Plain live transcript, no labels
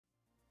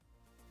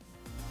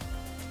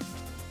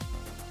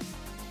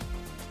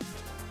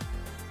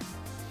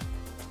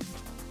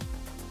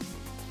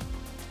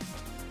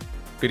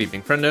Good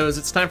evening, friendos.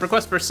 It's time for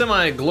Quest for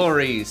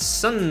Semi-Glory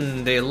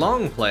Sunday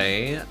Long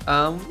Play.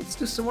 Let's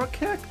do some more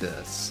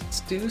Cactus. Let's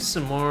do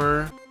some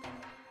more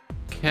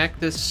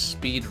Cactus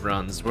speed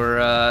runs.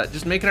 We're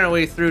just making our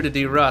way through to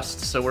derust,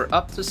 so we're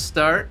up to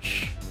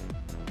starch,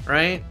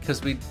 right?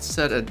 Because we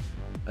set a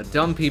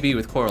dumb PB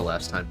with Coral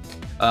last time.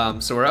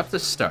 So we're up to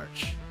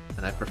starch,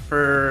 and I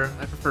prefer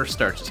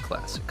starch's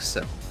classic.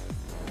 So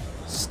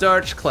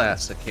starch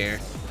classic here.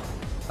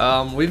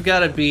 We've got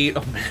to beat,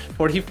 oh man,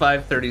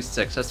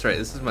 45-36. That's right,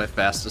 this is my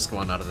fastest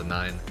one out of the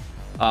 9.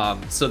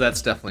 So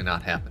that's definitely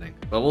not happening.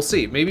 But we'll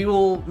see. Maybe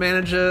we'll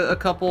manage a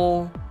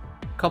couple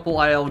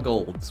IL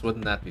golds.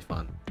 Wouldn't that be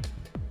fun?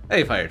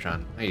 Hey,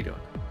 Firetron, how you doing?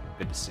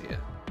 Good to see you.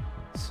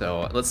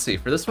 So let's see.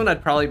 For this one,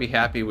 I'd probably be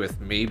happy with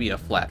maybe a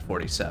flat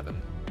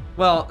 47.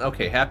 Well,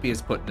 okay, happy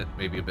is putting it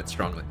maybe a bit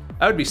strongly.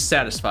 I would be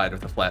satisfied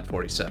with a flat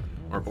 47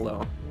 or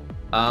below.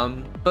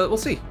 But we'll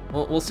see.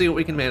 We'll see what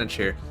we can manage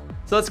here.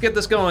 So let's get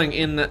this going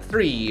in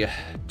 3,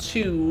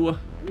 2,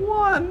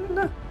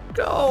 1,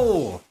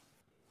 go!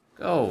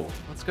 Go.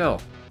 Let's go.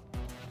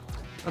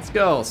 Let's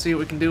go. See what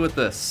we can do with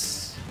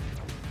this.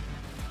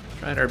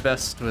 Tried our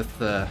best with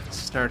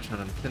starch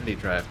on Infinity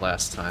Drive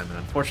last time, and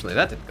unfortunately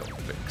that didn't go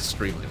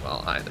extremely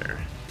well either.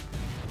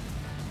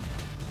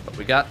 But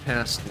we got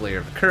past the layer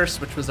of the curse,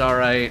 which was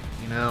alright,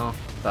 you know,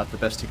 about the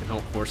best you can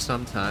hope for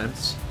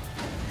sometimes.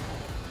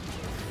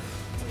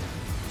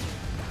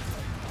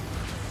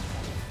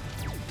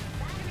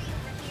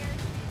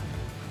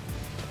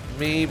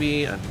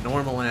 Maybe a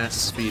normal-ass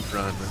speed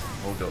run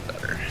will go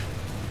better.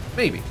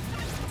 Maybe.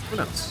 Who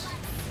knows?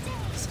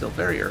 Still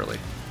very early.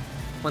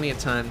 Plenty of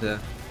time to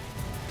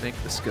make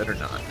this good or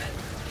not.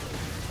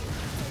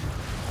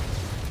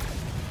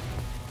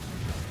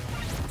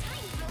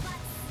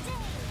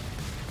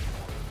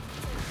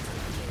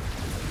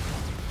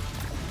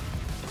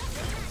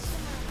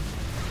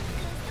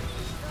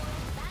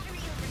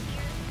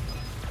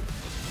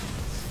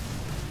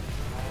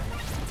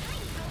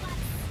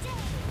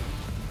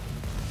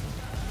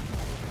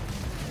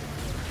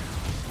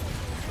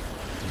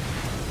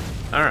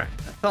 Alright,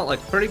 that felt like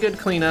pretty good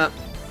cleanup.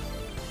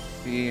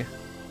 The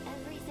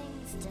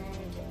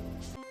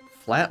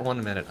flat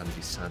 1 minute on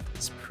descent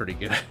is pretty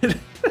good.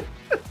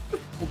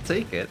 We'll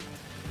take it.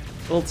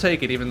 We'll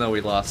take it even though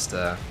we lost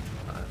a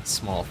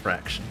small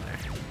fraction there.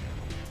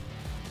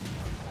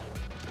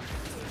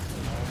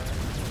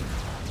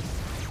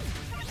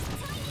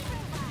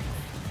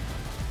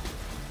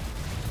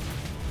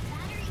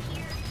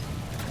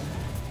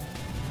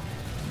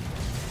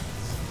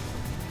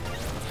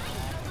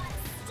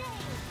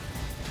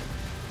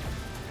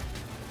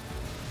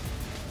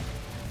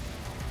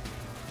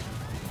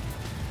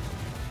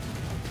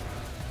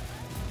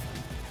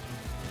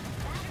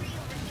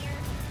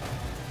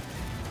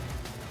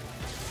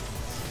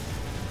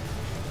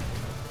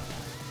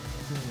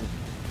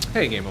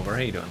 Hey, Game Over,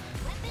 how you doing?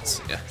 Let's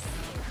see ya.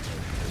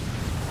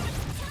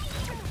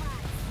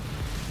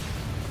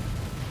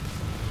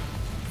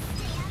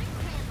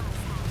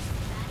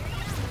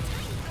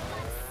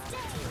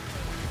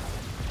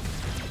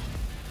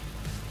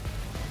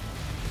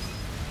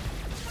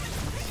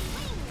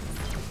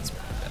 Let's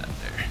put that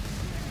there.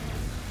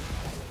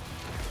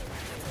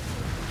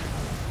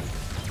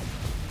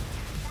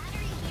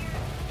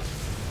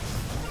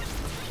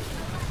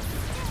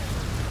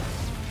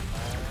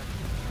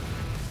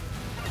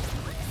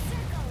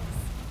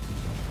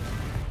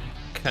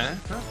 Okay,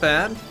 not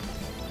bad.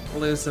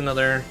 We'll lose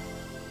another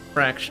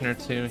fraction or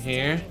two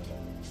here.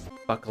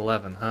 Buck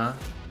 11, huh?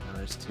 Now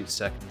there's 2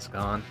 seconds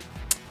gone.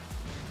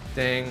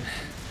 Dang.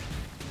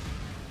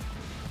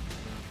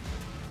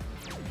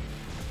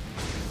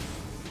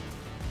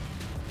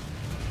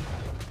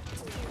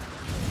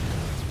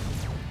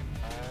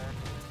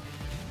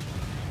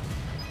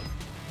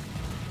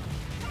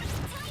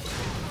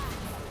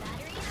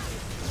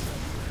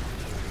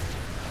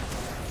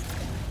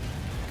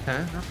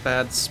 Okay, not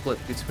bad split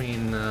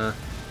between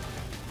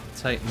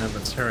Titan and the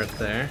turret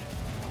there.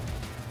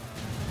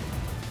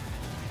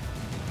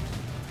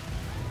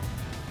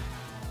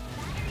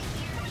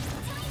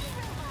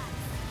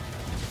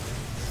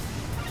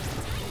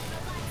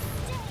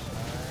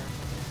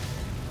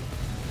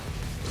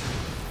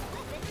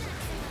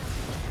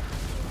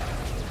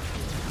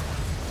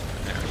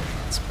 There we go,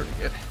 that's pretty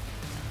good.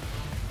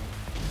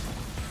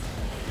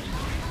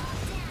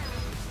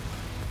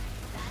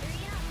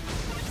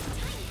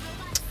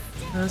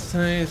 Last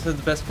time you said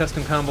the best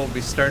custom combo would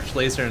be Starch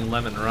Laser and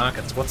Lemon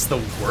Rockets. What's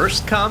the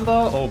worst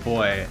combo? Oh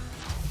boy.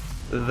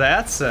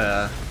 That's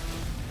a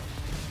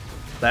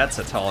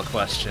tall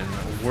question.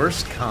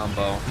 Worst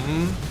combo,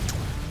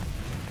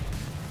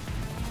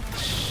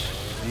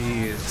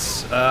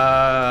 Jeez.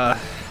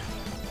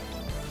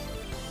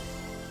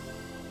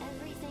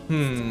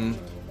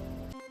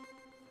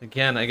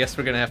 Again, I guess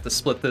we're gonna have to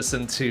split this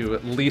into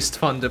least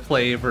fun to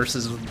play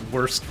versus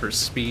worst for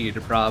speed,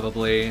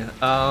 probably.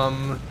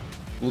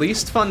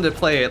 Least fun to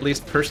play, at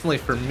least personally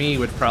for me,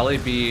 would probably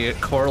be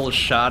Coral's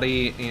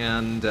Shoddy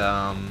and,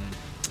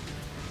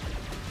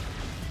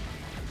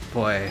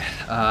 boy,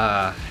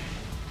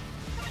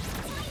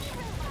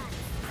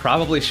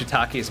 Probably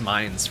Shitake's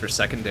Mines for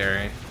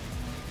secondary.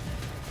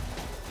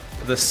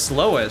 The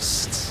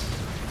slowest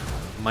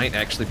might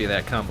actually be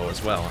that combo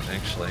as well,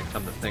 actually,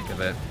 come to think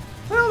of it.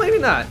 Well, maybe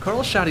not.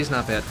 Coral Shotty's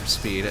not bad for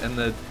speed, and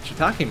the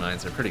Shiitake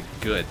Mines are pretty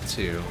good,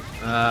 too.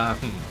 Let's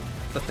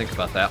think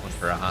about that one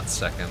for a hot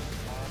second.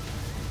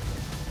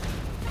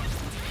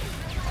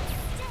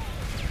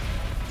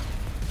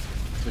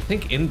 I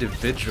think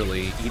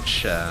individually,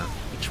 each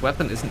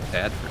weapon isn't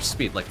bad for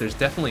speed. Like, there's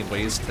definitely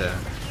ways to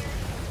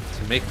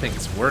make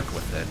things work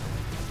with it.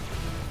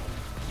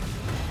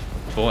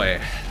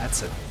 Boy,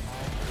 that's a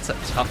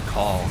tough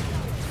call.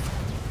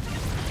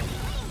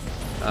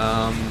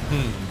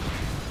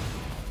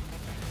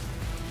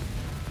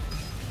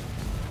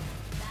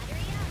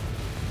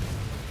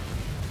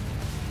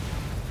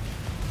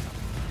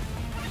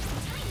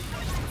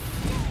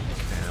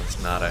 Okay,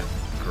 that's not a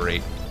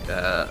great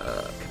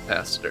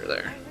capacitor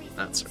there.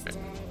 That's right.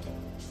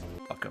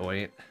 Fuck,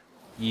 08.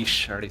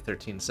 Yeesh, already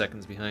 13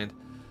 seconds behind.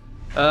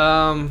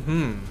 What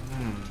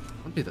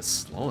would be the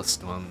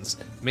slowest ones?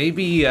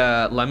 Maybe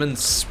Lemon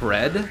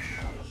Spread?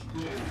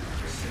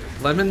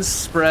 Lemon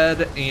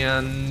Spread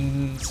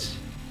and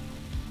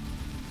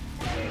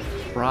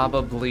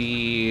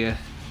probably, oh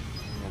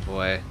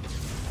boy.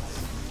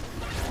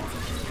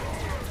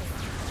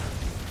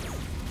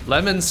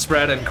 Lemon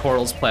Spread and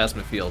Coral's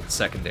Plasma Field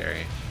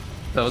secondary.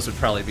 Those would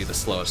probably be the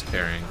slowest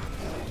pairing.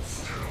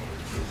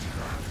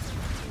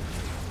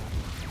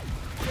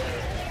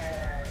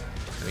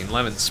 I mean,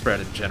 Lemon Spread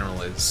in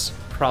general is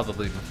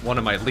probably one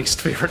of my least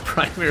favorite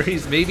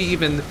primaries, maybe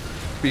even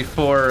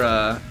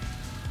before,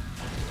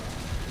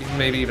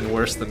 maybe even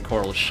worse than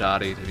Coral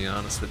Shoddy, to be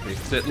honest with you.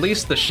 'Cause at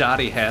least the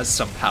Shoddy has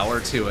some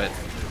power to it,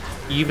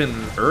 even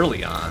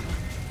early on.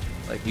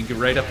 Like, you get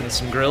right up in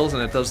some grills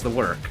and it does the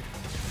work.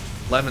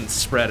 Lemon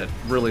Spread at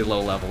really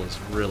low level is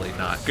really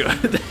not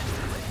good.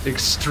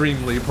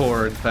 Extremely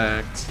poor, in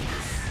fact.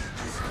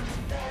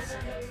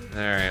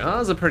 Alright, well, that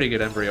was a pretty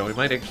good embryo. We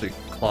might actually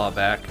claw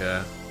back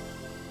a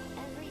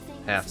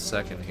half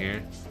second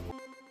here.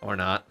 Or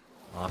not.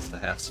 Lost a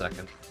half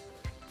second.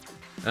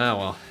 Oh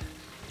well.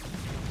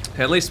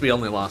 At least we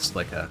only lost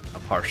like a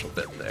partial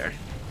bit there.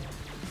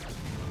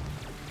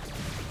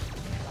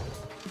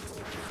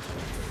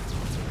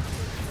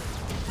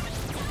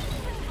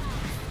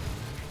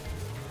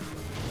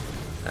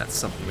 That's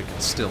something we can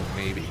still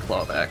maybe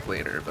claw back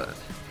later, but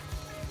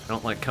I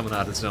don't like coming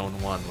out of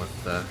zone 1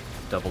 with the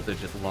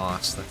double-digit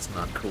loss. That's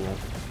not cool.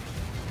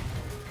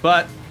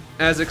 But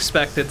as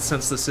expected,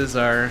 since this is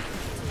our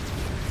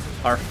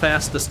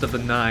fastest of the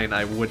 9,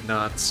 I would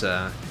not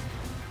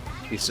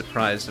be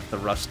surprised if the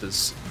rust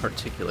is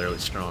particularly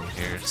strong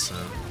here, so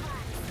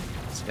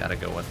just gotta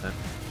go with it.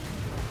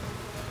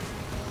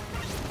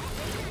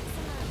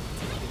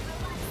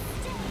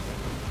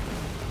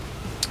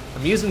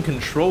 I'm using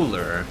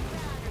controller.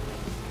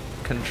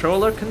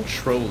 Controller.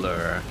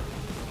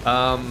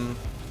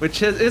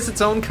 Which is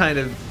its own kind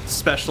of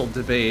special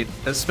debate,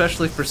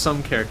 especially for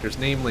some characters,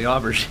 namely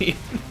Aubergine.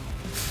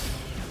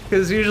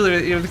 Because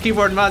usually, with the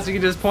keyboard and mouse, you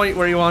can just point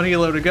where you want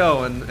Hilo to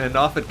go, and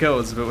off it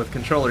goes. But with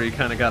controller, you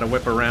kind of got to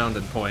whip around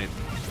and point.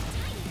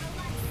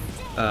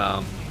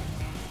 But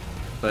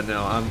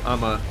no,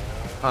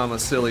 I'm a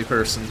silly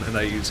person, and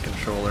I use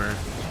controller.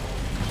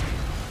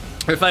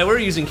 If I were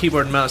using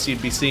keyboard and mouse,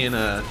 you'd be seeing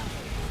a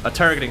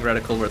targeting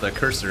reticle where the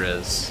cursor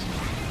is.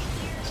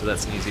 So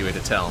that's an easy way to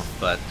tell.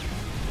 But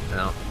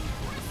no,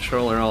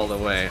 controller all the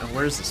way. Oh,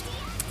 where's this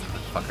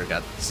fucker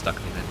got stuck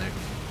behind there?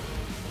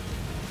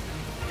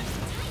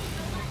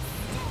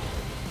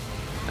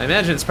 I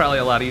imagine it's probably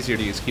a lot easier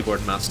to use keyboard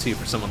and mouse too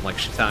for someone like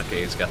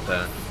Shiitake who's got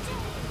the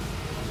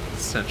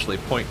essentially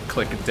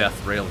point-and-click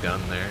death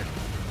railgun there.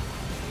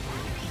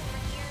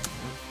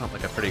 Felt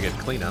like a pretty good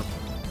cleanup.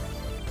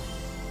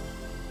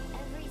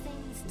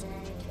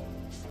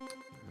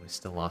 We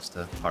still lost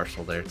a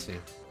partial there too.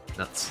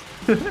 Nuts.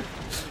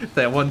 If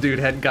that one dude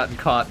hadn't gotten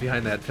caught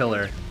behind that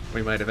pillar,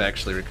 we might have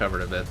actually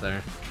recovered a bit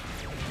there.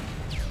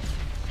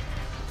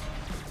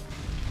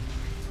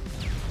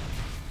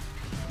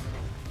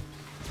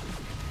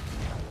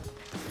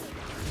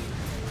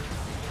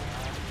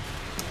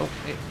 Oh,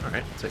 hey,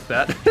 alright, I'll take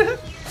that.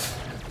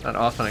 Not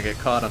often I get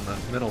caught on the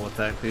middle with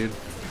that dude.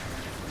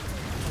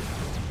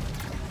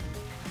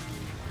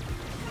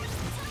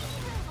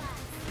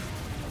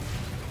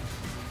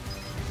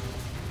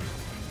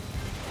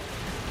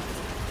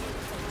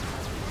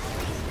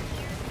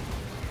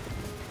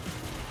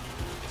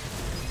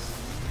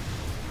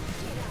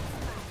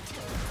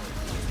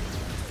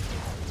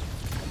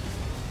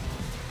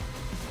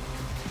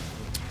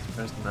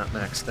 There's not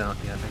maxed out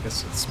yet. I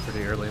guess it's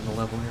pretty early in the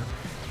level here.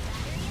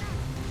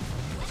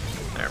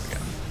 There we go.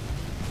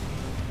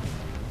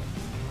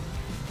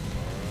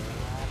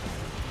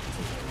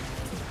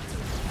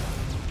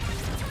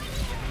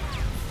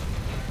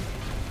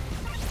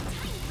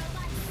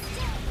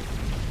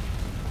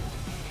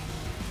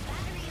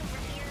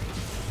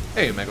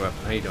 Hey, Mega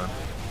Weapon, how you doing?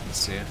 Let's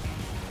see you.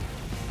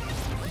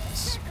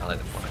 Probably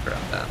didn't want to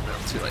grab that. No,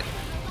 too late.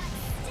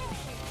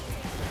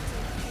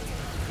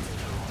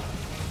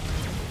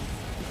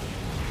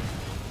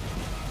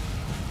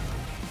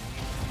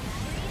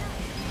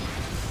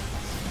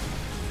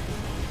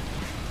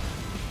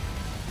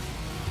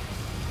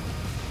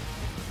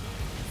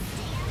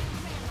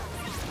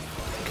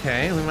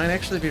 Okay, we might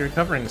actually be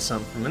recovering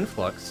some from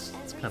influx.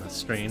 It's kind of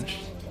strange.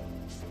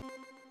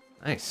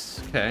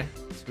 Nice, okay.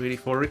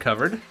 284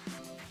 recovered.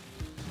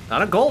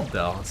 Not a gold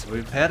though, so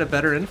we've had a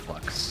better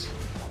influx.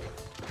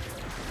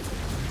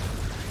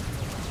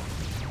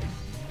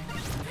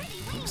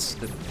 Oops,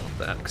 didn't want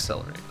that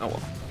accelerate. Oh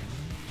well.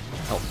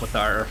 Help with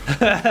our...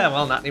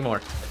 well, not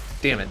anymore.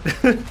 Damn it.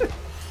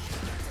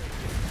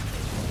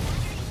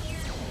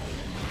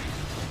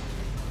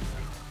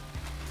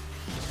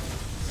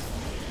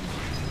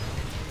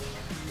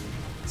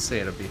 Say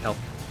it'll be help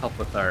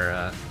with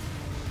our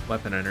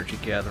weapon energy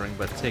gathering,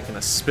 but taking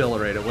a spill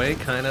right away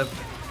kind of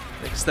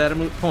makes that a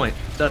moot point,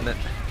 doesn't it?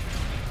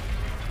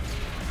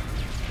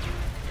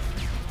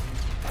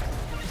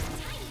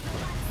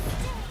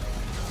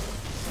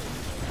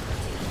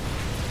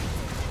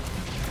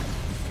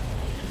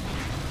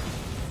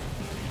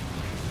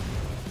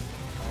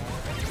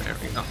 There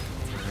we go.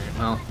 Alright,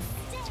 well,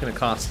 it's gonna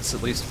cost us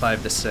at least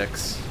 5 to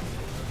 6.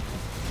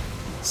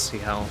 Let's see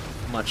how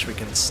much we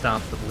can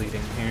stop the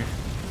bleeding here.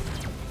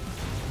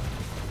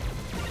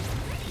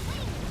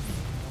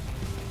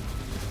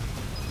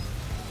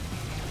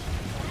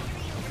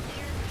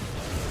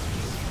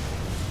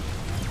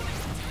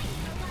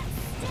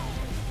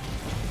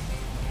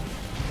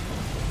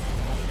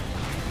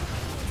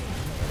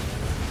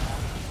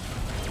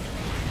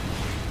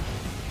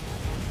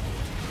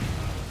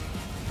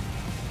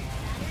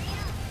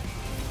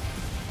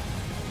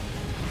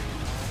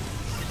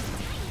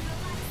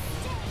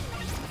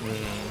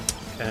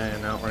 Okay,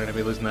 now we're gonna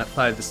be losing that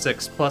 5 to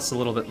 6 plus a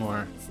little bit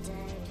more.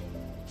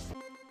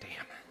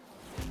 Damn.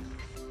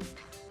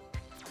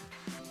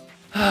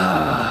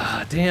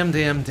 Ah, damn.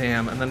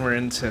 And then we're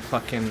into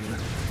fucking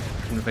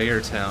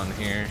Conveyor Town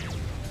here.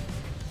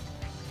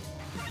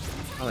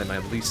 Probably my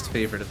least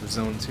favorite of the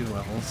Zone 2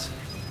 levels.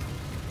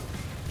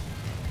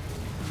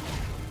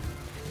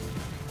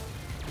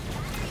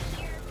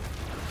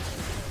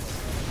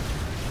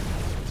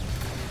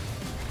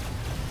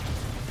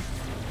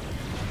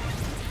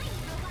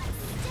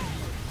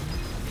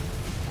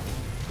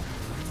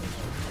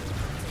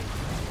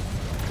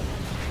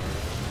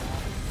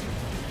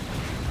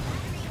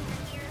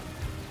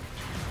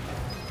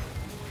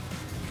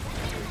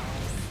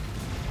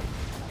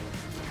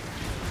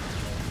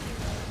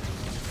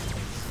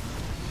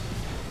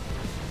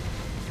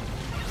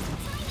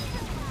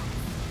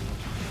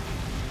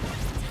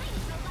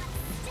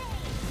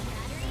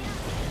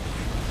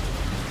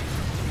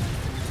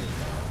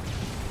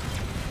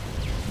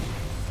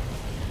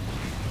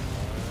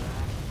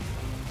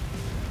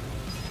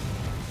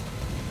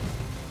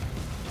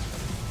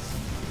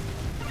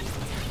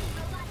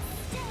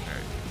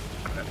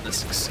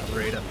 Let's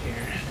accelerate up here.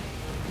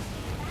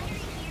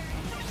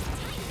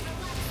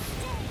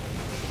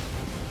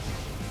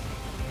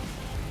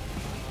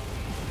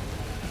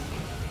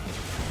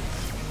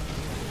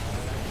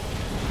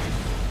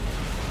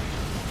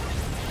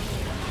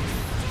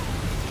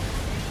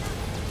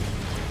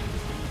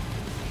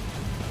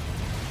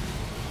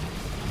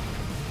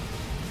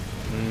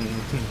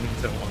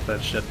 Don't want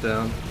that shut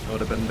down. That would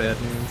have been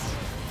bad news.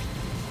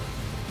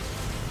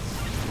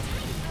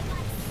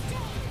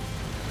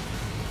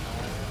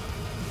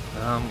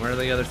 Where are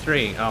the other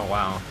three? Oh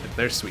wow,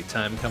 there's sweet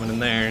time coming in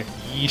there.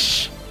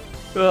 Yeesh.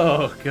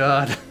 Oh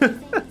god.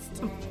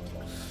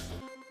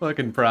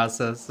 Fucking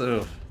process.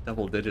 Oh,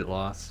 double-digit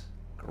loss.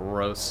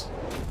 Gross.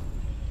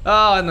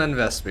 Oh, and then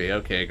Vespi.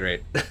 Okay,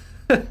 great.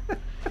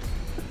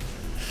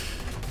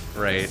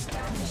 Right.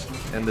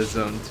 And the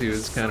Zone 2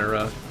 is kind of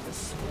rough.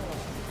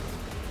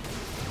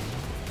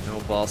 No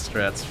ball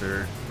strats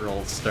for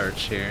old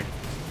Starch here.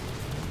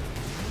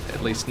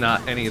 At least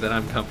not any that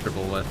I'm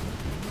comfortable with.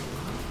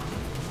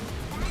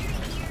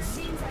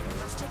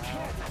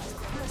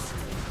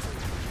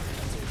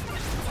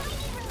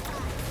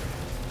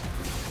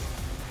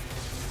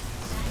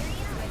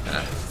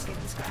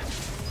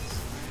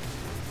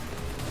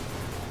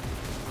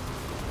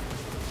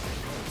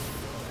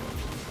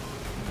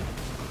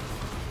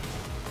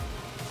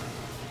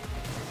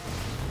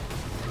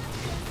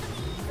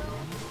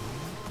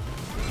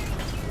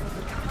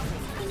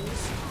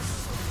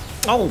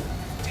 Oh,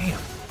 damn.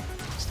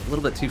 Just a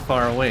little bit too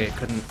far away.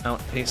 Couldn't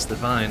outpace the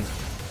vine.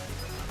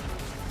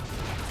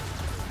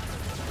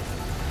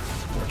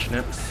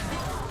 Fortunate.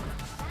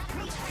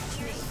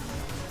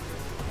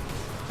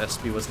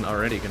 Vespi wasn't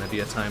already going to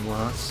be a time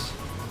loss.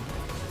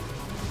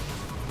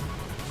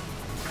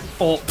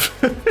 Oh.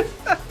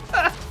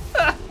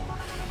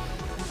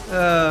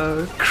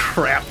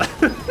 Crap.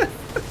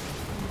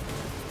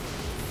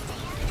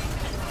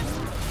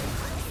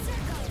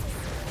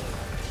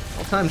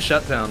 All-time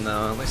shutdown,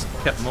 though. At least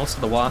kept most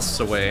of the wasps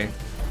away,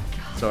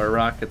 so our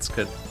rockets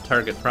could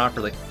target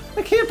properly.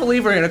 I can't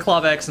believe we're gonna claw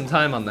back some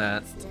time on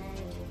that.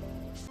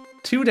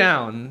 2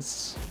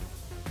 downs.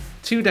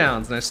 2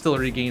 downs, and I still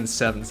regained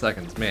 7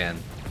 seconds. Man,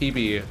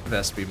 PB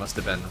Vespi must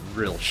have been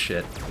real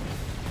shit.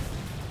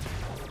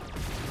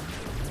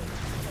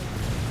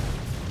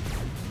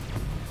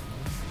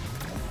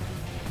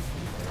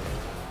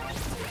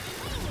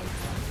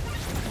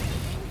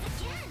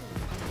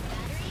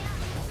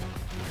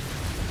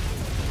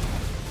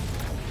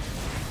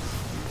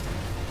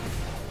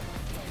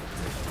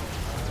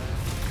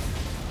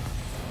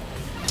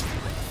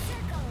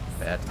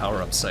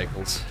 power-up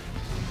cycles.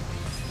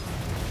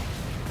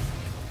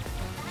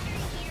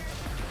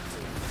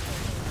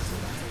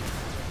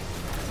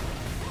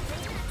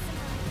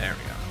 There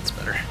we go, that's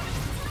better.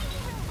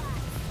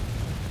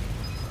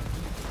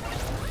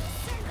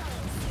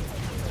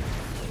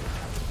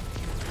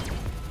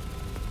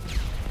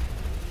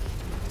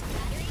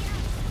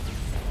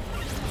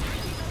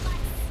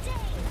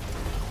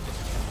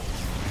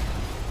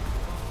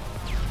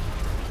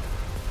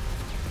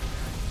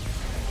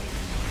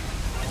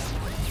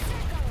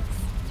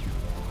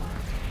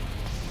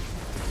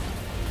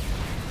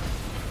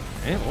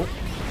 Okay, oh,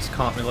 just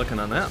caught me looking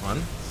on that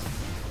one.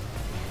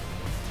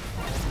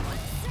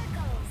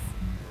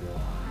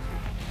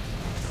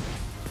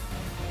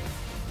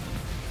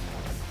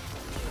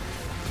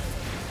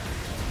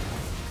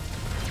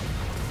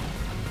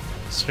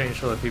 Strange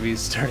how the PB is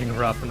starting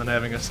rough and then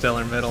having a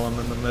stellar middle and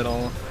then the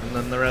middle and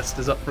then the rest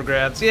is up for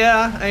grabs.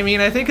 Yeah, I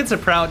mean, I think it's a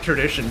proud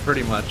tradition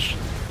pretty much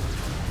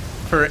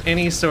for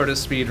any sort of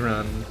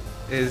speedrun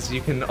is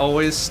you can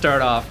always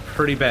start off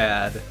pretty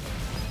bad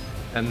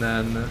and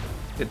then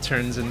it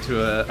turns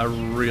into a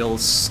real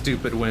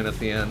stupid win at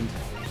the end.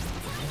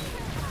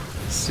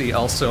 See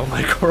also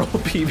my Coral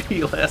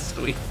PB last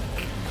week.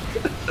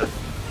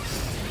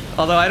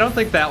 Although I don't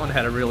think that one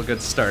had a real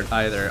good start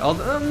either.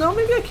 Although, no,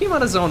 maybe I came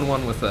out of zone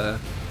 1 with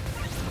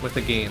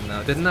a game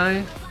though, didn't I?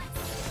 And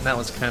that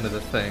was kind of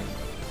the thing.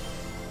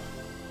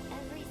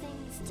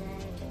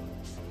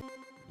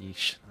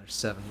 Yeesh, there's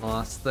 7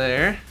 lost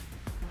there.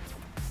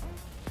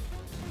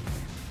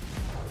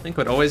 I think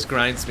what always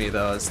grinds me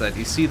though is that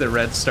you see the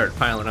reds start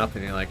piling up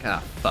and you're like, ah,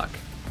 fuck.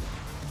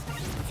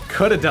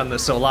 Could have done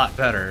this a lot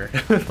better.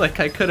 Like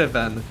I could have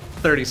been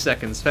 30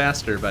 seconds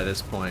faster by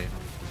this point.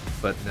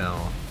 But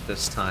no,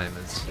 this time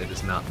it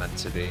is not meant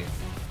to be.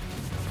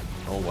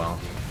 Oh well.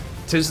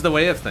 'Tis the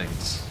way of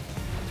things.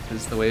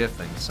 'Tis the way of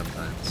things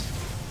sometimes.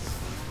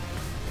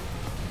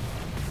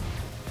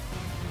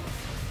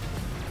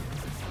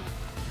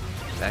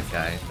 That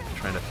guy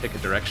trying to pick a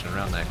direction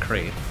around that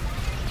crate.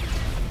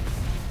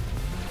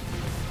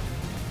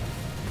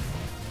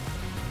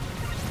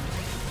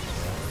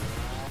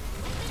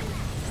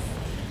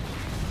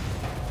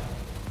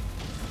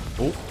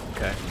 Oh,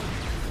 okay.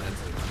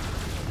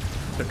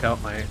 Took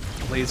out my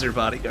laser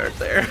bodyguard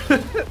there.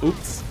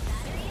 Oops.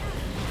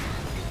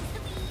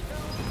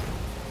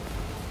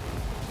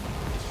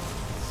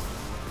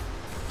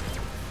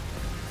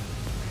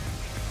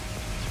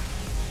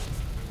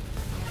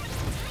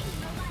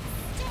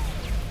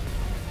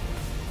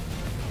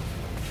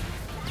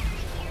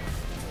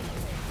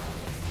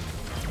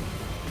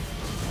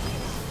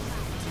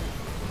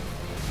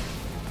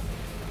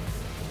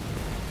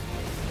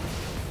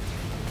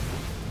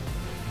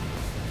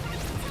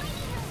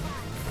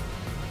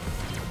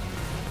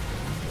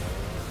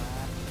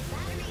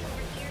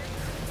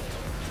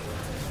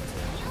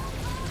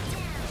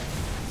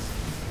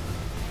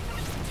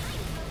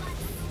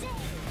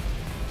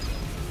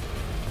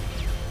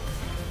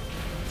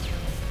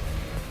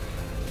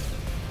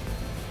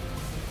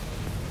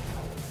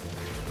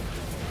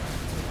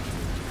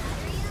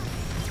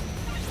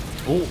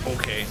 Oh,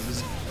 okay.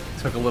 Just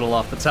took a little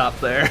off the top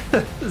there.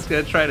 Just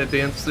gonna try to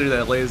dance through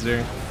that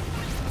laser.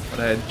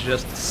 But I had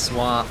just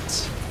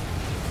swapped.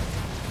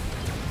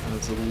 It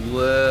was a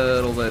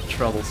little bit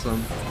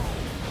troublesome.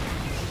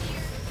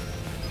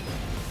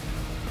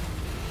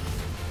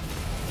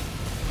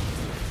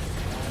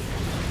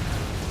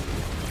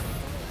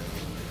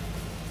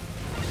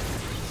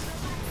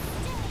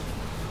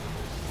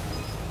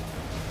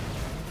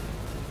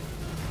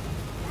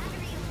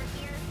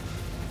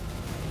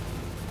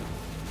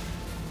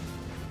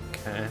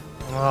 Okay.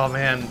 Oh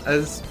man, I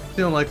was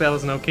feeling like that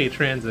was an okay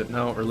transit.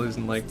 No, we're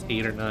losing like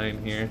 8 or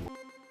 9 here.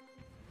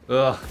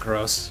 Ugh,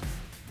 gross.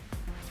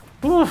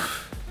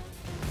 Oof.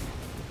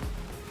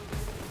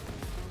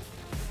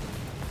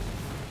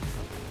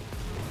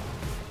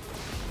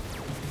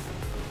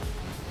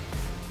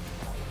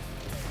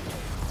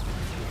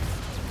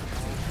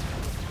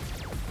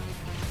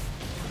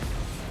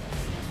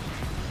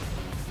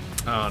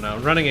 Oh no,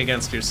 running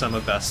against your sum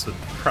of best would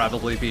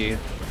probably be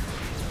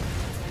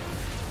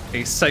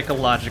a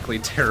psychologically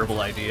terrible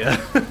idea.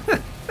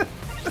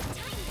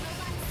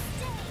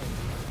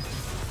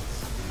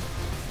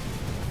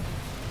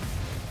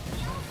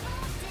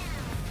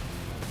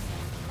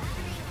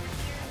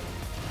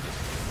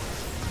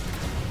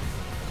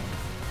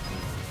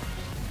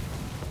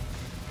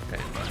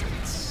 Okay,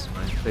 buckets.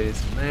 My phase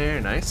in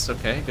there. Nice,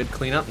 okay, good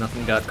cleanup.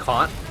 Nothing got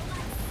caught.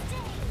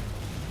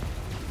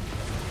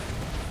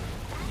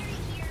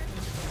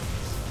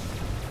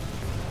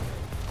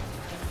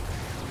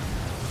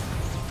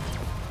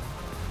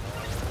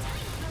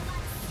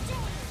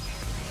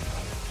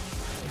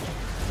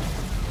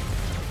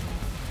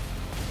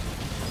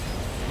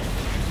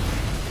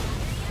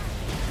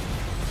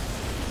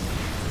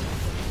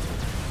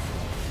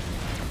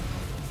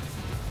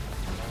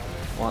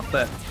 Want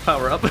that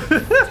power up.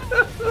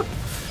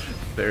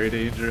 Very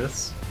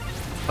dangerous.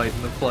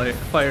 Fighting the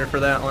fire for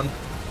that one.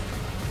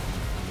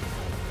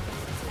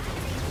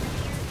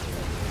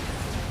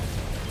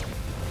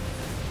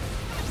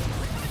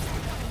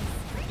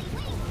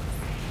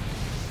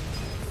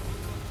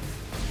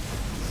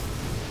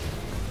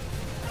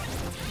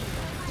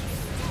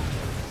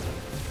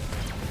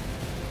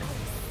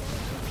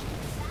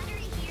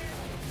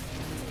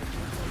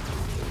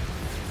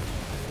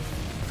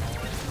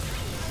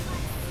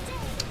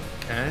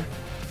 Okay.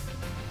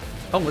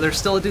 Oh, there's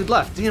still a dude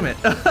left. Damn it.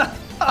 Oh,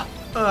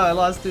 I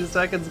lost 2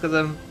 seconds because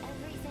I'm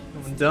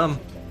dumb.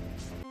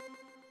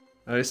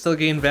 Oh, I still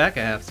gained back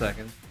a half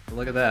second.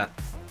 Look at that.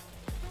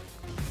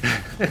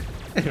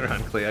 Hey,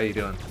 Ron Clee, how you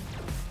doing?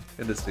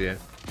 Good to see you.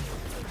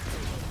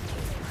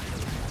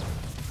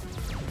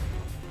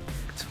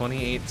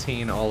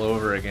 2018 all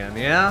over again.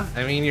 Yeah,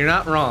 I mean, you're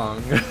not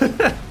wrong.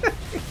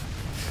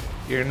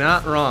 You're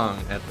not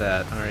wrong at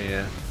that, are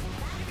you?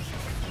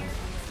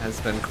 It's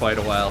been quite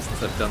a while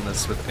since I've done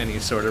this with any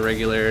sort of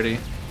regularity.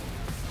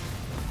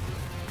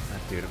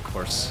 That dude, of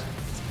course,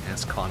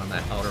 ass caught on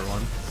that outer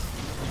one.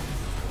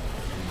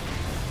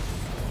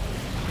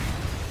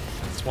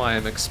 That's why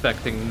I'm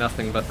expecting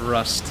nothing but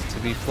rust to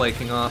be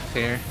flaking off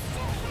here.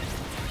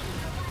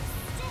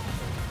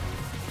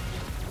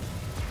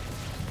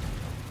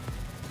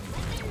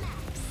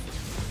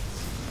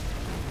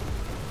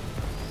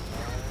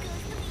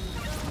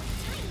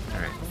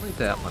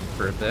 That one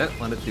for a bit.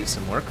 Let it do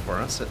some work for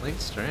us at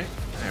least, right?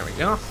 There we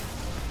go.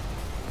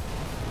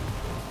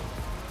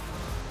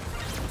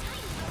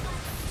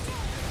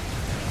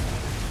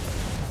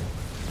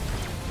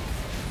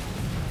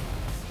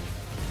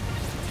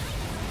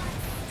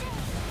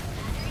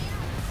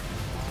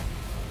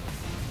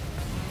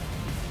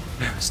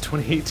 Was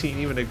 2018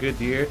 even a good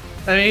year?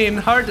 I mean,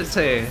 hard to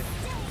say.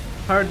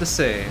 Hard to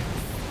say.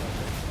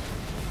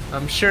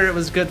 I'm sure it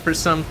was good for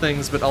some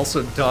things, but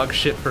also dog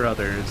shit for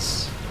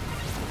others.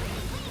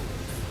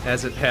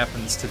 As it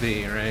happens to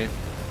be, right?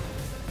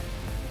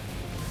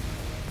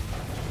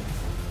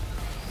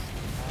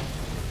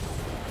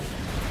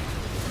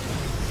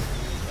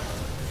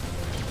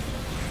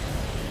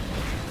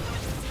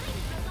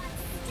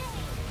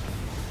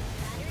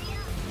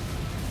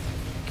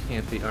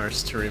 Can't be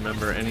arsed to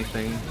remember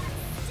anything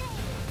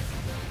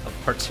of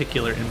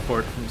particular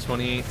import from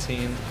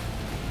 2018.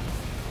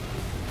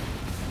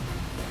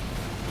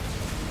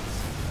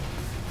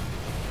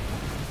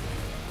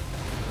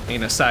 I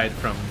mean, aside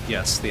from,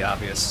 yes, the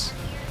obvious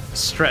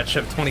stretch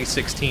of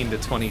 2016 to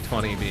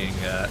 2020 being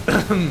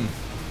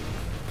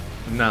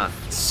not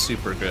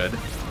super good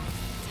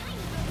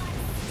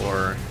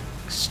for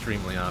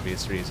extremely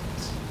obvious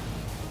reasons.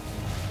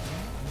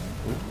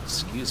 Ooh,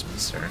 excuse me,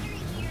 sir.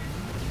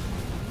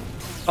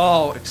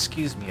 Oh,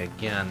 excuse me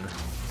again.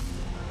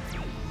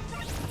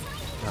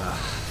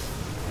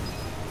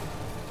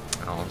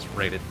 Oh, it's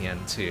right at the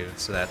end too,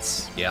 so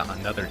that's, yeah,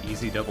 another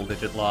easy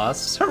double-digit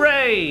loss.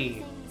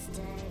 Hooray!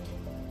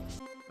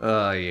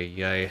 Oh,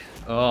 yay.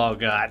 Oh,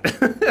 God.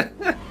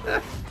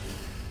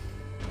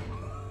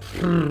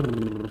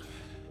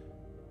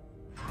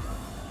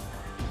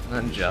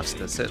 And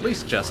Justice. At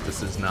least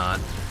Justice is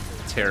not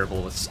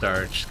terrible with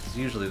Starch, because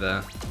usually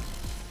the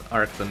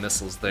arc the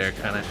missiles there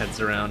kind of heads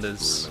around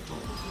his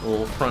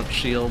little front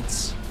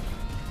shields.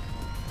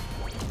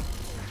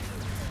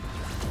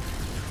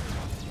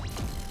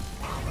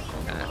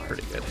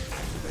 Pretty good.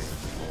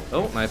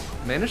 Oh, I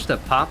managed to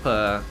pop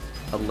a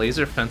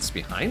laser fence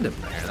behind him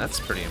there. That's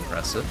pretty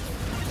impressive.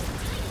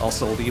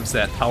 Also leaves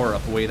that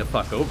power-up way to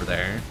fuck over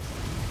there.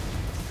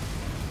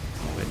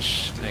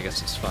 Which, I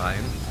guess is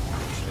fine.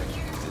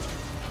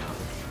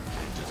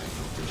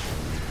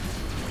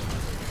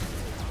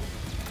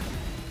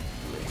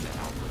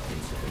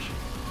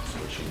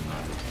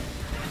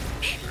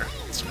 Sure,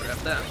 let's grab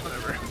that,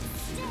 whatever.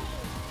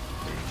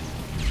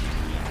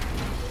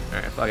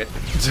 Alright, fuck it.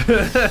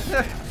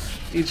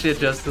 Eat shit,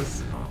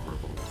 Justice.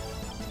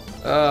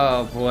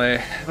 Oh boy.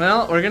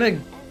 Well, we're gonna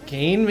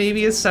gain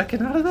maybe a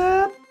second out of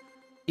that?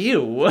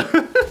 Ew.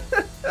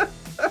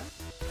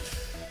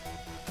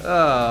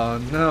 Oh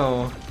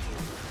no.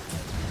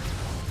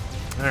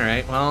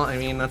 Alright, well, I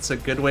mean, that's a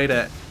good way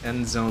to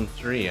end Zone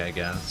 3, I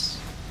guess.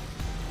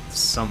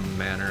 Some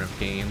manner of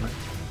game.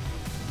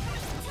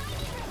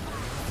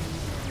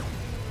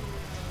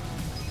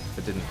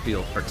 It didn't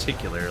feel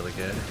particularly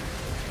good.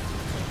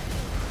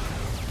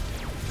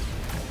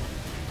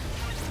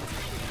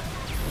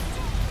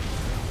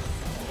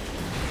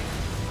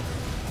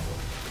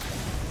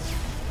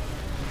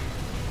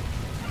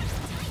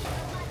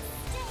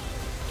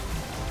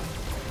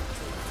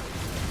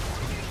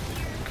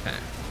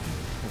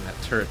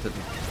 Turret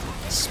didn't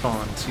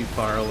spawn too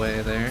far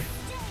away there.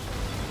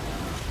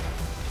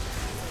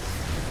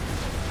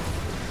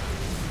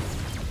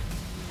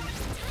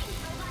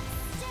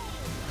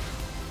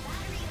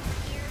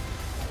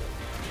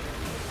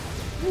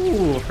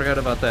 Ooh, forgot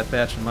about that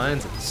batch of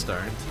mines at the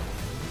start.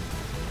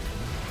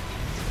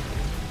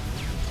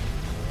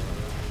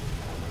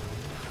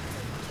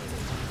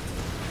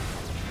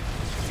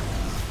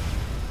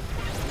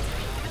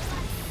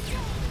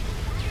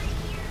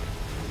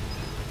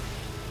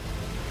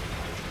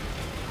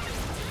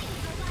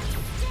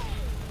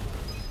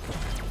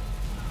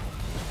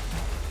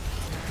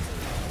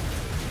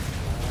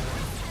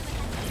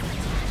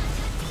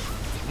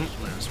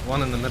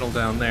 One in the middle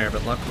down there,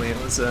 but luckily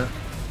it was a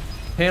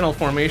panel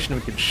formation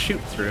we could shoot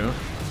through.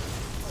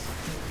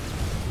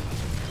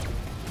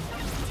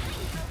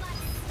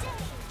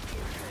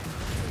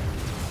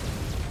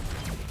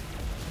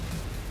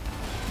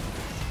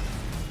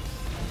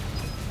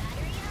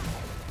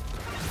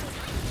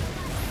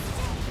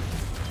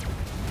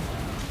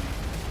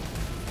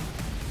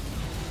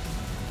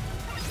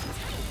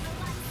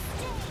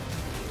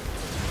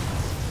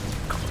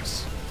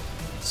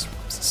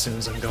 soon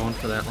as I'm going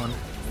for that one.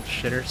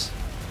 Shitters.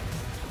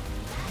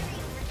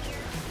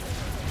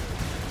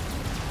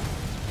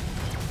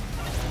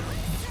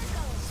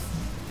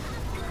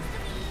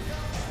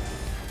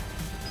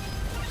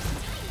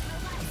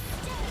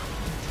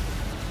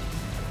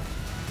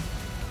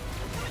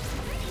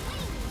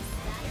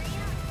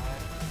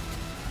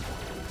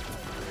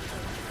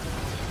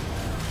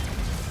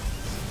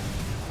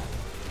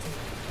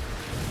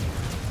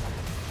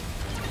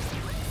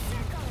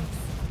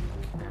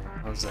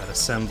 How's that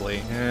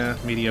assembly?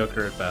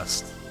 Mediocre at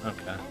best.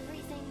 Okay.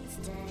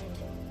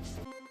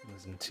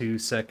 Losing 2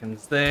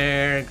 seconds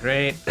there.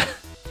 Great.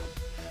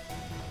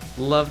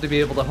 Love to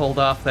be able to hold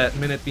off that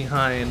minute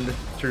behind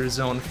through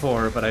Zone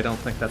 4, but I don't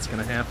think that's going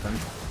to happen.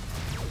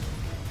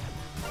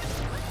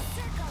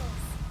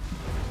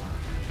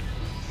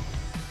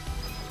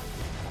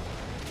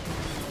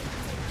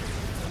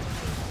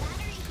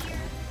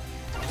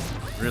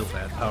 Real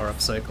bad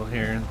power-up cycle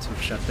here, 2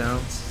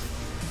 shutdowns.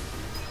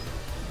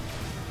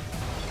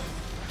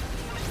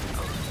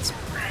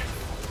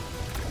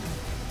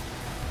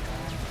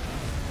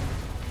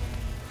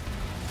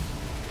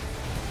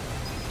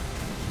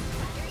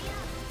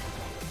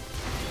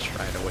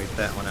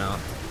 That one out.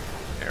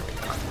 There we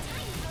go.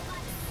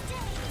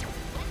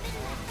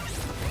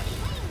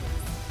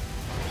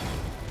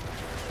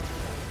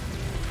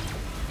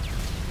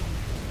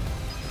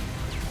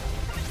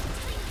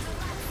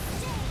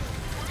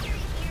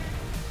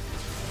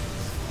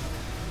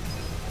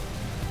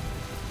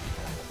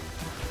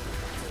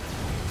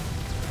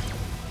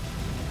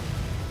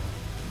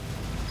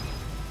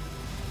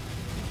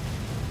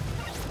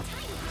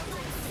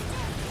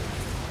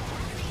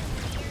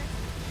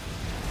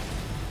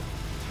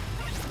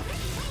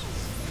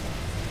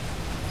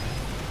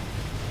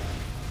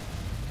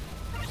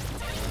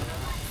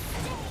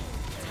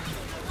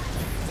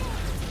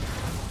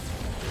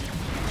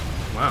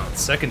 Wow, the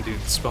second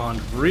dude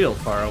spawned real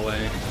far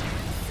away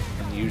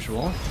than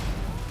usual.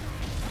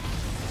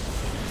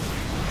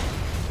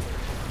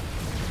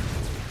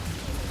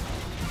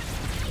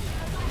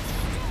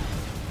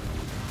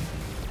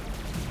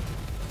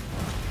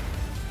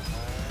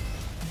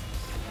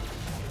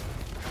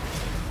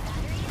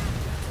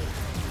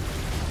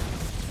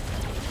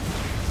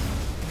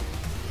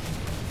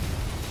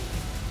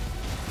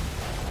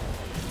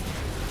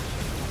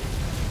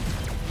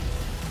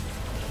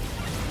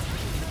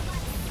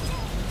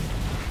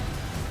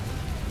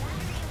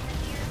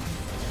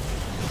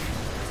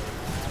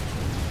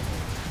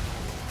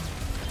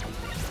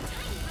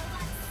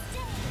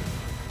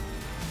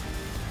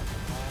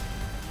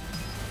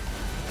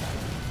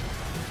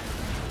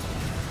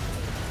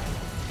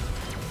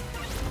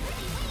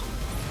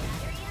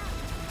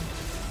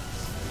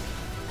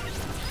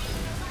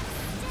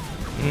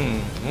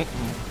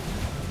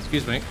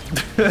 Excuse me.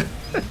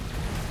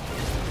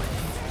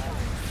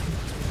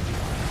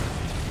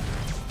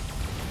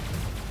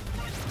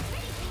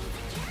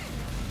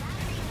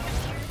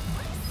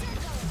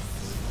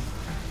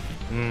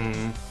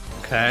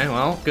 Okay,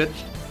 well, good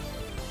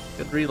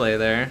relay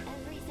there.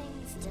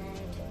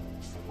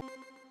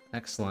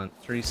 Excellent.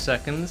 3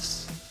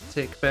 seconds.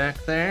 Take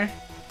back there.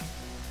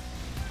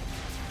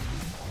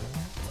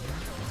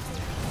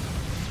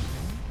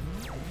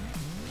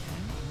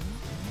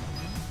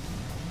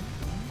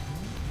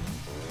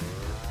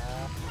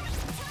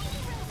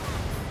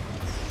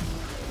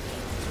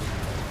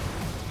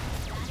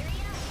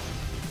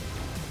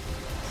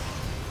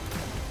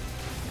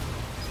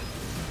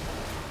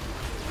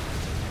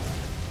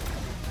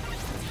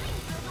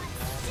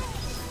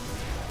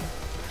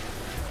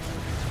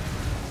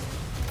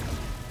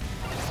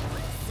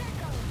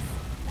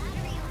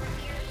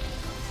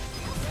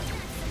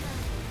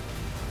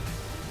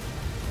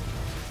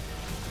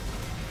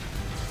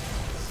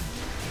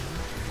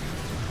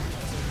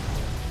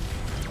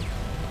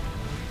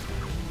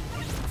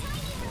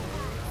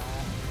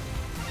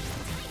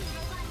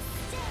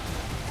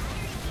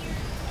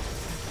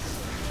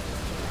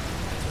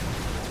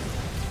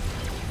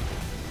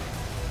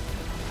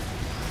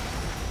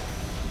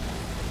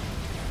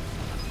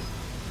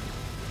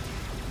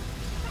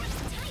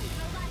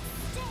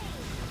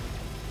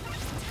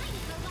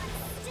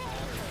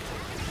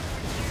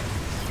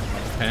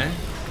 Okay,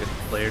 good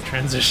player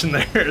transition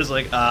there. It's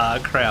like, ah,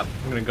 crap.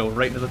 I'm gonna go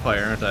right into the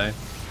fire, aren't I?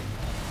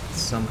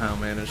 Somehow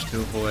managed to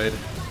avoid.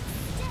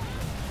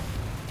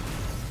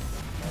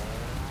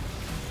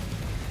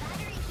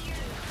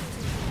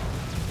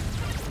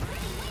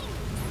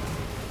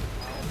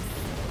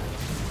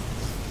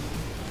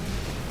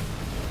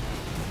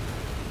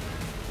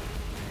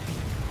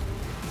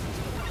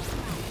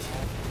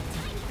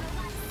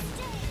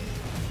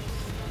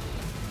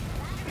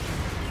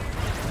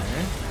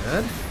 Okay,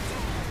 good.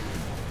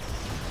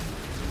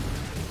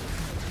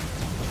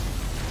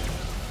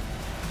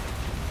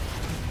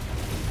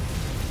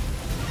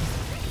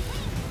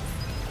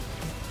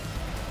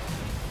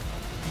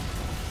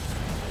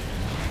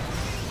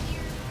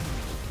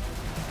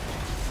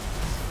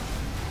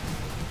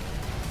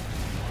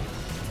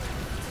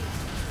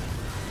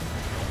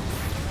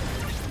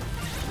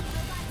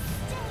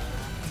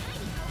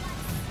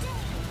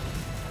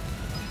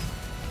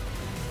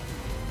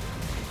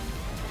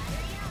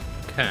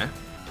 Okay,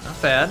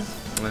 not bad.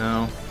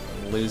 Well,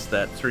 we'll lose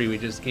that 3 we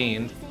just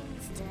gained.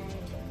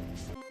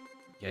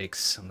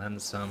 Yikes, and then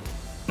some.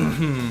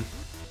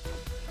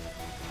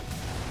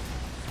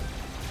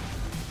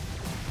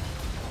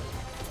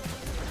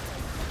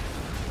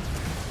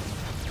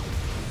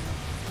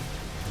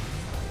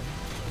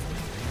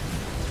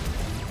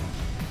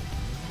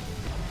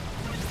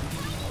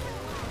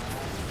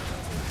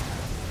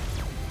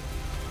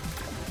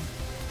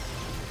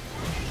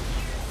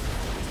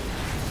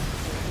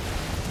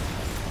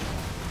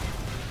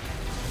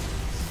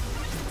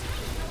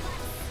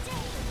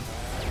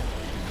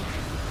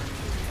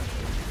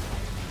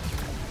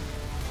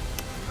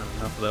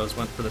 Enough of those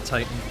went for the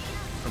Titan.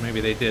 Or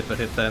maybe they did, but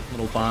hit that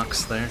little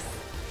box there.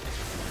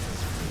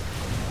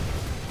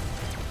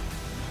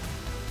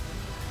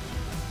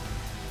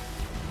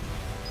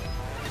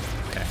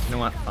 Okay, you know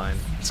what? Fine.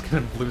 It's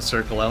gonna blue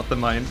circle out the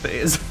mind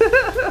phase.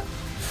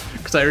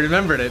 Because I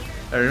remembered it.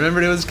 I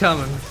remembered it was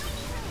coming. I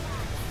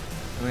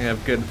think I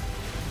have good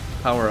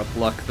power-up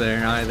luck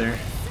there, either.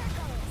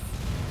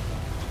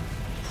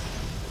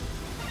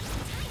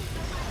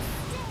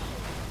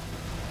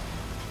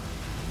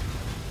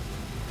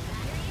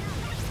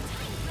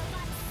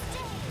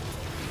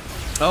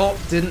 Oh,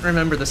 didn't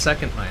remember the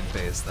second mind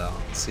phase, though.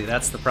 See,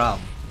 that's the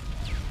problem.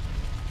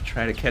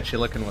 Try to catch you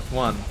looking with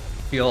one.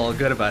 Feel all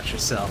good about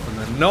yourself, and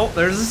then, nope,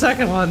 there's a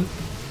second one!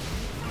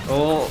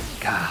 Oh,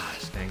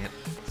 gosh, dang it.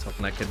 I was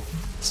hoping I could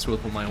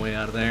swivel my way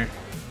out of there.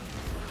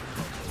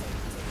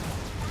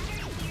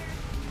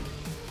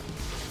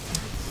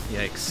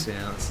 Yikes,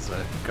 yeah, this is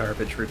a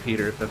garbage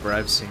repeater if ever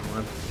I've seen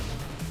one.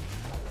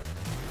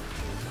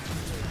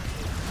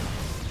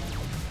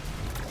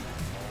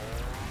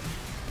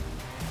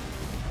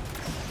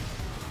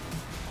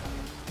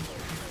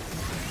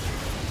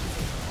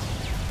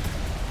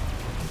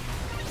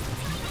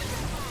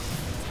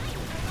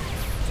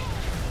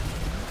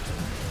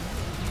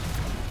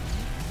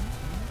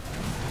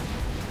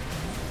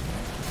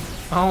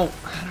 Oh,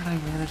 how did I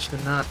manage to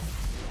not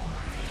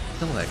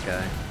kill that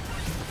guy?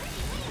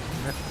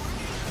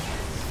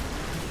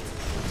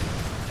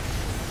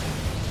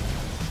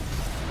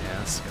 Yeah,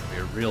 this is gonna be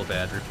a real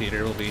bad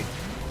repeater. We'll be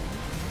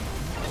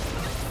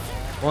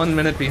 1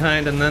 minute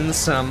behind and then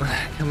some.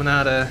 Coming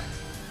out of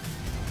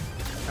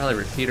probably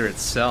repeater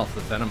itself,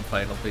 the Venom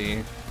fight will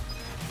be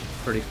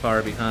pretty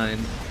far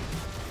behind.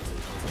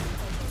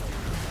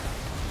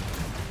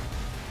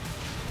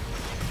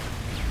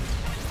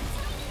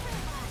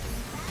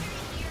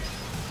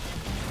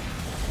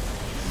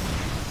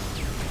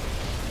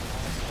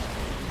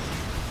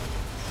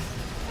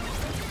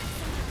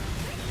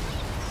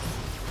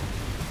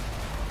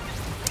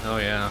 Oh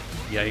yeah.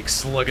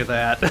 Yikes, look at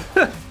that.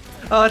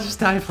 Oh, just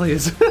die,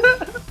 please.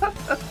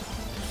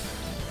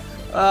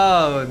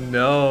 Oh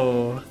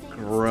no.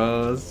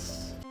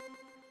 Gross.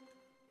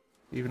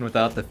 Even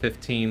without the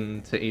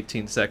 15 to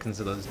 18 seconds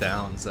of those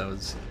downs, that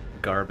was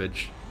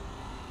garbage.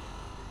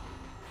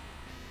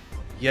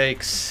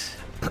 Yikes.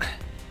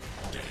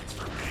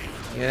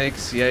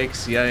 Yikes,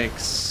 yikes,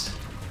 yikes.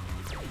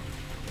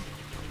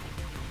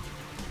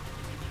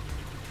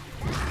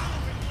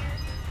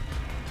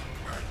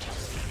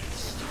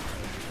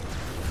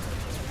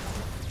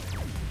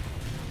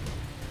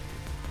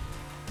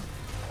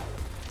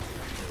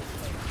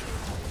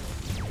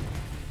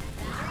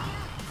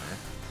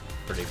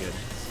 Pretty good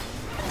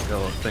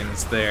go of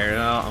things there.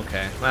 Oh,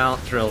 okay. Well,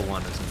 drill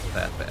 1 isn't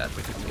that bad.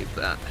 We can leave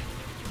that.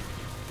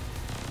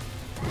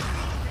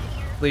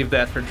 Leave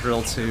that for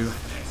drill 2.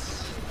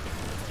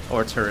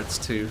 Or turrets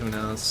 2, who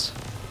knows.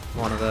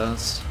 One of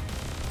those.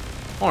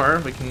 Or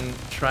we can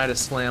try to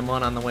slam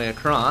one on the way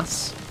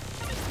across.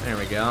 There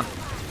we go.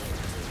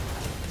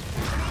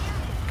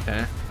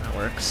 Okay, that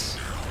works.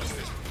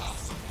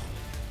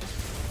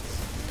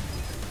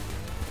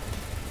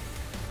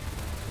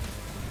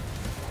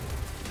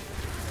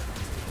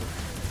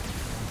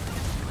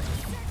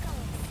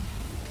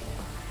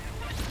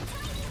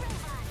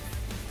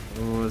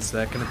 Ooh, is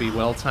that gonna be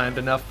well-timed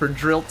enough for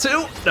drill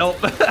 2? Nope.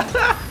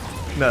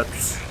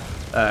 Nuts.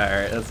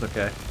 Alright, that's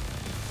okay.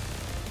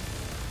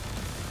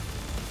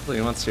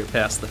 Hopefully once you're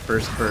past the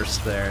first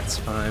burst there, it's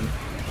fine.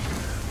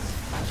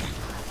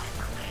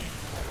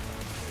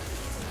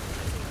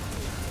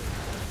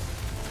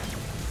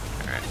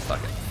 Alright,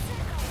 fuck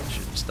it.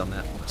 Should've just done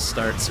that from the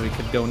start so we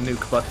could go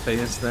nuke butt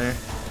phase there.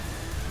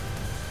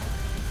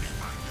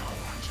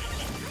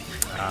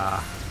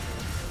 Ah.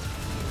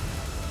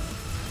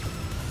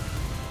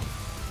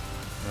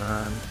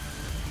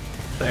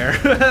 There.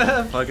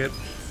 Fuck it.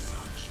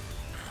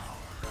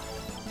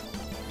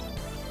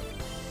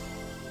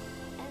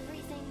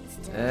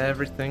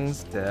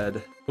 Everything's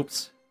dead.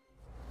 Oops.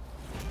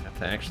 Have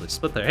to actually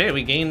split there. Hey,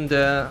 we gained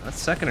a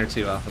second or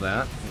 2 off of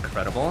that.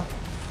 Incredible.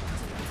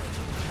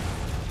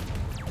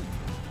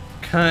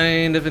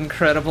 Kind of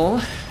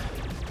incredible.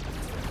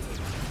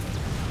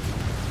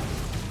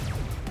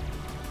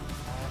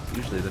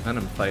 Usually the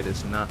Venom fight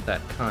is not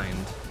that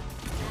kind.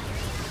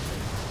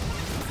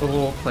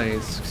 Oh,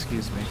 please,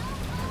 excuse me.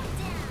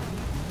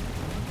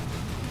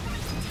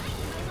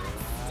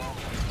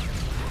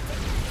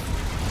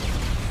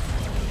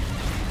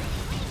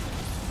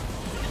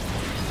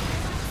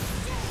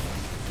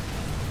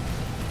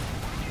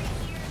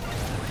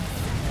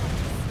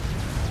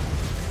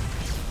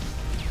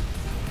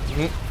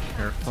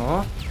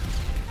 Careful.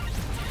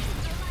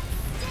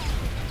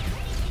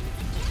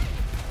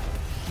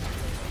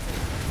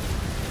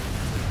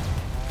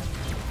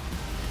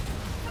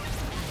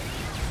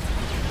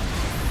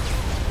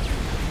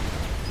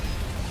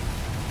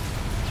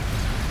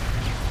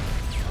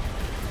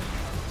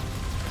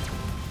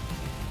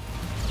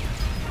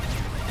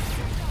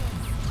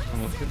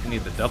 Didn't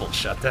need the double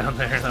shutdown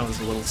there. That was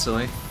a little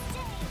silly.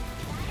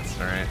 That's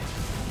alright.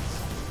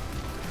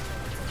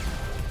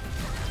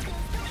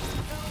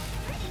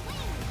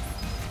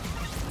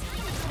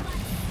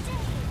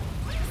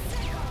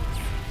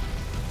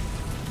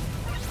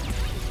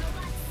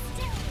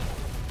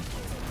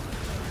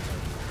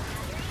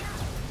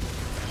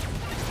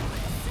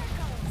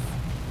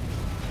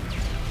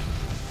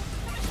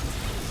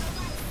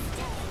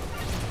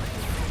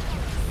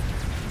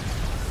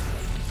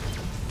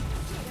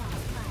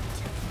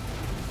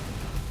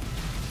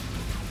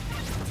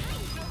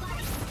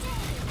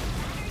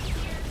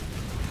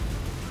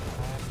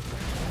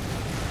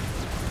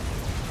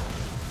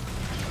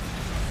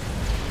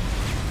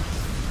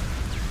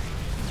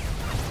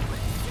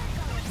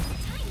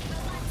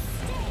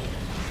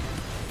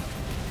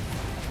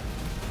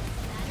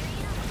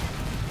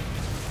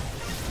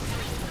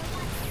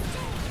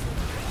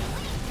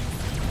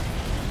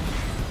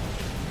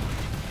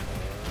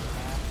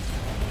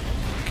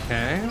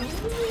 Okay,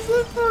 this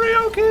is a pretty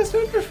okay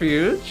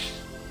centrifuge.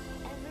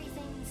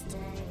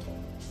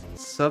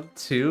 Sub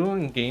 2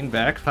 and gain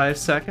back 5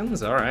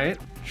 seconds, alright,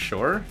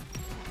 sure.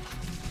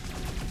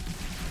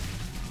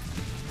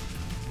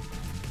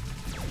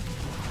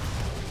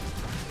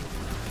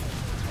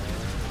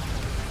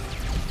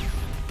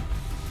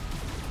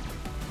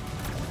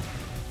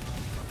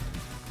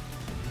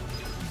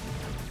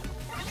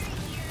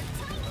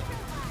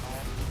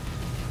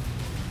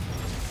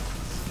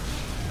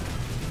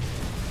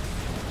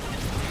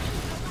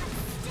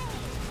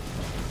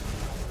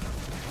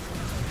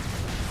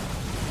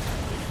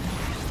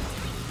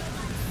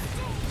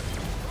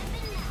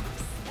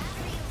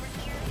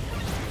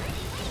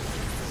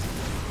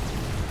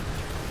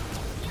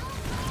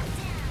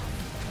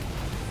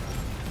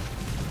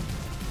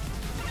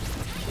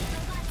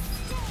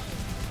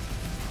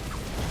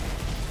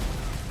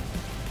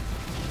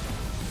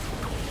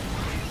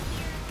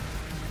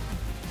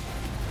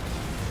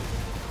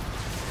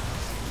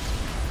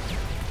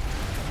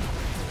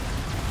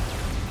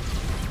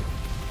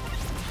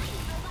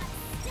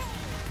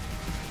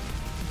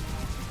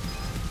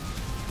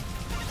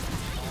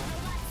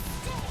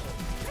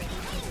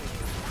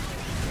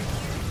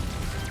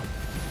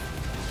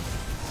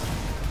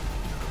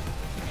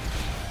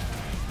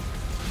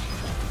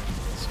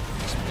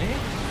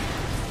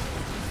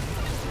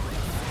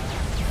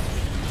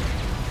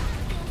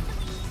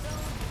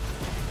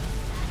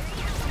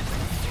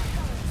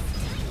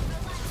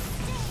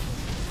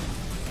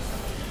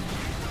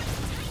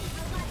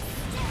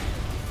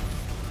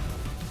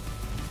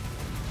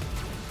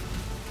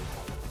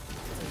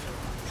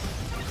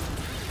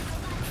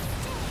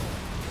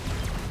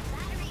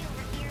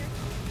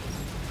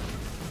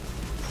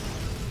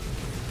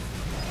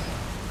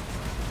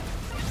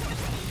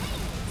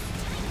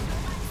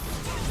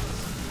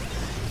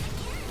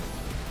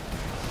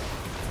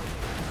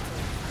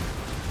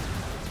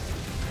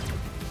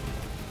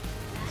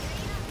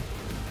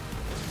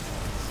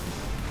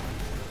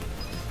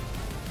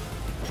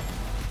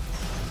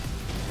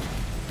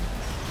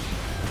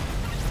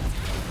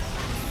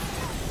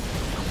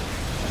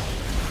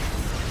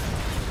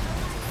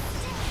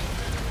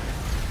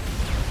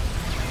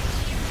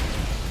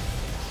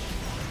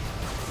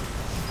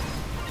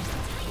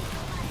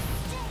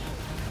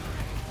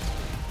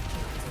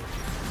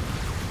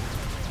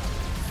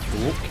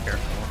 Ooh,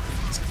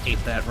 careful. Just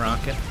ate that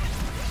rocket.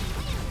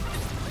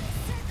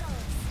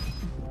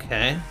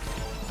 Okay.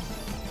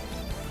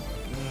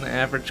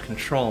 Average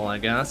control, I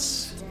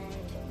guess.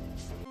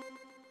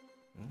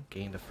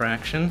 Gained a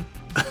fraction.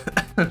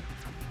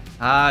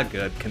 Ah,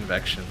 good.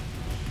 Convection.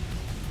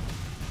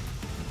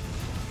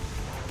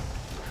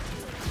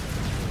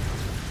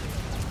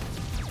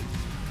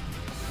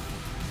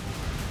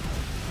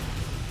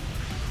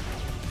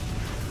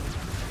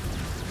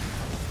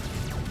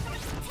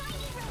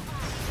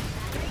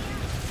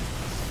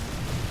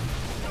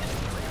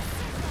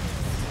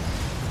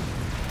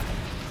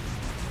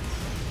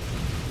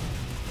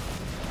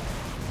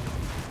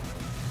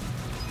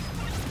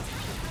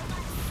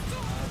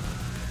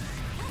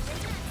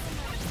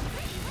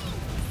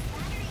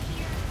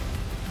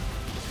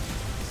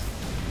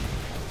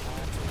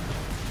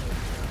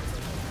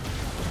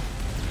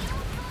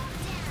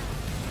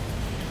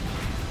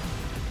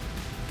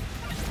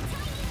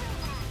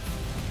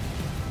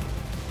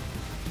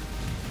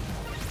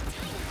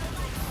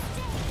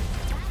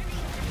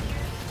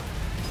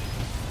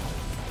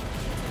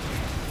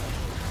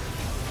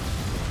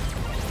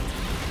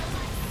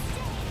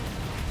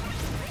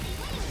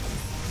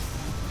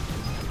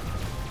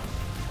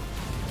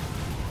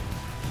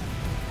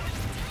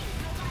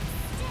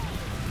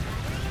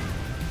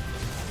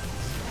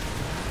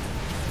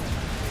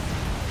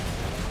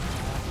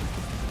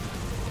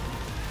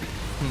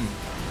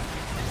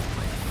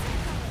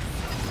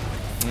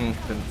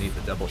 thing. Didn't need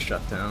the double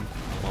shutdown.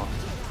 Well,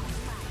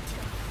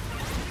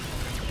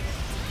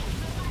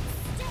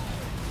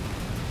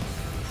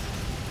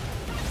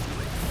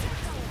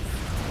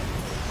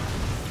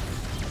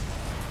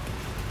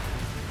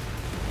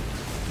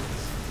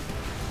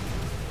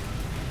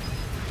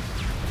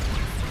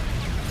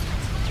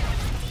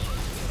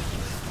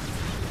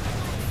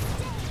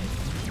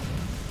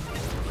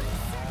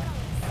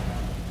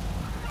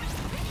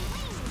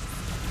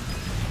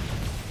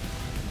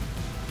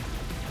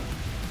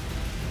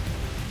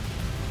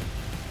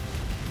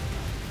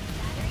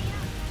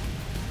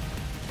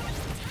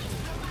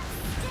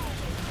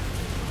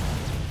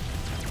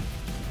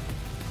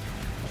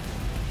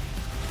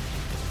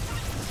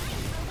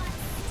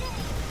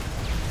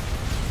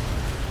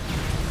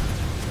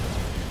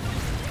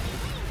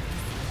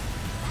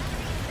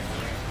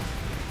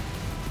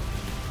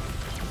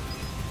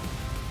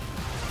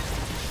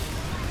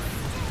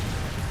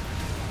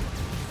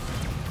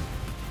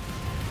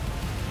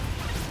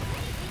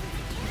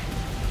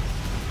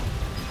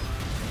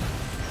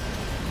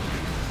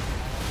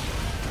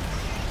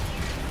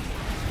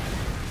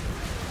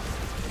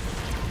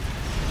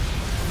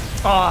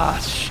 ah,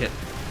 shit.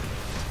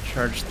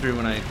 Charged through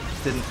when I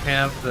didn't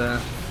have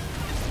the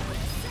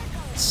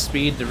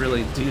speed to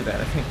really do that.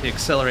 I think the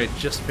accelerate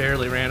just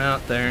barely ran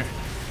out there.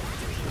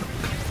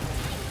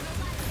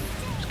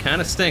 Which kind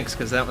of stinks,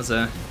 because that was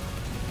a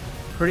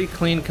pretty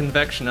clean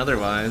convection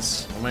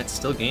otherwise. I might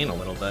still gain a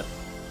little bit.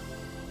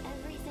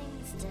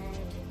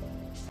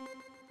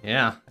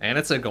 Yeah, and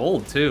it's a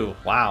gold too.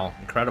 Wow,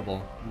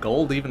 incredible.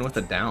 Gold even with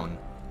a down.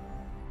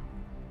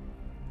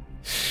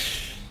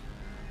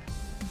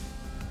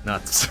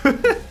 Nuts.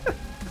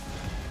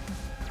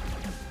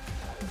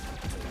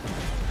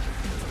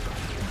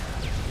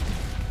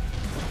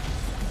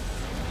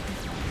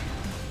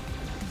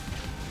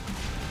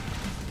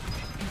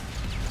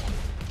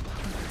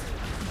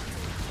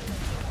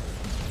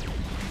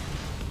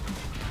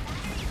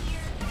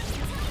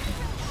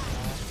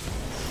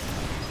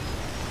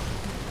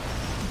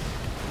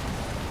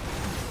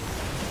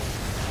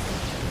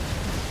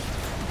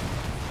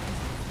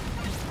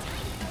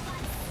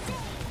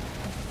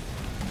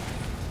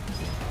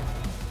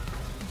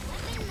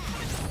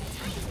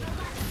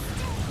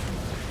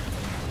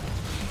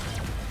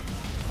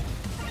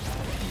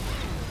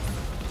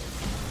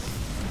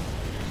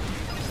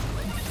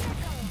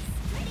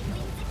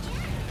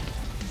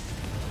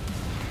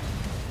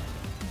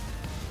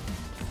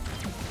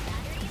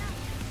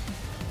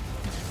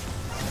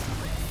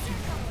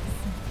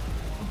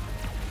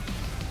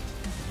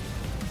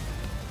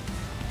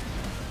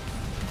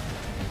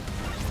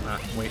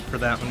 Wait for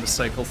that one to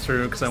cycle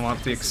through because I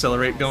want the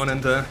accelerate going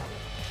into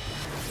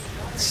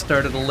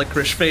start of the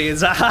licorice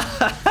phase. So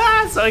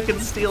I can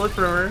steal it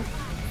from her.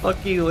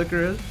 Fuck you,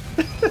 licorice.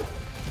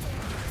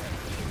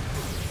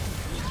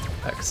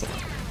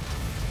 Excellent.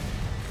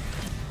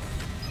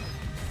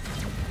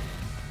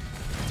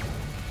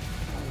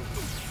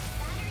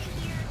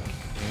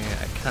 Yeah,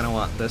 I kind of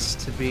want this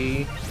to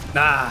be...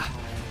 Nah!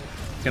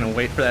 I'm gonna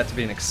wait for that to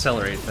be an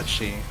accelerate, but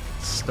she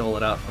stole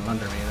it out from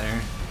under me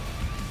there.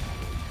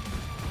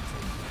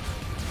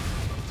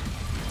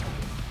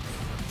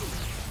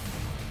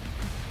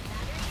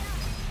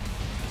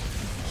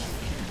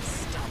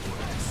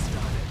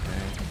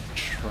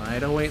 Try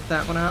to wait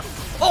that one out.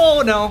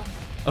 Oh, no!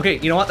 Okay,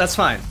 you know what? That's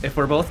fine. If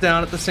we're both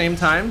down at the same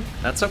time,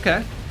 that's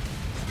okay.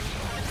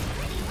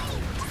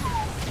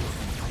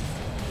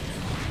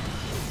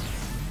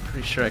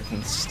 Pretty sure I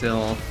can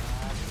still...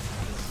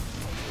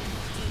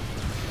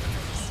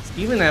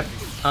 Even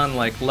if on,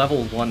 like,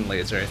 level 1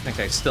 laser, I think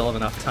I still have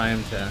enough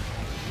time to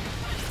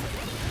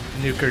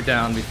nuke her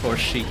down before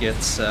she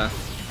gets a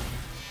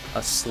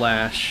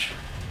slash.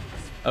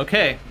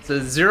 Okay, it's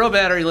a 0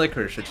 battery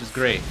licorice, which is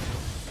great.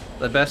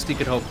 The best you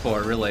could hope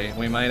for, really.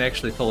 We might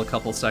actually pull a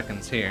couple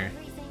seconds here.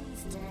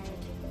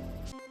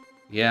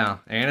 Yeah,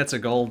 and it's a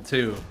gold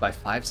too, by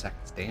 5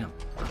 seconds. Damn.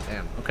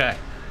 Damn. Okay.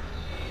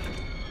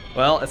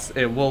 Well,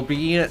 it will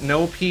be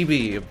no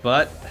PB,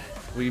 but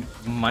we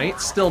might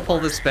still pull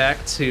this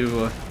back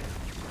to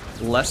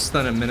less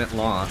than a minute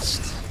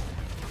lost,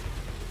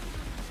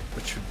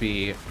 which would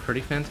be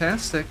pretty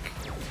fantastic.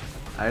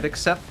 I'd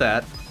accept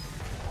that.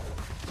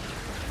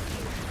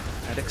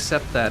 I'd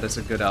accept that as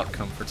a good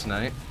outcome for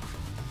tonight.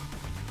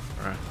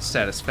 Or a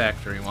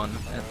satisfactory one,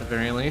 at the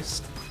very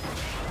least.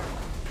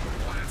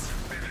 Let's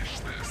finish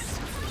this.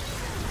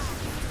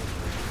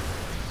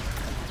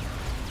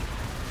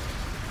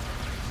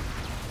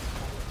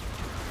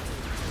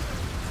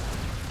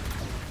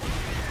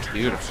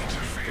 Beautiful.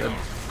 Good.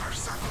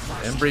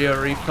 Embryo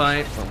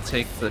refight. We'll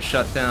take the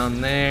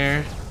shutdown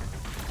there.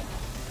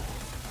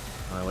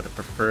 Oh, I would have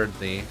preferred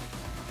the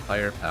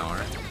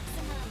firepower.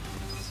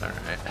 It's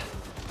alright.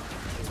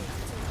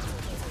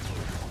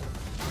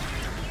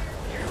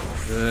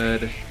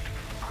 Good.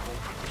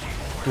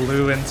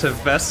 Blew into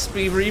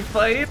Vespi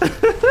refight.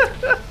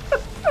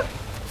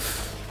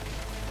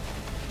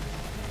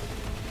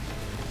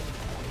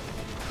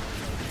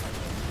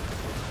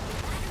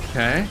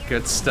 Okay,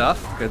 good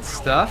stuff, good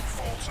stuff.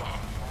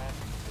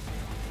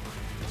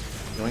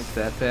 Yoink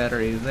that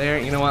battery there.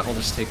 You know what? We'll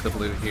just take the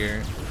blue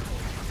here.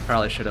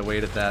 Probably should have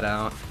waited that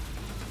out.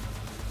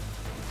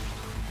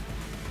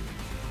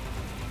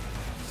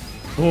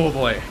 Oh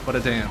boy, what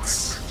a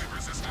dance.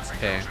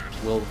 Okay,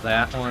 will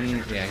that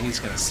one... Yeah, he's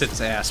gonna sit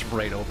his ass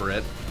right over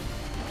it.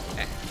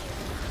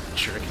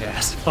 Sure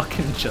cast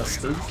fucking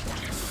justice.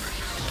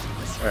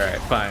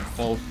 Alright, fine.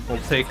 We'll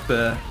take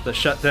the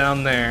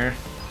shutdown there.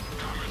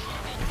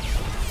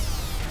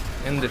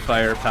 Into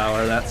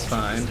firepower, that's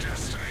fine.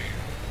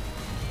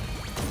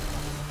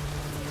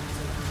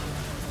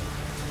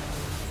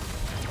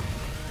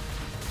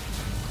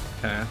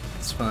 Okay,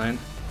 that's fine.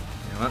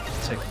 You know what?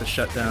 Take the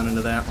shutdown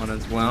into that one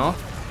as well.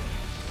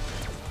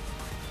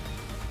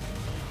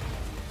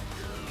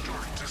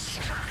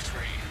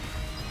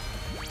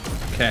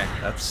 Okay,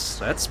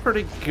 that's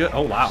pretty good.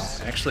 Oh wow,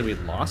 actually we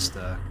lost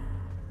a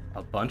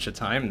bunch of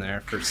time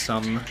there for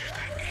some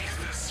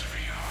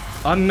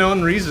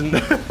unknown reason.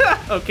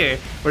 Okay,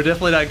 we're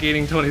definitely not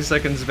gaining 20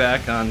 seconds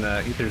back on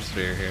Ether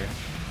Sphere here.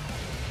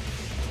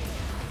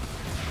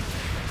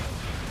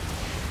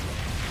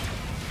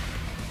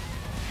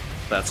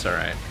 That's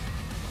alright.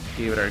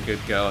 Gave it our good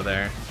go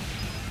there.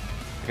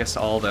 I guess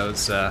all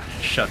those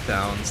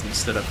shutdowns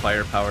instead of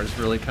firepowers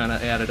really kind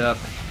of added up.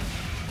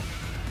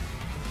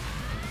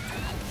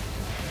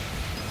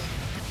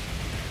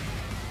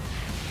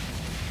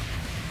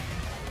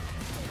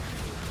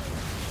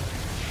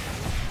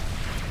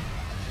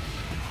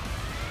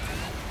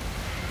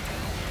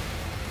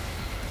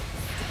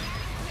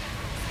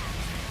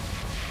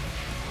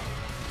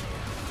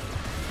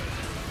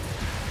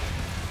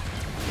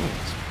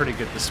 Pretty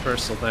good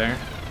dispersal there.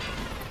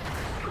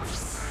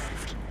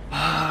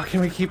 Can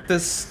we keep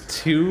this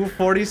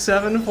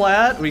 247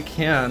 flat? We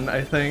can,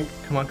 I think.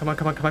 Come on, come on,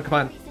 come on, come on, come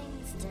on.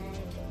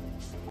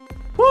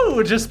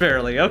 Woo, just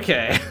barely,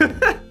 okay.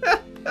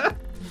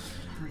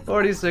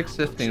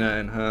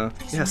 46.59, huh?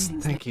 Yes,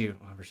 thank you,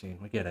 Aubergine,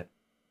 we get it.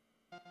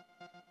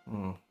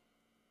 I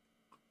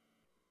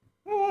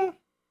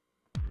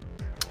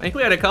think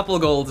we had a couple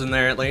of golds in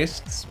there at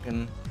least. We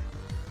can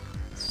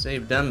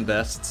save them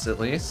bests at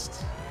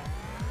least.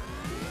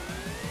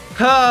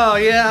 Oh,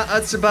 yeah,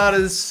 that's about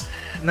as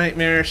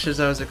nightmarish as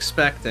I was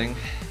expecting.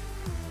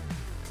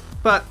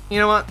 But, you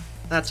know what?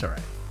 That's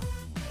alright.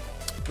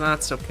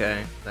 That's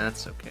okay.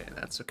 That's okay.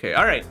 That's okay.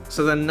 Alright,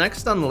 so then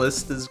next on the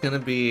list is gonna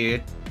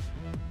be...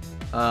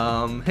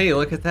 hey,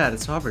 look at that.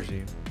 It's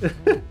Aubergine. Look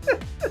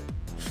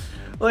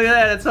at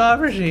that. It's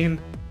Aubergine.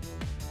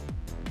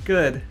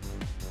 Good.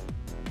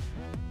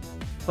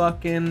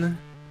 Fucking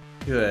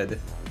good.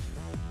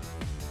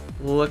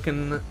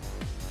 Looking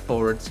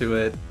forward to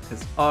it.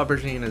 Because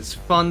Aubergine is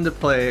fun to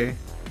play,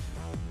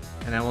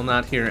 and I will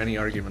not hear any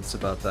arguments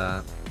about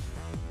that.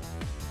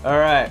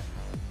 Alright.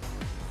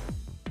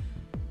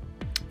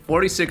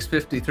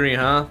 46.53,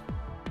 huh?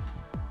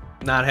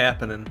 Not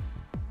happening.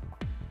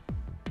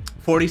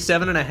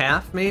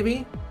 47.5,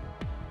 maybe?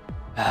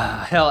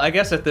 Hell, I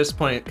guess at this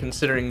point,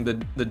 considering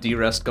the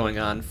D-rest going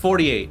on,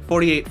 48.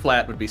 48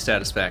 flat would be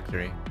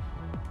satisfactory.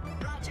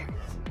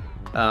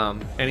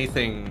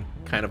 Anything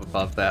kind of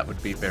above that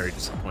would be very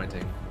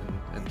disappointing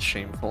and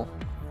shameful.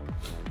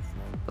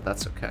 But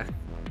that's okay.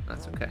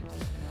 That's okay.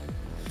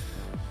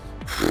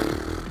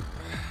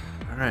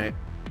 Alright.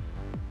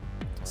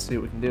 Let's see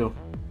what we can do.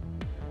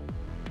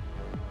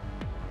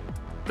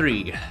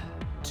 3,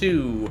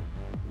 2,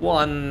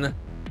 1,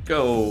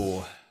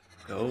 go.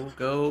 Go,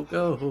 go,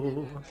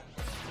 go.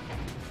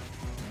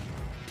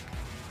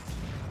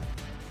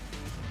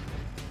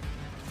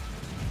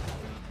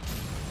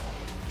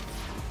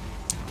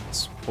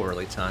 It's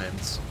poorly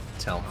timed.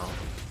 Tell how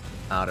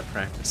out of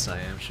practice I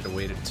am. Should have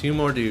waited 2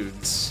 more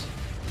dudes.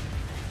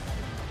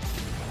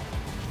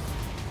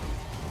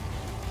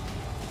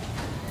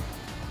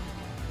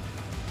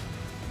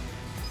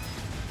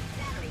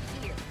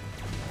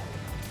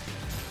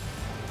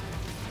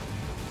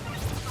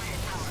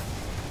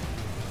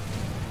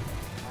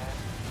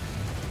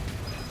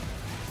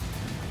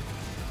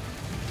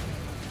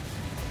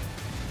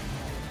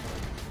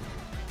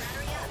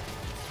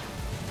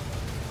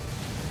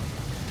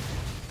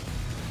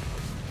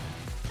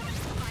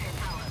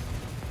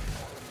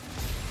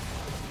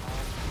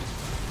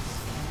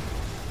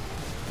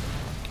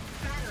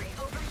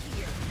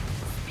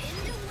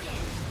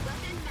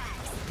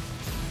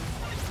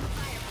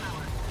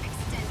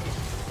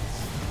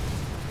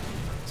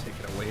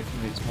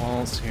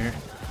 Here.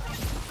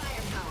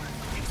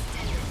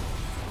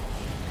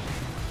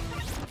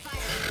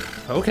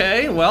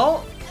 Okay,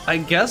 well, I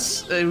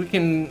guess we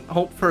can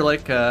hope for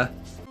like a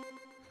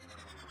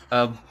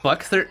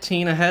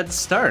 $1.13 ahead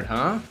start,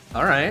 huh?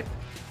 All right.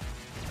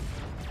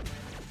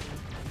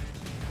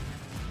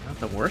 Not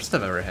the worst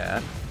I've ever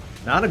had.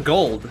 Not a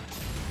gold,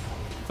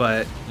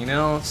 but you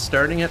know,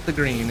 starting at the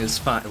green is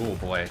fine. Oh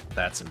boy,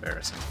 that's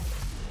embarrassing.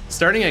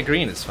 Starting at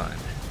green is fine.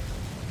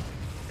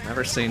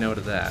 Never say no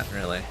to that,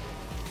 really.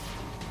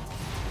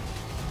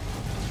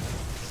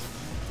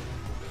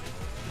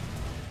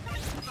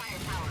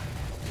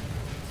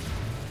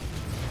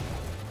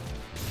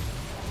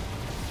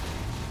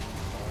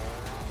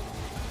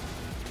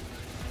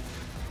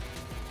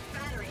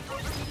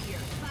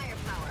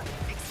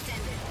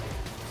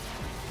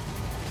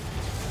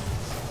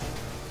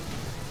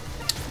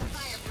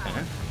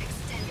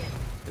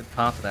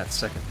 pop of that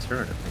second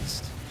turret at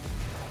least.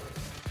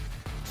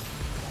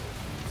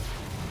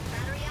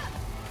 Battery up.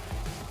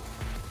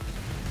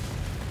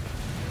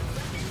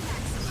 Weapon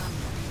maximum.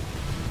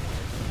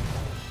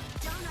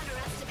 Don't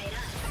underestimate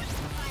us.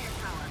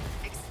 Firepower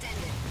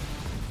extended.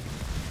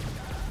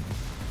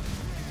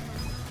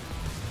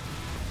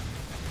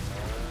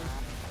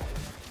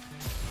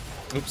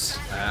 Oops,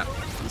 that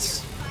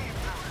was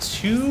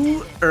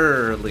too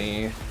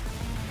early.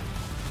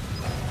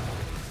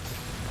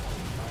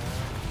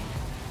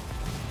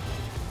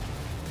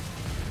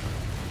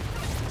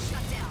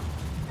 Shut down.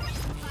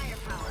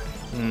 Firepower.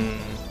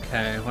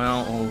 Okay,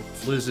 well, we'll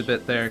lose a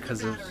bit there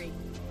because of Battery.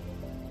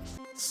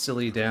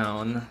 silly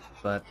down,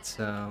 but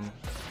only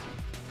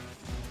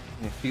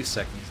a few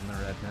seconds in the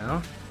red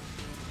now.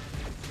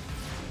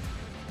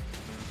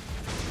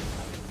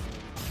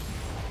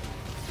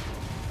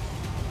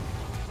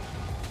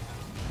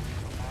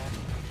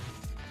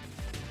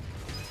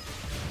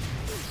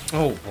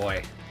 Oh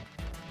boy.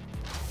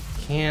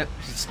 Can't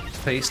just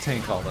face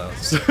tank all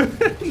those.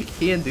 You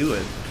can't do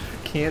it.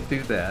 Can't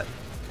do that.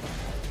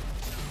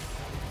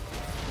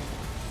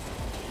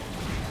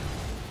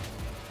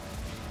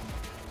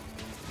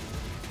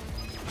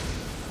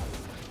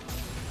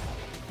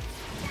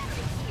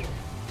 Battery here.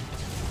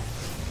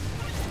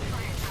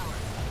 Firepower.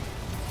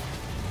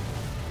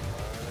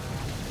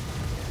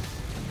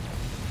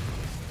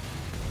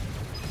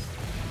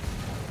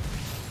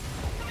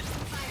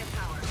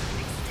 Firepower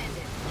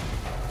extended.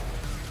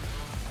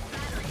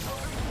 Battery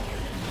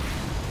overheated.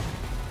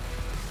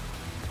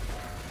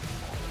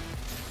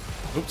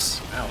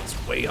 Oops. Ow, it's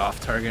way off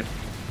target.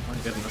 My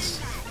goodness.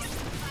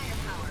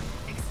 Firepower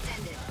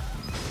extended.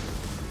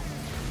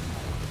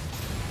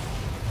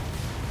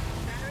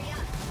 Battery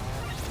up.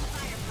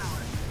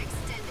 Firepower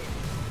extended.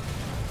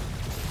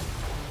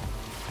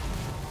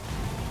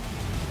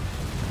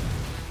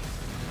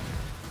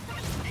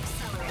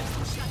 Accelerate.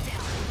 Shut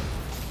down.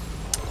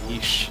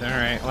 Yeesh.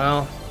 Alright,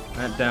 well,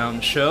 that down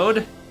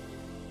showed.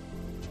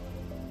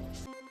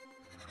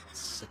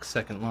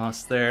 6-second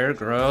loss there.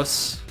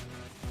 Gross.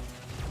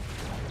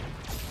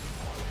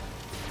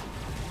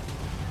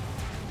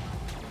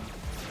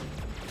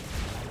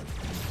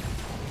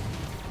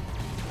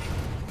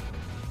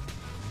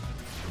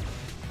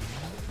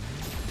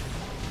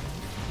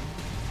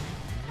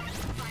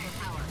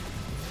 Firepower.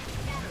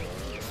 Battery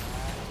here.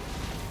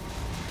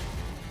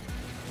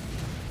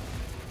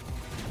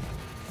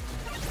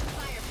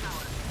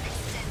 Firepower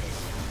extended.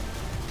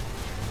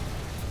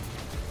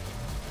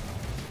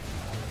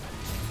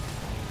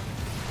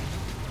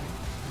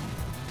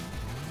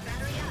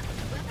 Battery up.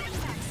 Weapon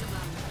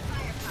maximum.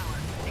 Firepower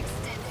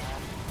extended.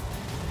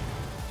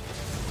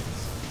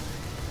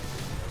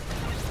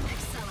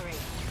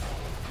 Accelerate.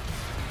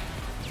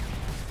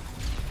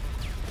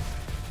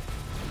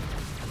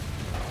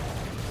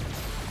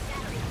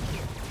 Battery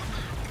here.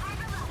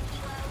 Carve up,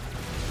 Kilo.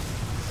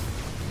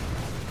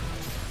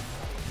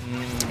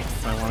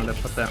 I wanted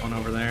to put that one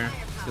over there.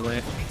 Too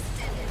late.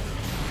 Extended.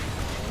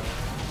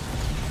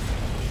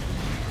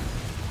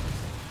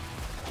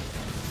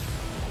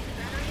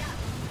 Battery up.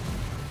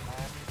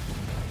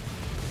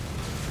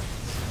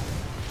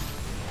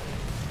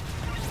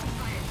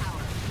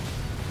 Firepower.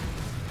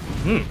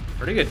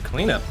 Pretty good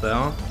cleanup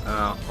though.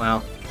 Oh,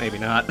 well, maybe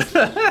not.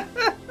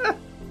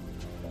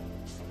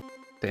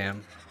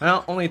 Damn.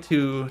 Well, only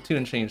two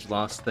and change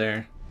lost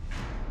there.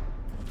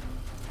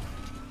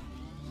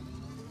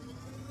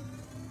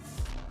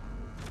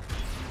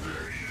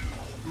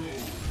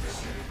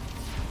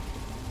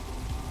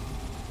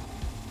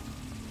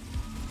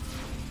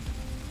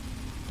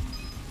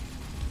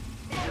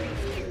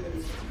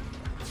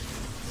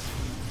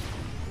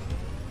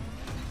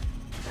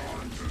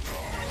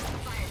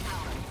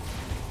 Firepower.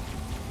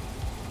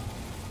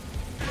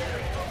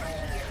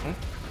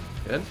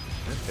 Good,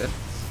 good.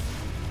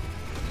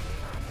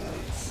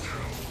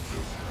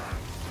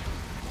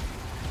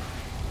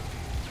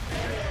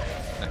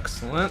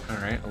 Excellent.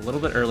 Alright, a little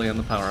bit early on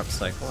the power-up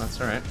cycle.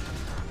 That's alright.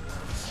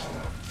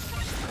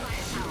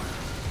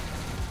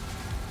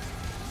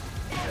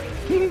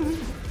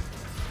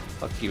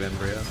 Fuck you,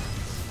 Embryo.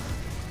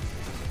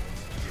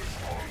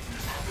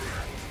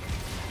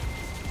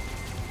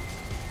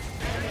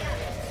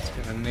 Just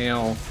gonna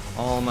nail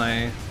all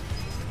my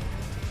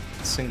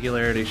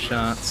singularity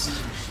shots.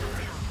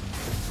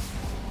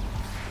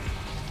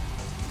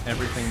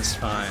 Everything's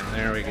fine.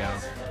 There we go.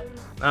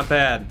 Not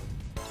bad.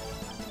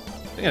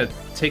 I'm gonna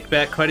take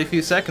back quite a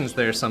few seconds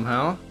there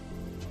somehow.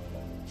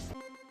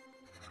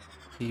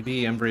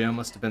 PB Embryo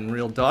must have been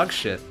real dog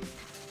shit.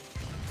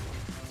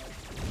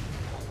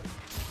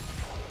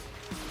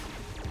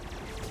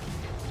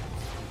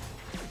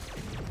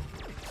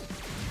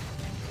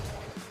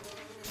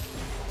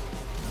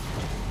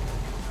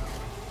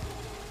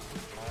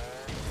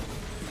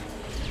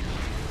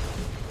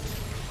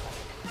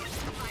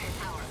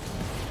 Firepower.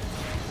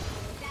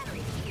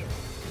 Battery here.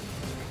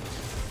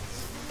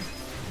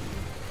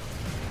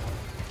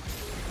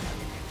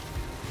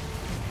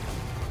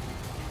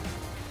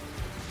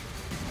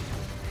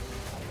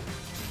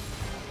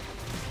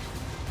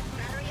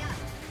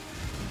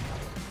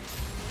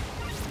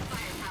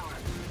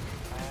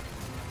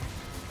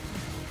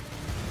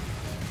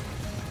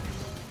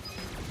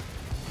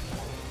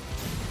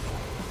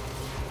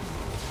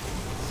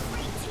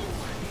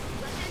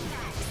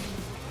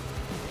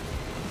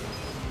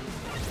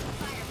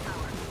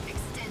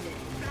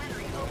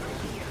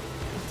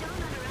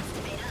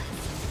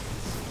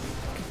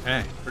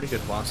 pretty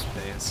good wasp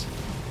phase. I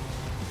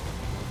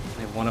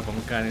think one of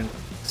them kind of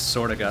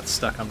sort of got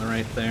stuck on the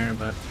right there,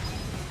 but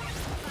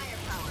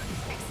Firepower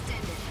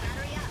extended.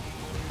 Battery up.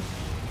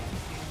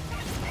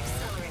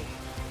 Accelerate.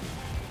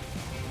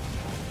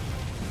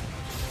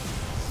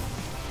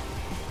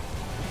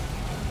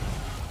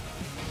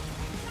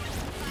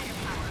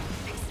 Firepower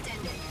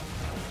extended.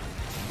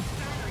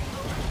 Battery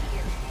over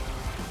here.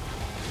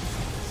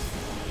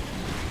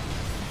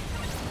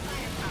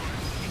 Firepower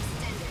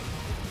extended.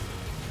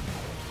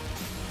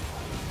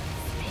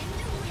 Spin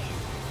to win.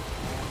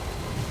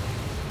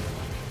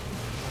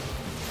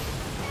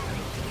 Battery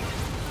here.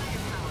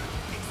 Firepower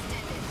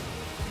extended.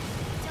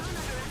 Don't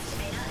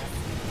underestimate us.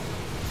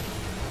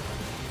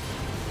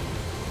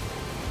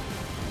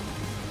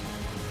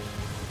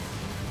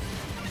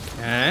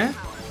 okay.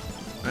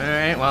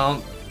 Alright, well,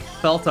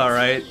 felt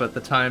alright, but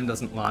the time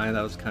doesn't lie.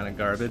 That was kind of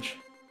garbage.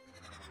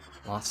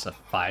 Lost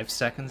 5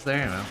 seconds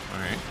there? Well,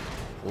 alright.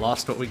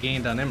 Lost what we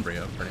gained on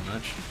Embryo, pretty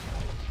much.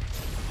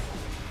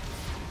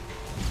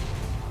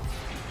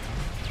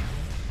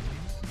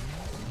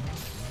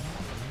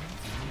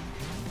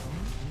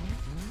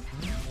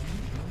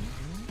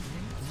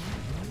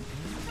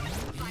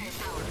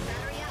 Firepower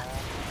battery up.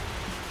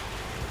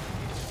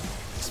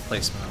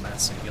 Displacement on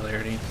that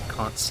singularity.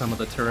 Caught some of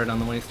the turret on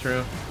the way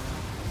through.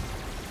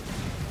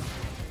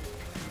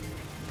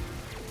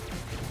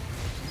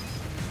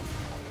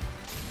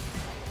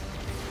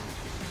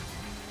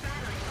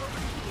 Battery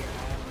over here.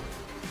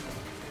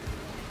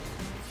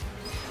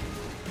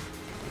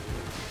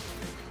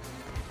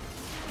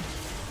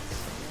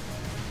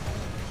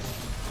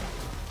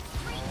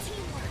 Great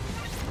teamwork.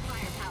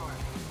 Firepower.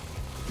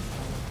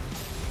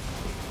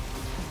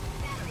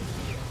 Battery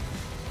here.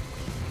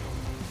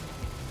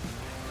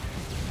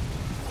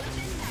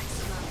 Weapon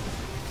maximum.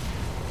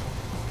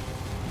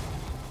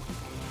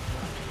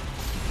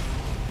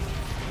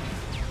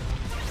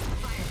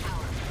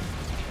 Firepower.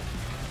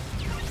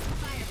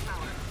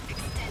 Firepower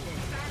extended.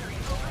 Battery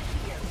over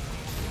here. Battery here.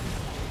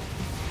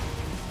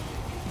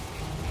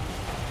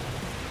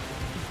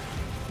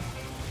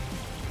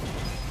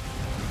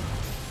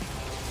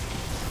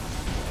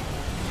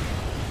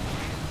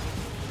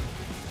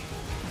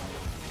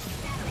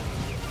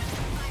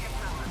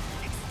 Firepower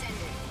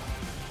extended.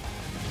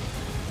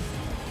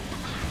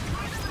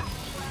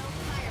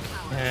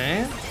 Firepower.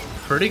 Okay.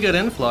 Pretty good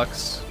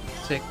influx.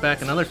 Take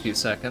back another few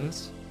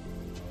seconds.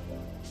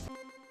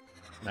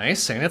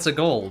 Nice, and it's a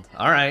gold.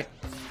 Alright.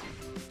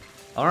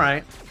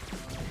 Alright.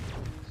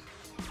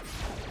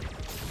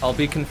 I'll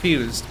be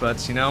confused,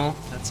 but you know,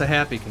 that's a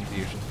happy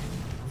confusion.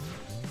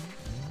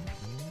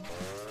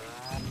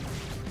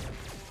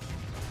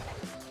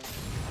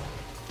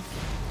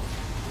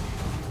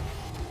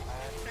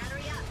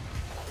 Battery up.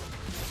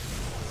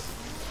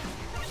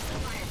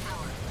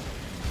 Firepower.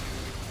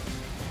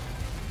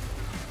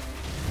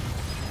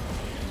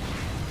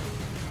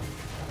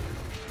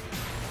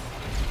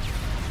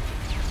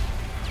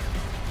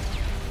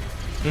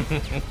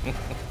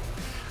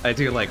 I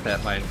do like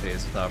that mind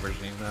phase with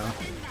Aubergine, though.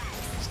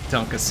 Just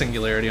dunk a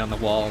singularity on the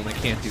wall and they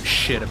can't do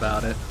shit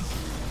about it.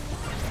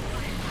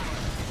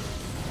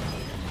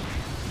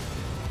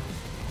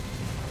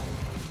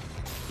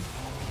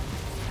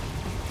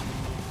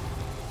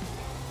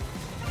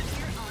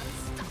 You're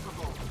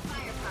unstoppable.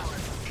 Firepower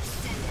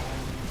extended.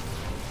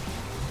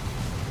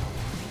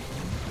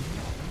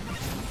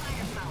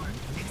 Firepower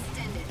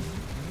extended.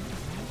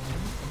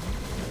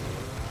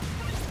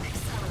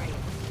 Accelerate.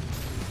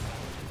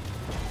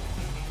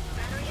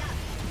 Battery up.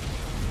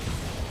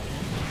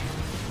 Accelerate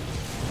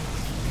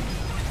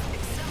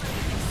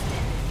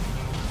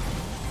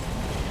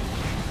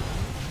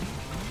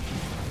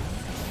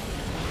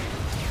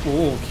extended.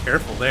 Ooh,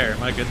 careful there,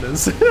 my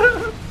goodness.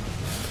 That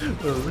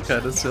was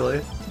kind of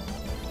silly.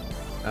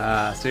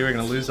 See, we're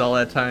gonna lose all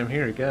that time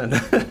here again.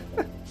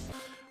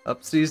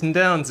 Upsies and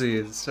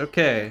downsies.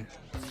 Okay.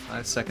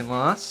 5-second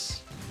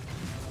loss.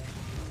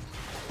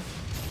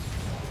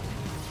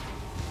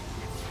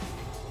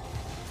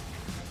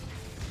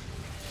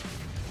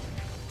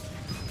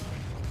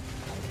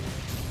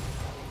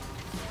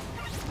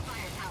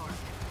 Firepower.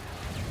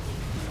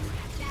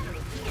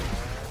 Battery here.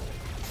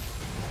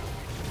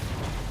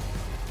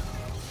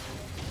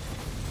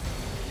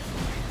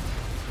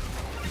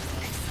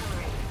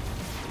 Accelerate.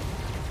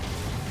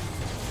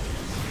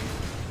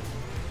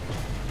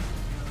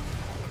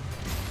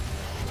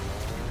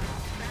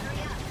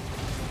 Battery up.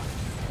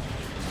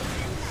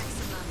 Weapon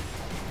maximum.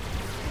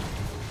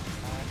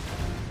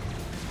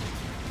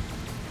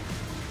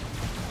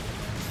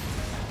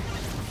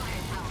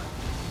 Firepower.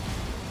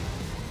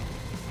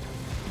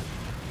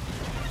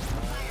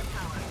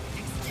 Firepower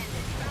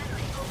extended.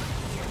 Battery over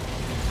here.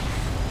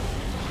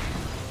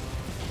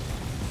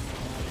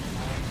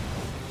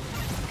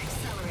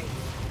 Accelerate.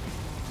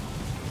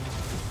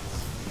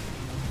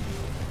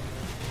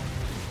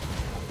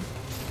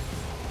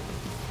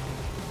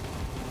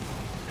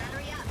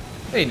 Battery up.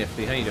 Hey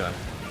Nifty, how you doing?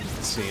 Nice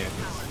to see you.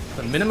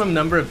 The minimum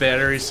number of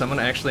batteries someone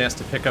actually has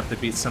to pick up to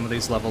beat some of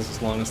these levels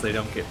as long as they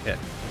don't get hit.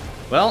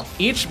 Well,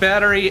 each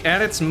battery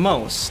at its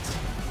most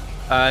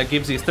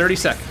Gives you 30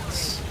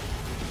 seconds.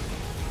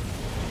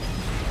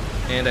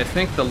 And I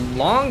think the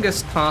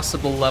longest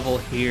possible level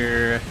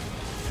here,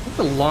 I think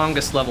the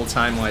longest level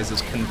time-wise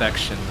is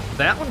Convection.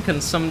 That one can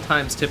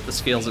sometimes tip the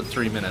scales at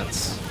 3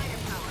 minutes.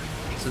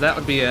 So that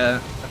would be a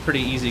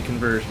pretty easy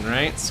conversion,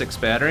 right? 6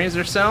 batteries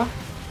or so.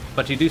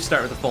 But you do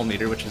start with a full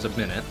meter, which is a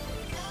minute.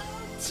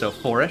 So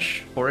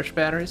 4-ish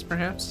batteries,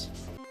 perhaps?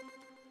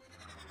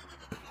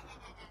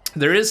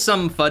 There is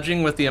some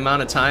fudging with the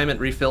amount of time it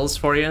refills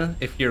for you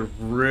if you're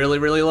really,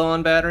 really low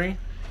on battery.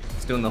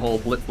 It's doing the whole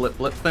blip, blip,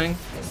 blip thing.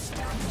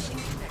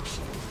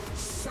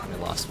 I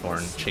lost 4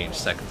 and change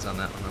seconds on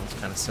that one. That was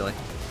kind of silly.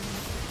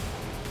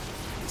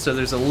 So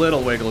there's a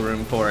little wiggle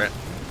room for it.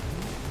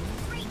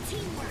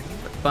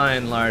 But by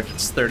and large,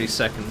 it's 30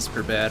 seconds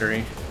per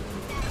battery.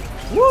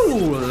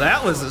 Woo!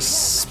 That was a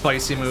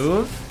spicy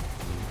move.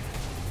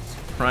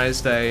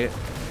 Surprised I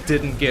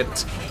didn't get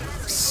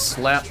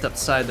slapped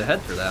upside the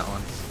head for that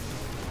one.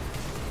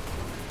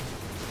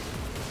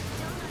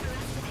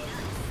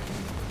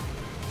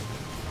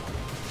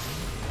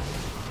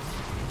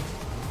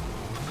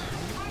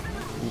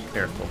 Ooh,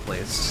 careful,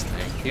 please.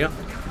 Thank you.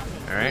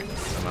 Alright,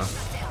 I'm a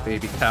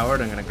baby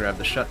coward. I'm gonna grab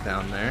the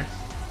shutdown there.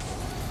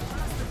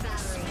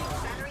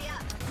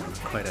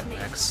 Quite at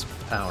max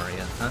power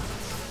yet, huh?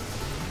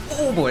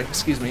 Oh boy,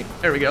 excuse me.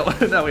 There we go.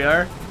 Now we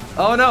are.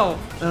 Oh no!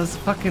 That was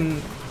fucking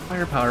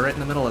firepower right in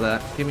the middle of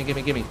that. Gimme,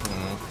 gimme, gimme.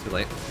 Oh, too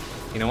late.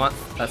 You know what?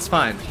 That's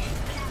fine.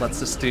 Let's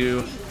just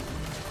do...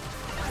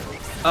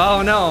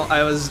 Oh no!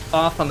 I was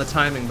off on the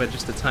timing by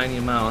just a tiny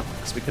amount,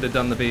 because we could have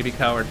done the baby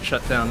coward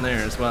shutdown there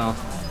as well.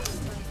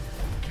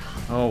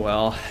 Oh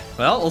well.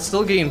 Well, we'll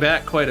still gain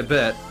back quite a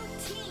bit.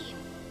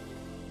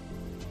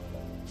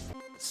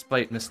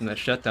 Despite missing that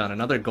shutdown.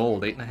 Another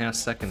gold, 8.5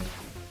 second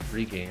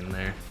regain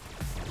there.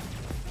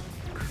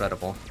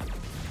 Incredible.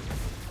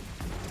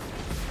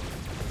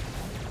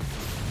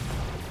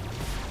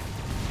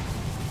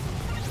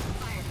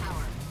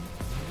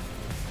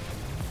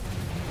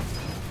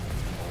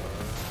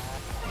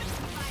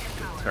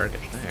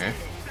 Target there.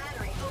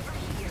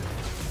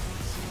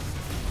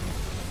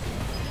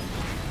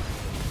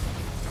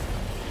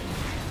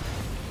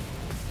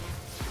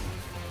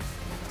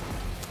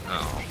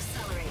 Oh,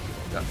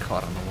 got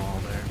caught on the wall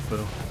there.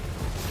 Boo.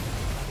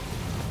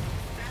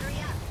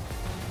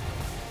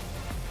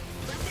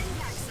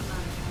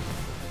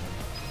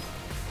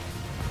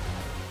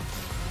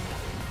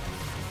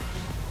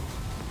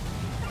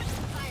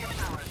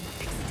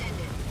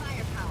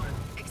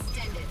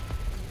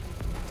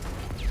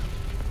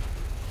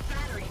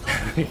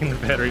 The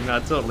battery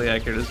not totally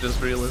accurate is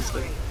just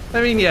realistic.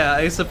 I mean, yeah,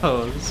 I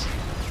suppose.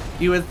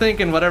 You would think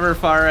in whatever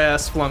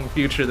far-ass flung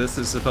future this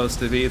is supposed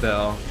to be,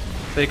 though,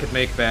 they could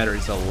make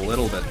batteries a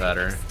little bit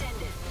better.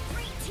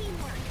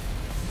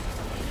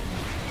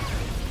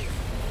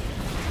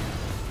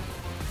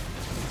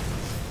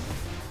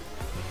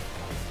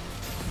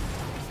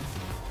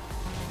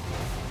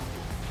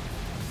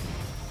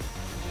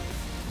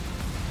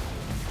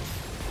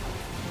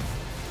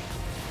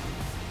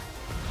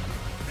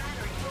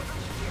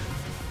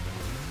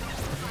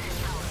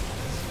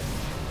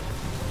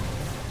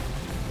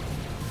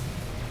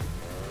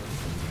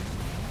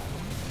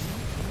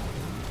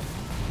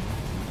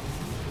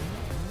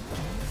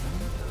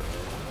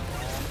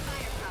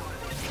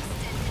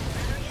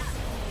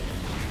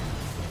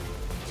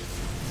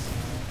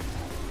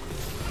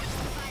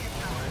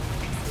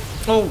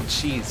 Oh,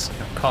 jeez.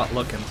 Got caught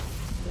looking.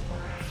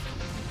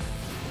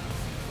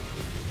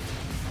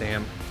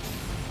 Damn.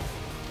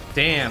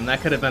 Damn,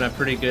 that could have been a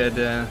pretty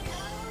good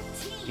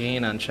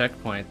gain on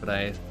checkpoint, but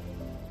I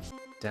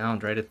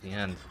downed right at the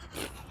end.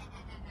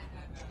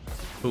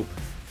 Oop.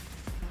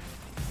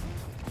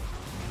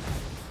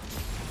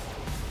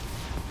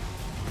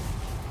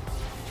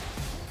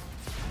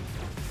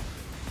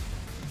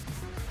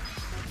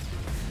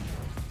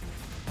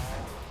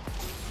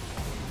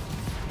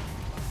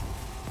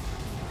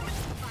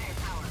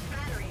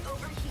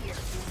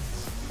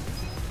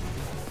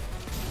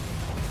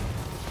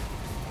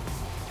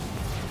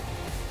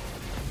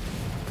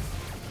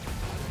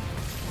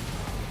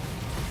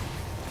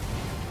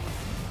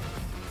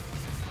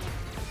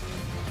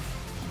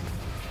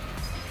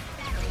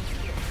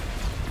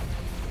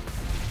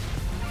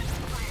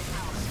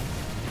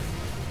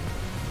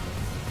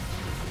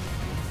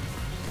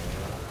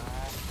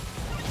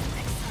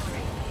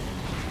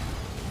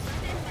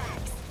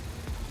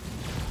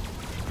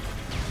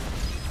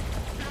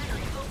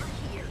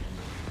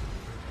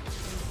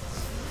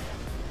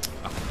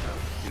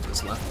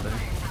 Left there.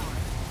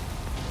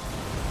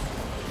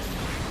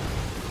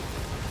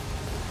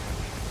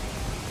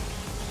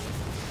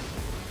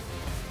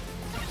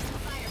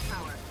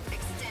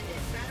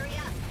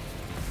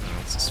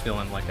 This is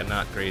feeling like a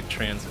not great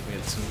transit. We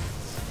had some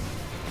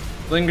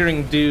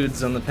lingering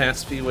dudes on the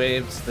past few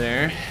waves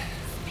there.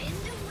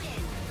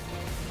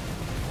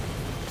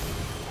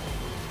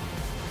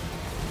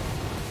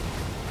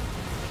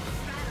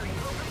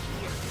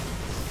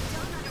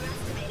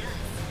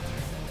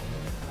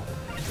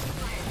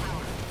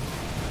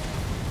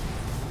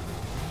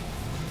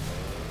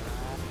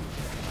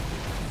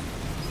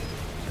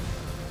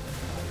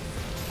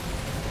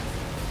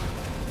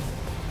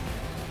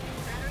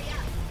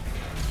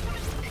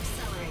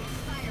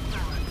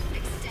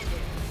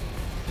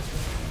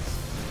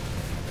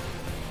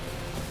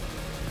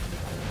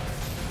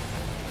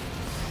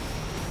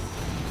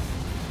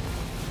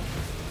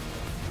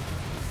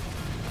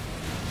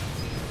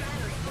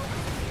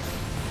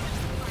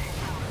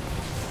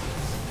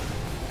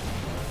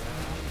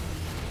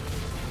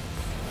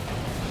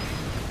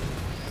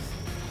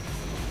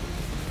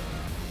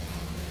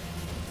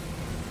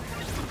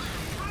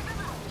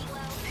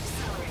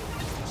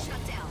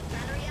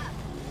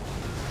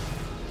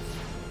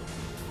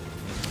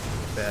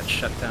 bad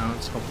shutdown. I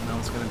was hoping that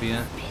was gonna be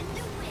it. Spin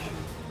to win.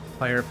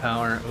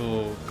 Firepower.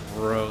 Oh,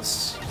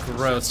 gross.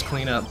 Gross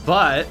cleanup.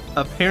 But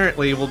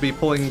apparently we'll be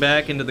pulling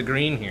back into the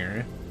green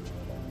here.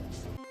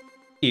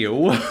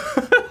 Ew.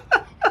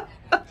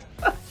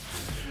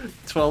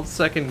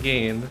 12-second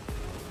gain.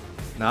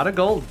 Not a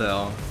gold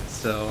though.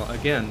 So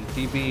again,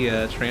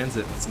 DB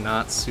transit is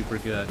not super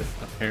good,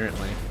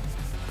 apparently.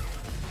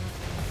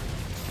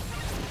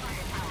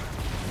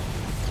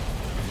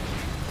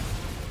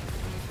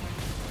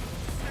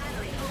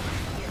 Battery over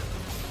here.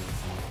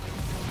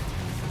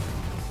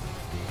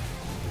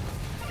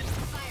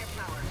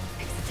 Firepower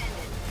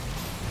extended.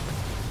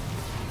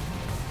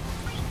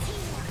 Great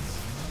teamwork.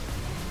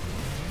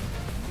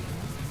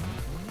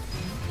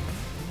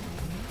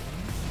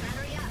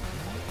 Battery up.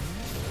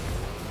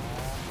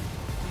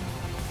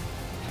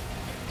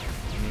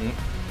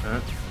 Huh?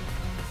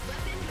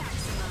 Weapon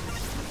maximum.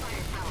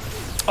 Firepower.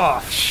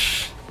 Oh,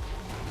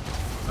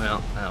 well,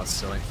 that was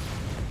silly.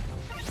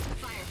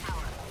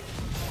 Firepower.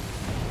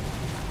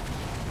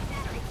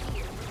 Battery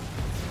here.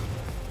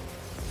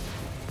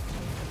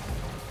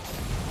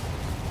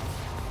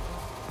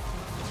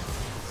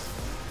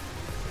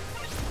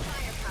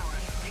 Firepower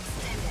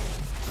extended.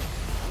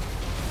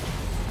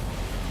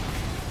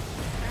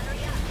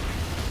 Battery up.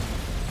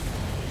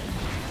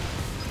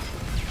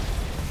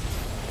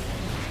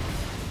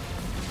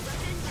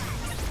 Weapon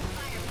max.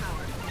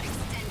 Firepower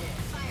extended.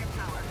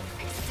 Firepower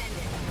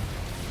extended.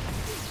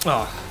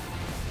 Oh,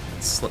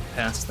 slipped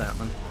past that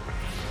one.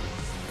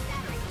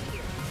 Battery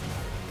here.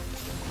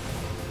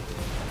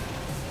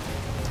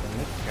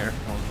 Oh,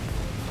 careful.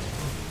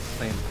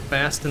 Playing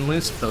fast and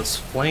loose with those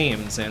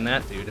flames and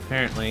that dude,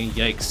 apparently.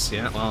 Yikes,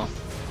 yeah, well,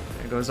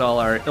 there goes all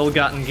our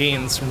ill-gotten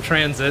gains from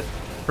transit,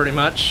 pretty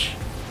much.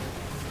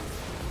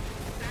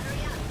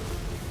 Battery up.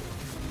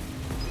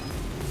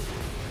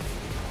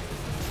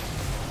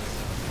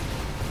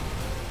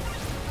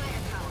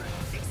 Firepower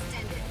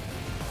extended.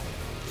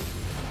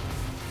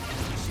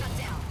 Shut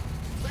down.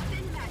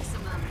 Weapon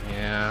maximum.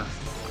 Yeah,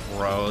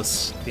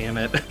 gross. Damn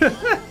it.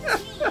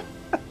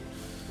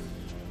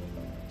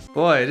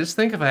 Boy, just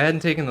think if I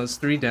hadn't taken those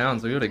 3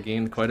 downs, we would have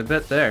gained quite a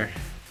bit there.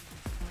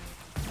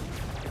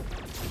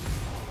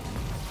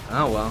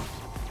 Oh well.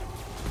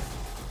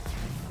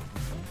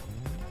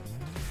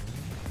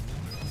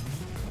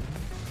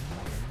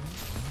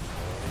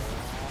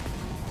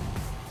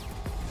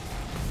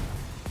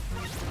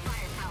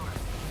 Firepower.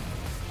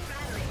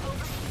 Battery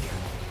over here.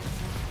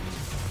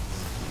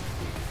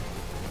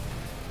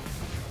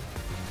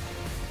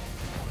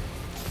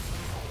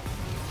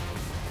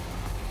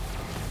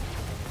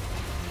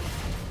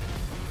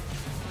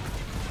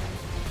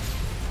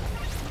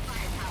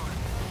 Firepower.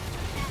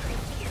 Battery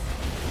here.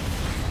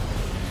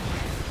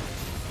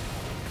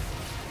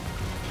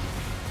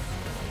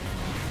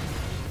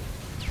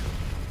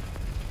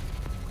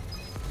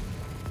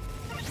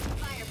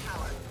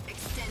 Firepower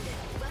extended.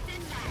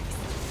 Weapon max.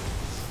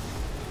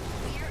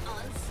 We're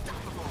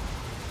unstoppable.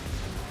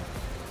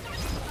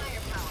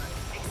 Firepower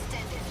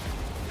extended.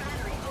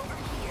 Battery over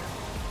here.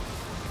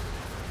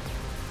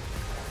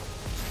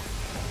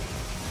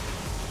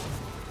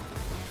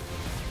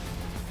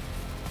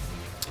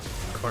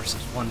 Of course,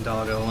 there's one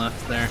doggo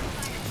left there.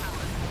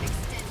 Firepower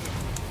extended.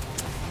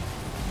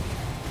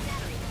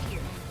 Battery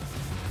here.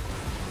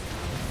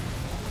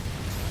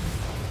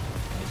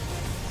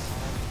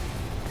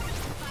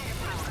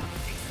 Firepower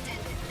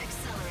extended.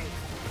 Accelerate.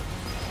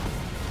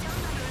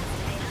 Don't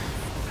underestimate us.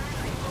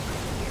 Battery over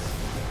here.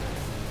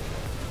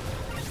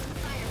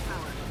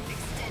 Firepower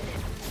extended.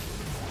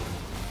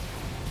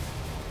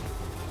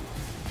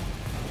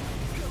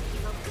 Go,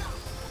 Kilo, go!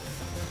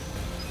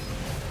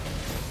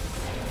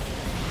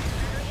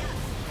 Battery up.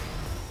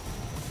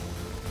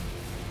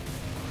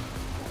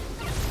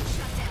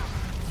 Shut down.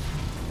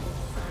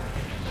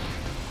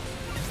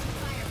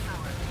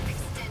 Firepower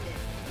extended.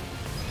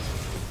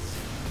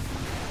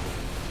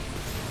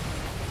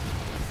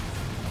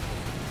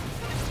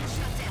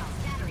 Shut down.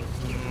 Battery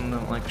here.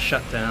 Don't like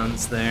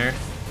shutdowns there.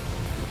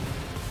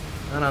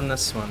 Not on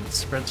this one. It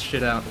spreads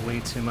shit out way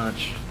too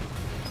much.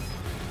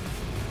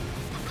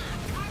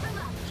 Carve 'em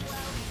up,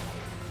 Kilo.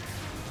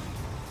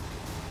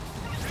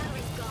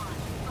 Battery's gone.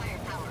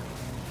 Firepower.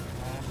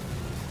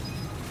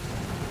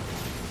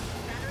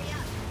 Battery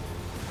up.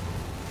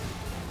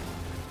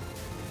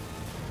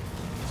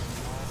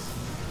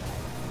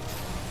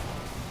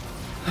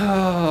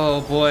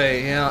 Oh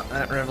boy, yeah,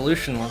 that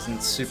revolution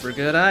wasn't super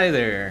good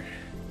either.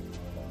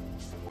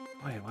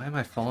 Boy, why am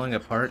I falling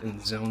apart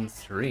in zone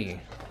 3?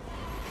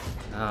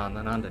 Oh, and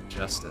then on to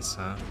justice,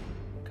 huh?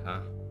 Okay.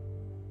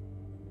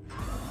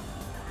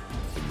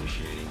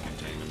 Initiating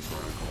containment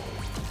protocol.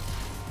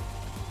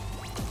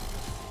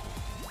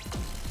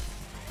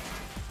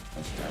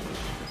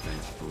 Establishing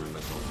defense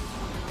perimeter.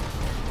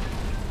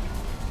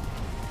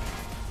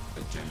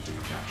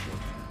 Attempting capture.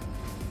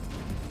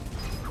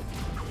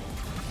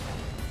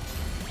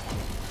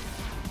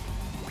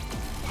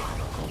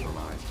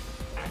 Compromised.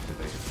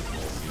 Activated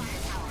support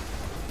units.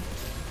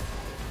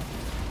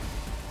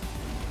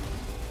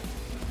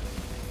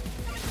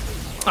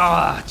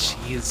 Ah,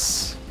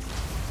 jeez.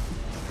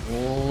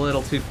 A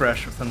little too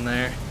fresh with him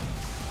there.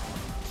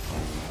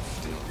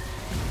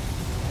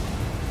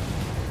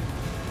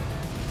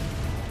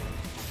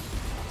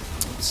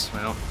 Oops,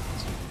 well,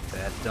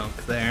 bad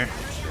dunk there.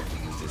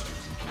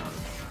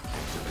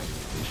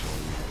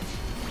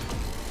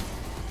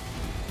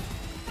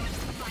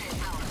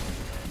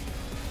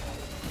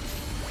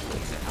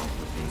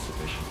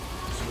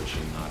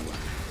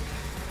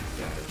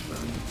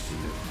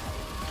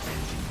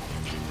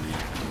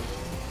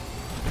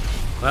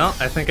 Well,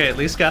 I think I at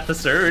least got the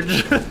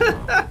surge.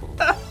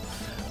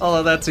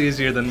 Although that's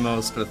easier than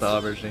most with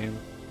Aubergine.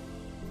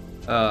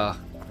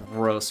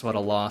 Gross, what a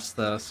loss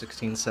though,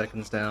 16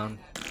 seconds down.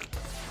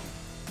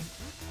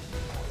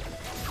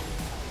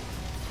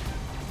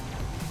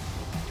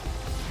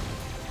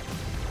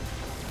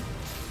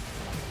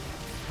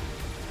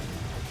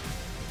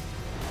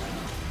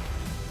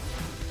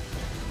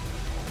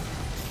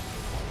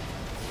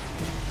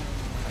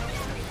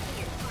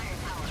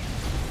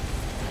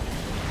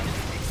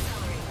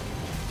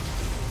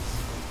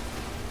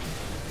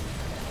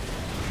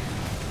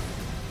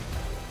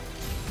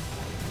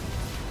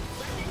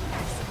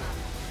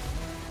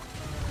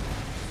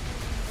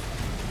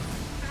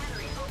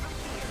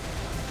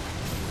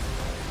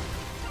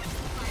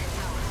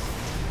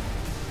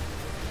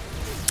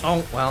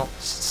 Oh, well,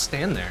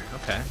 stand there.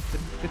 Okay,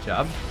 good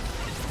job.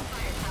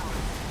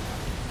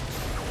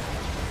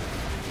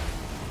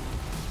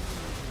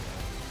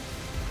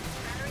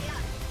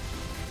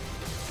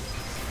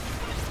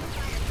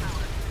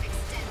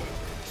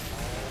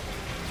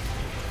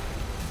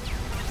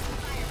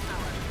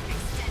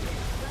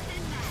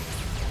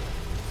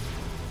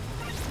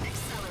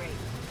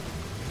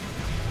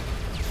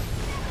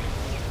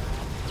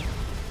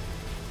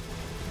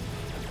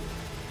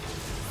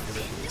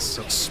 Everything's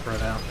so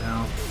spread out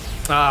now.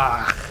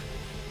 Ah,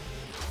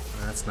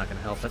 that's not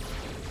gonna help it.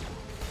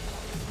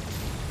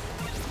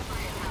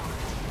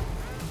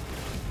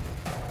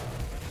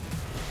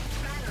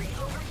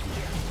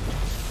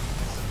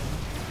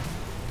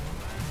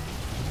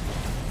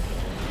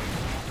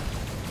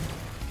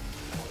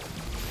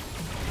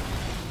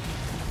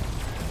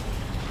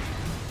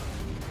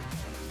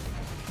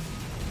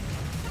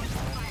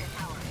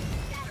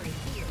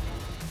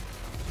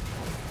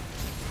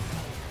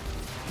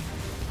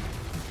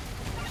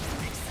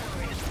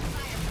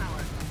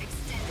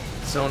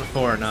 Zone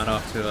 4 not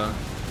off to a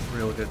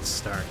real good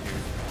start here.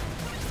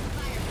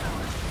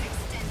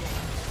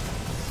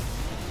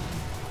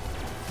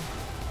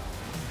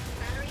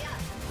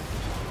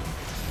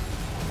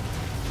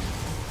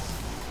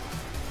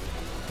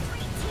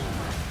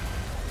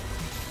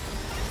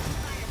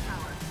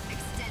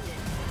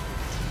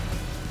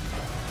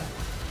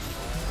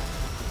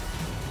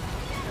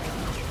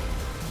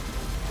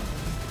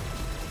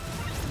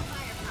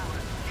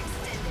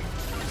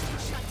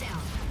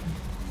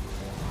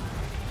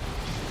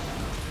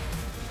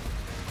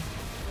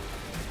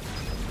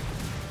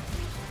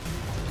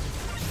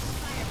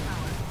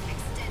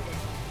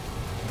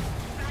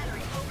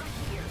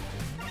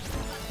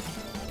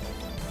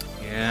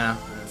 Yeah,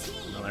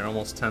 another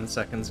almost 10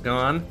 seconds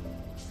gone.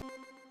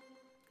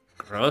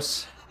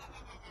 Gross.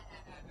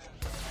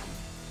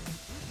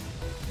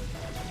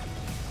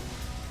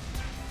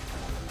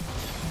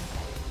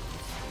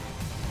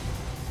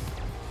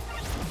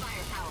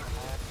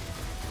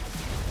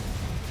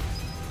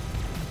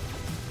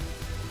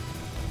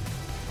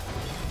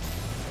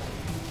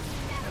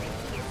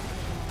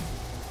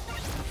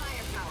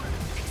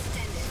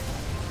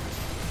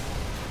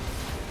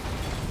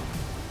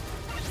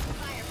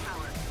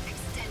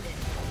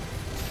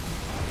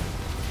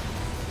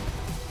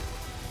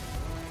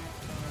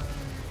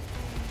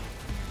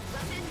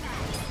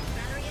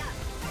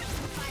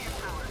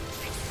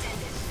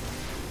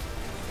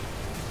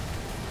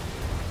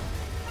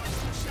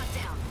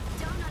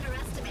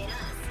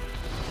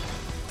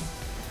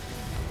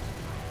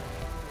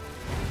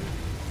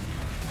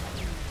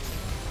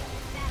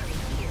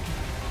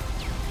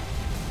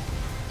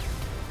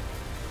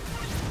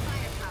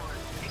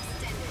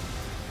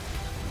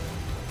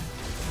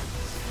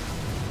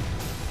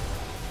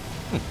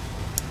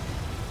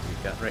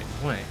 Got right in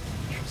the way.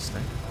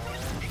 Interesting.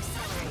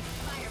 Accelerate.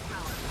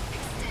 Firepower.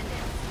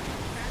 Extended.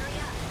 Battery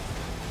up.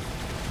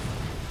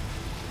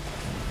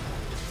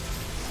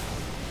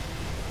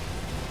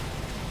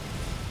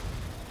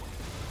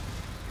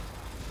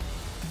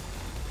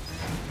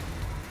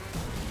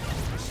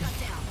 Shut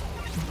down.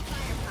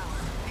 Firepower.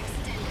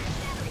 Extended.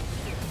 Battery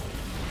here.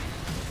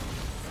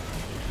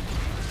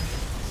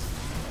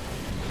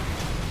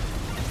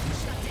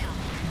 Shut down.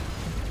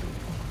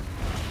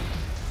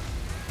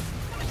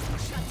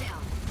 Shut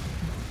down.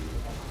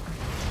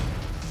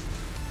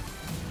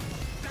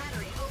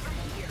 Battery over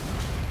here.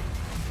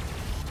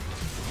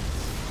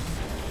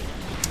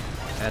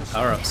 Add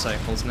power-up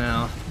cycles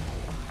now.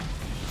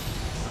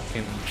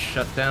 Fucking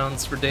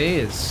shutdowns for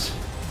days.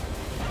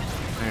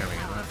 There we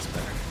go, that's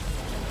better.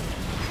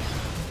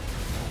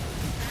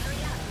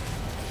 Battery up.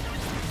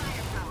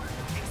 Firepower.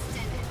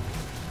 Extended.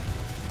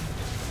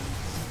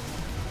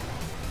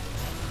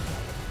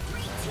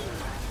 3 team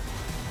left.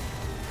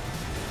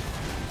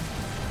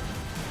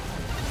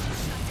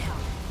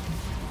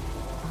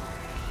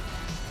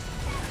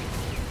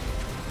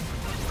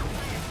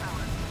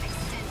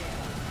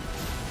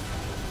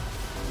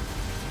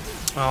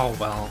 Oh,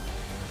 well.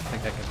 I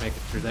think I can make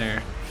it through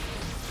there.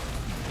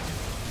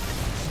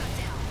 Shut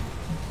down.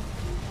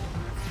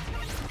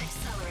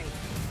 Accelerate.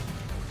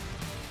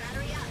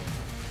 Battery up.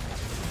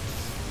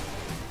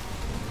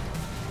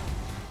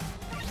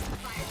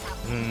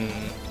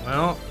 Firepower.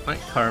 Well,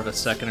 might carve a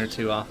second or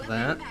two off of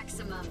that.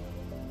 Maximum.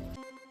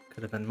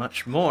 Could have been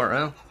much more.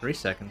 Well, 3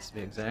 seconds to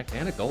be exact,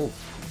 and a gold.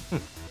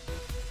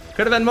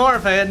 Could have been more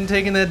if I hadn't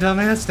taken that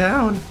dumbass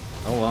down.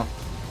 Oh well.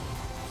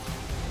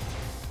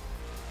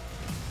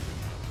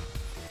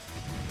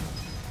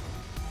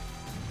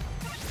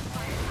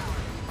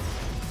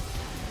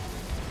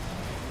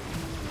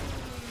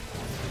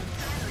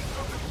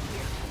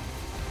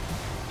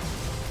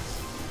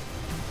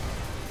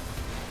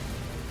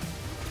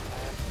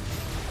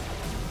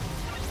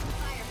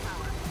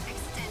 Firepower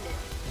extended.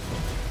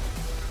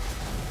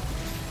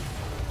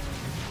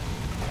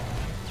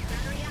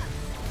 Battery up.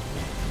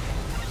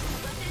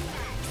 Weapon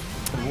max.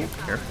 Ooh,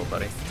 careful,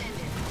 buddy. Extended.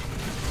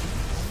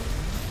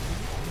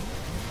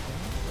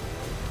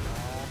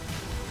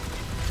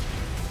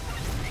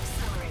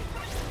 Accelerate.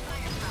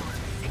 Firepower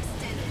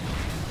extended.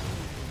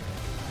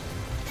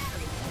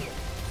 Battery here.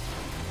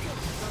 Let's go.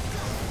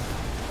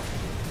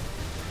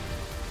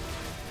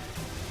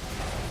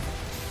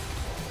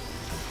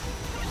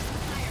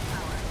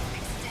 Firepower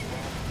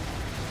extended.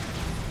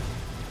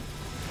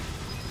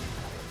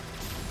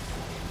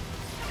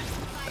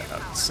 That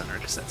out of the center,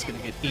 because that's gonna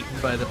get eaten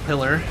by the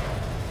pillar.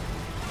 Accelerate.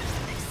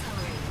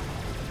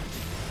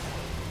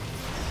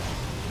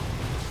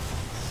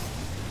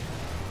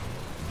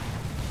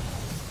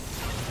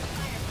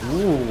 Ooh,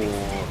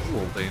 a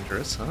little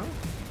dangerous, huh?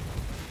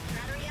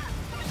 Battery up.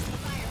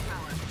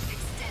 Firepower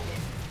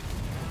extended.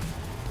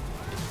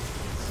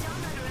 Don't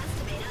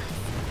underestimate us.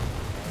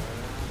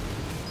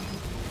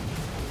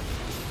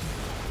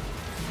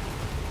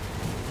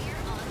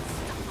 We're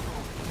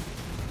unstoppable.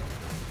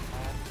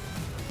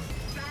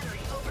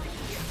 Battery over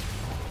here.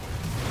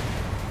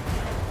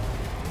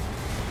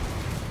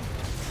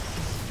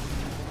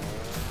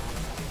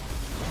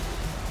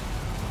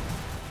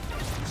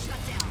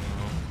 Shut down.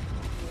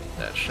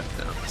 That shut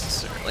down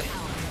necessarily.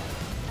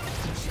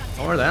 Shut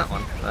down. Or that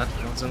one. That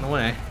one's in the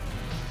way.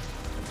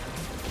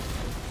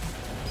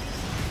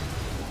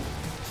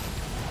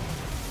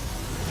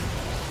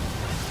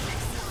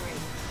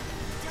 Accelerate.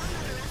 Don't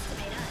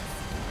underestimate us.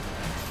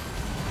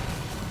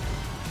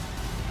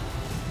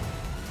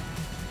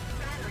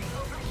 Battery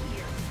over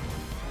here.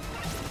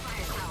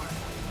 Firepower.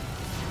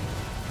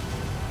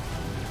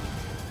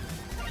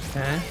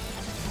 Okay.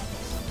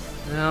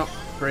 Now,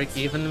 break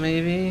even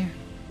maybe?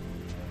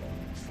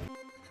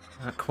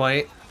 Not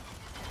quite.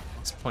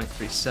 It's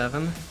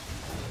 0.37.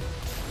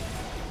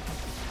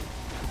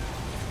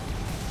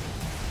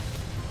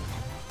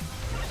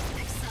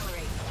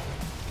 Accelerate.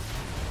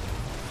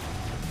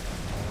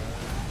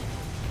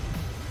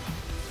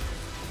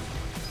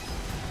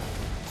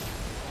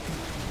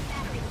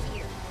 Battery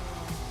here.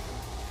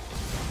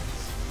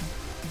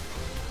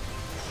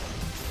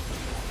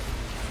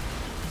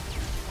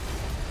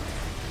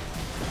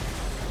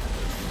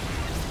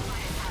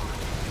 Firepower.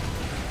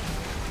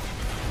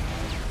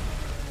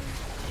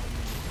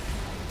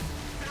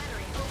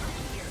 Battery over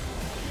here.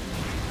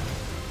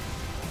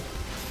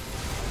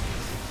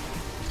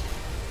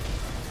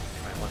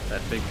 Might want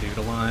that big dude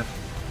alive.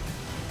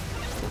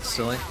 A little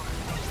silly.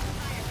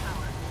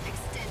 Firepower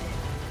extended.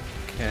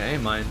 Okay,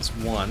 mine's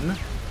 1. Weapon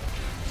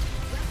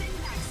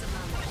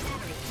maximum.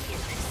 Battery here.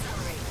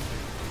 Accelerate.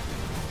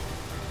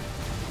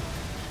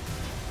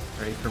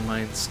 Ready for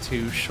mine's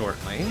 2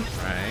 shortly.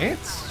 Right,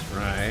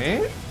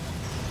 right.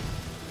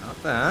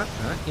 Not that,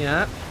 not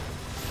yet.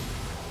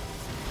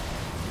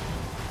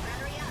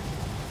 Battery up.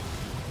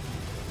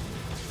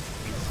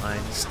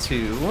 Mine's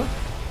 2.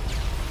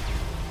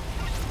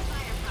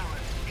 Firepower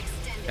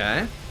extended.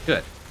 Okay,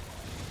 good.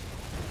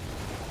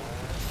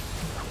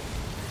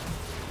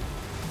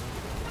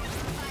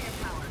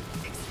 Firepower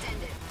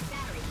extended.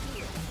 Battery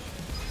here.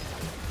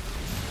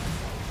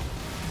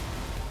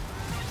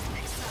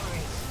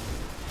 Accelerate.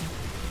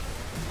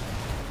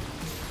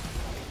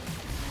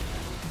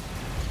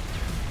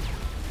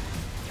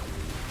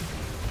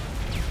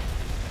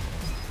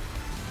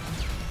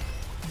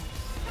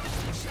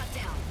 Shut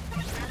down.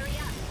 Battery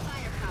up.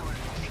 Firepower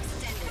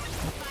extended.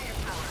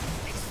 Firepower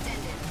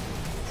extended.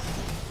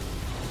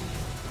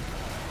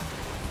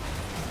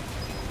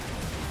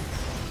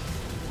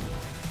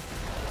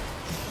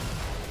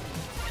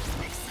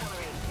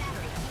 Accelerate.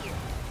 Battery here.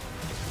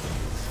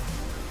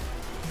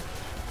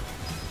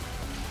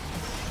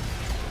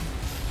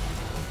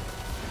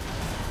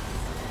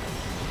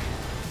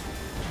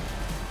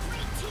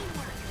 Great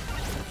teamwork.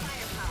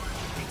 Firepower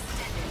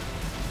extended.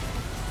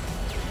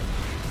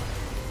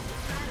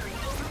 Battery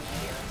over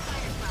here.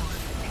 Firepower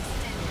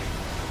extended.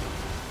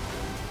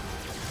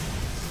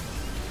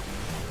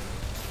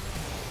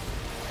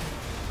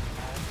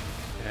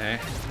 Okay.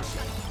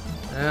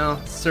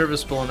 Well,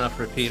 serviceable enough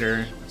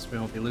repeater, so we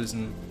won't be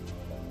losing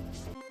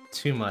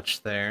too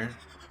much there.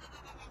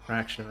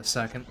 Fraction of a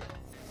second.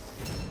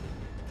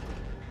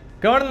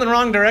 Going in the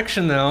wrong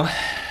direction though.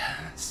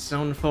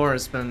 Zone 4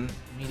 has been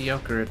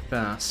mediocre at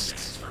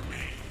best.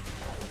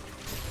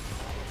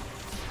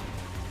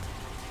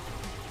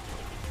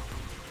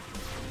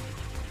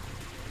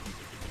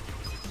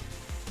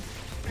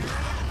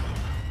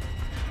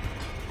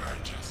 We're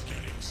just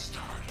getting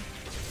started.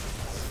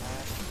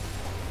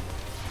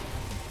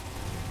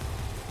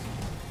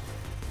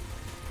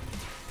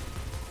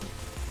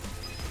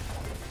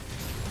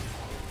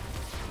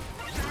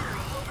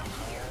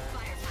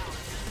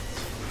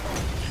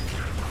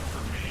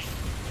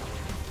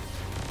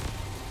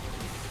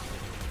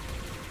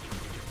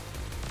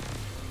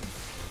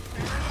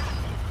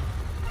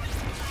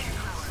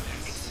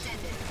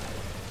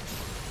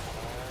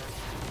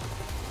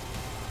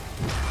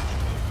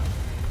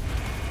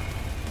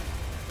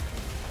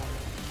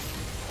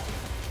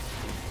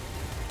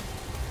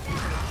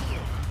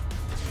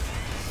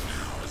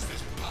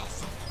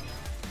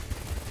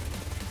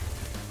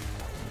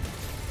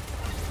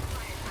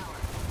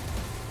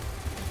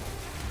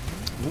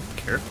 Ooh,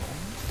 careful.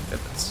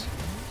 Goodness.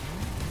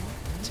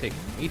 Take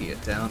immediate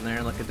down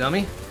there like a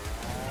dummy.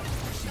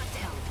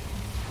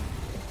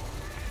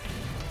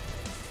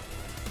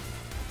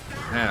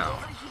 Now,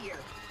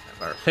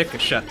 have our pick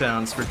of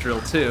shutdowns for drill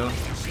 2.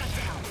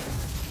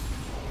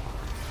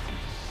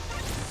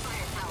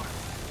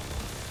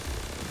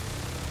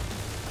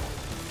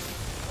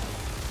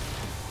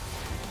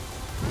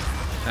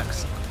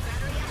 Excellent.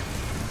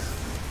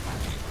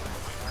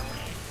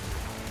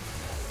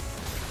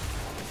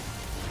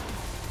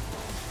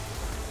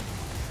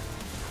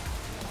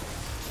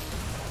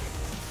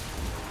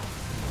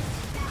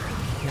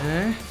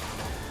 Okay.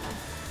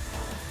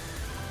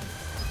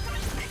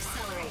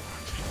 Accelerate.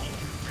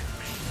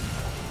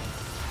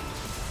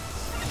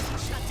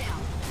 Shut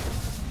down.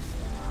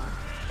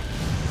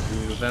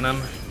 Ooh,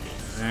 Venom.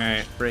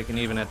 Alright, breaking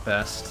even at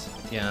best.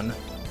 Again.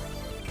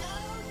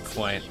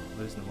 Quite.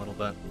 Losing a little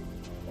bit.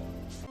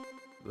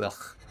 Ugh.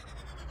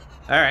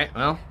 Alright,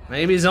 well,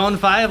 maybe Zone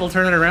 5 will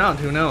turn it around.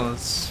 Who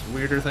knows?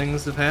 Weirder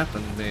things have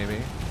happened,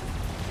 maybe.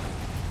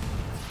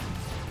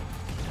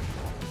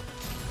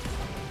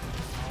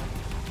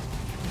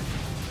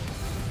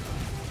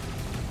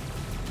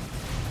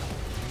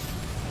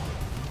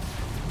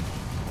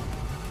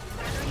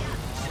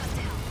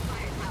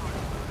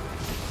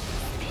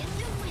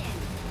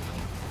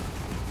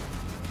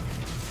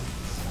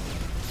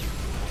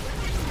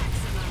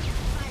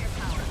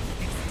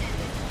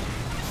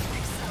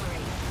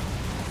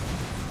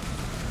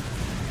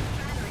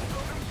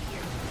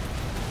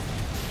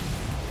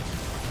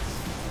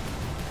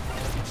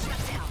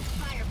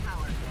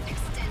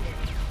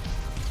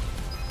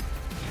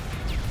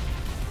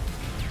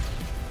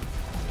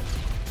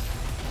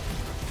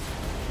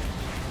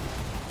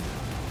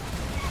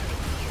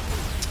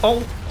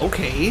 Oh,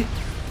 okay.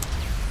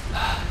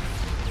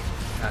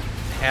 Got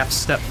half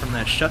step from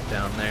that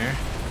shutdown there.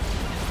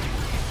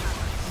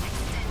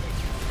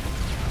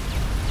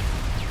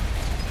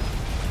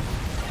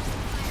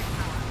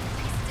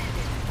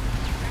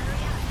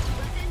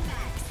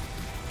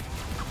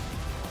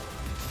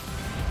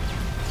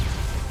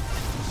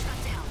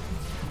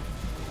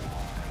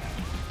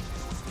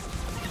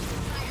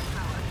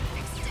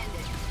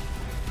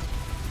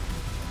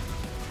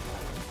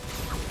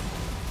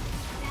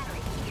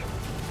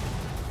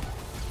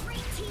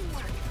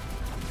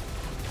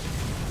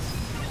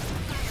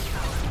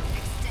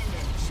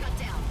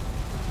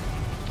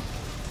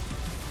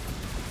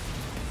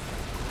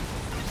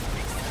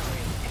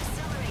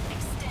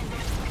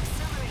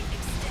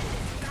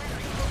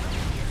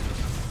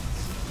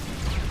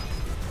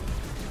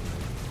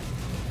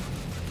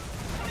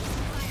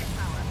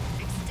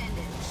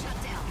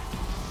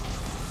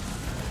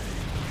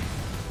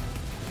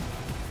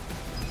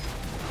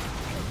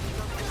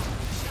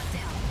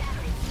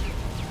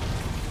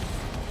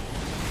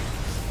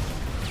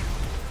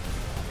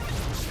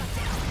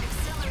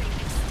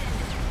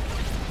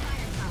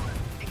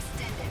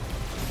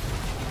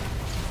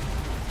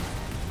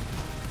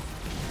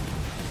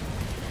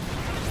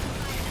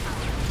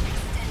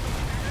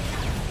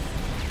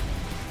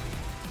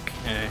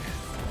 Okay.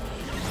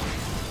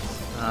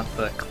 Not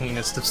the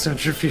cleanest of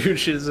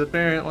centrifuges,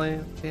 apparently.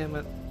 Damn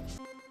it.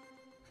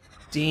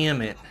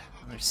 Damn it.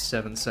 Another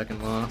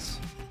 7-second loss.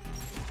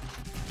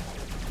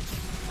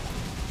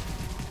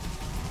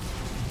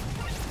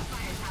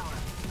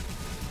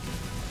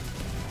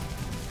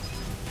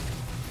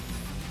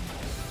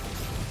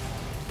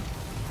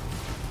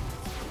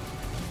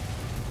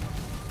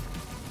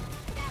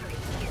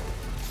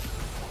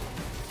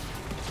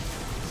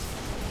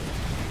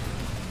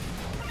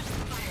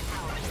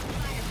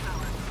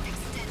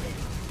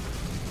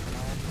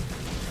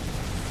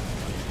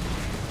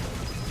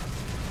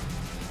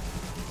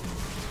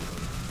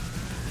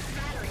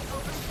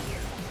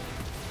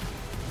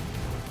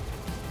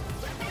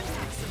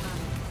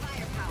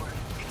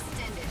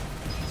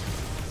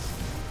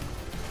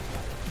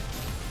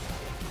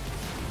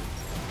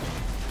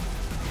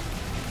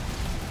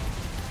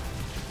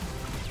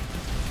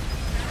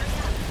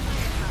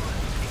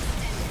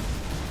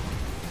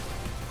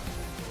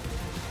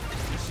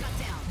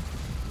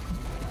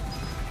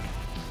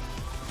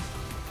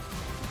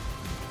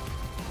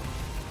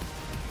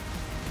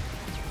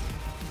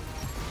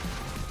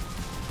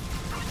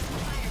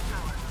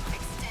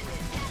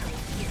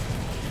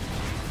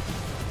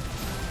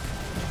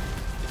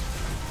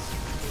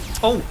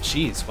 Oh,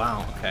 jeez,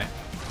 wow, okay.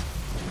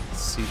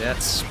 See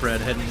that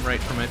spread heading right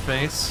for my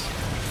face.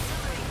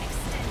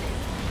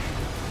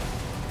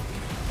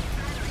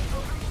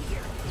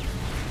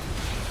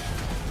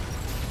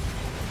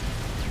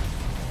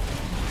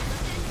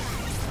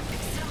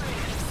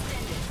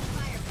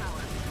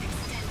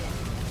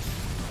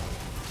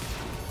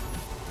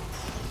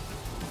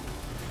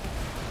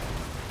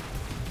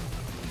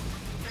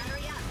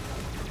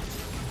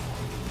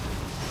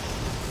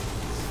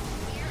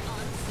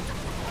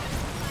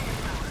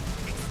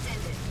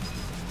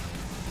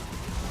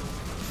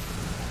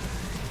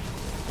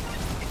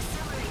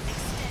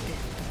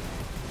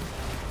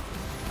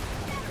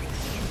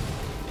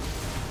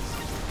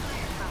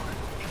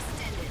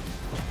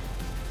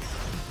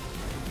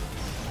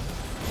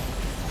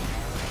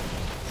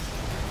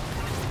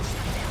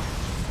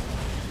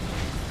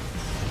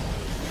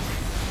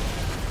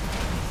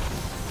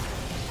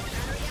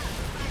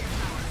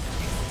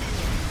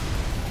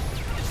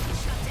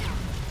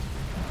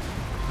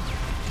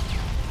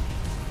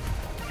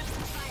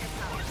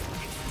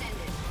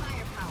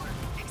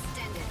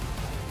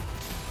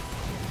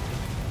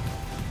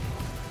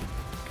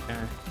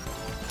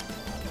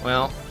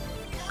 Well,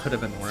 could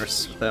have been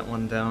worse with that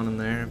one down in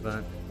there,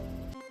 but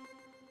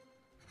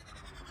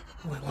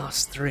we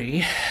lost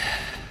 3.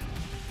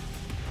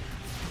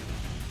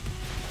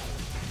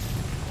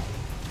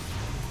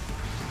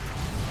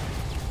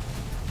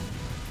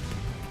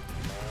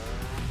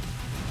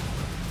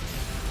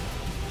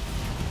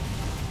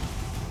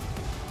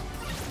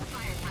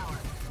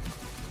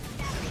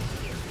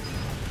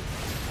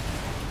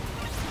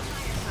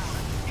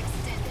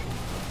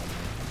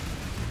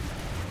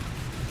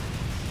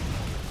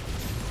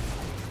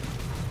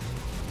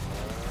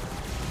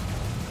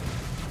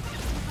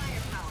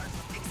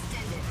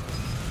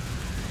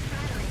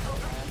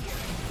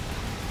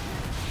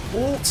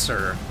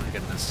 Sir, my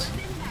goodness.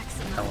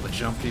 Hell of a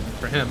jump even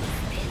for him.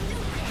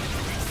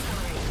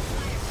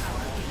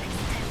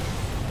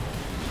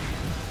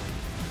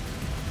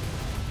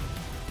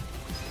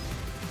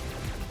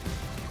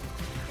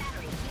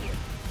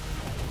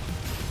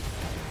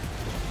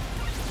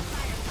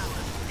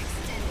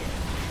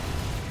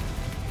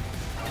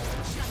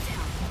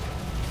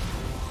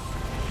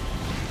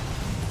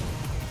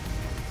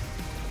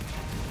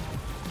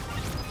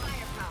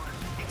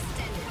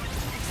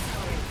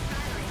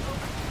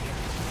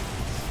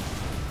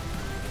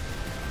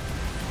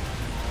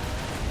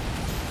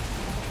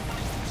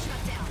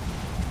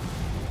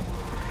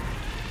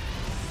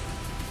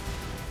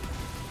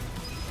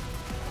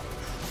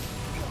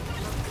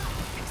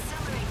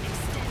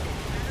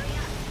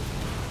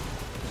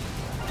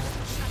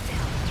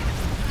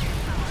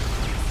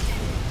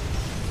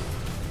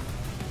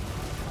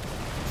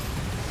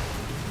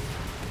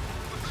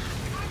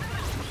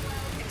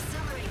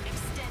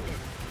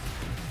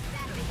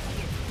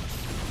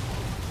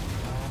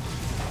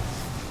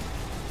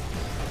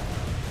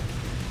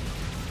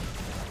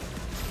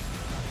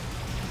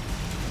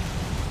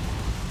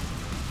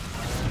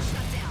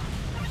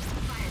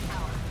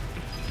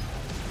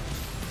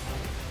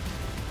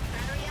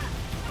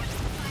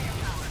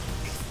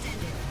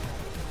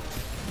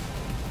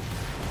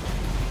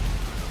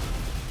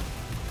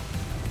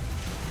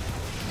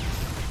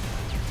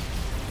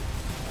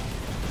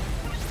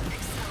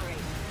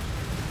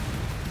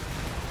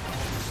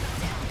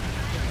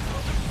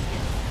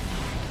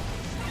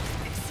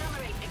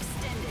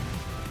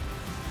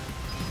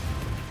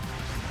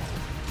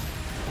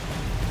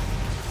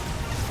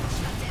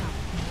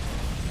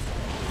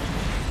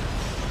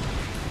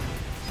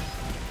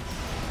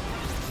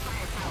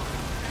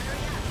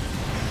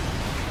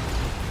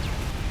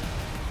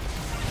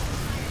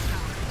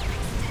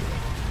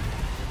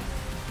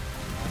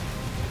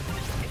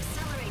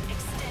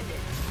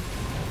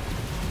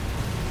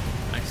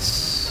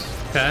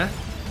 Okay.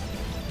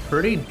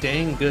 Pretty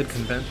dang good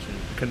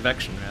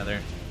convection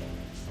rather.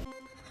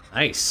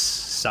 Nice.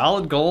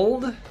 Solid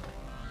gold.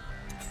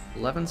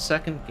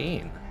 11-second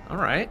gain.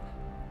 Alright.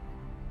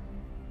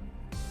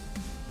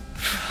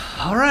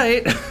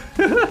 Alright.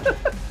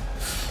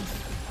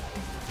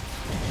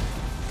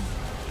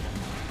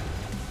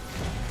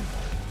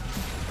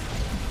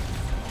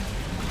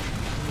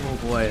 Oh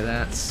boy,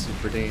 that's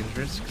super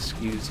dangerous.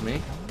 Excuse me.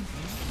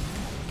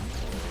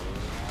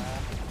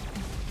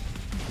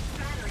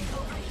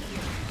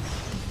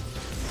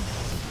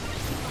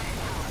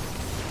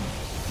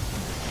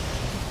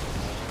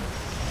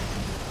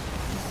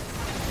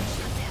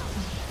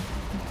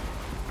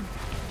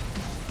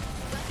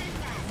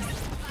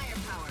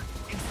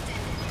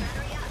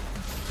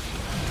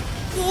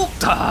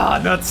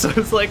 Ah, nuts. I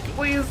was like,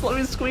 please let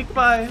me squeak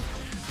by.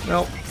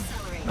 Nope,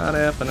 not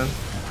happening.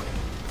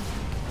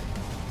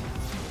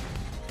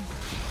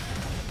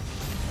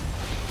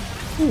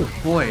 Ooh,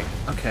 boy.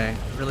 Okay,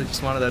 really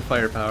just wanted that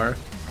firepower.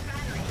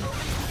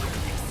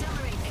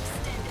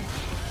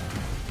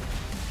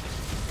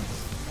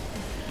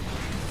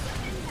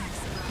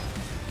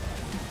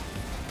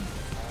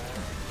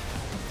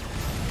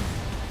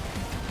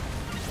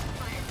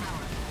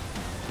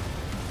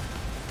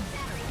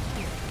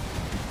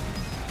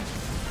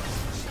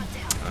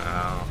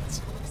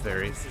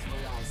 very.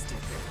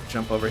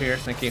 Jump over here,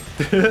 thank you.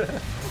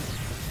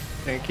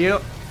 Thank you.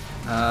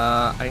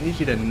 I need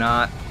you to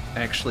not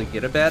actually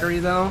get a battery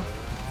though,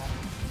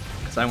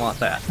 because I want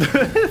that.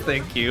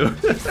 Thank you.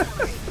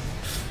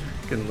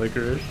 Fucking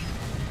licorice.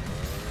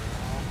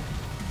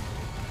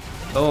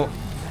 Oh,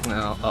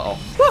 no, uh-oh.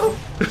 Woo!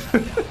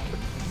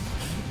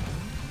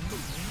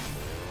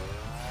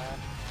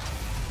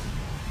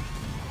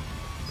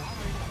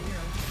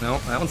 No,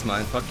 that one's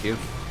mine, fuck you.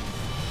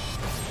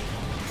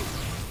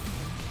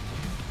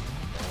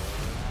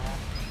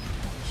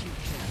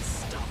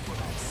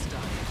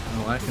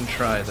 Oh, I can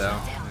try though.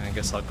 I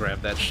guess I'll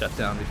grab that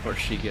shutdown before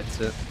she gets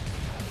it.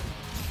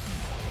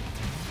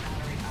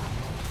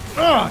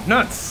 Oh,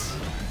 nuts!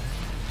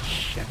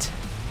 Shit.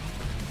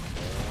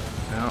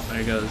 Well,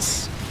 there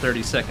goes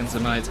 30 seconds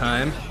of my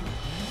time.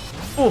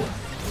 Oh!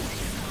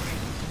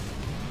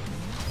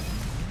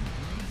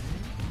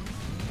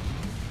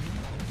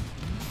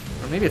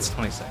 Or maybe it's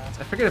 20 seconds.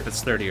 I forget if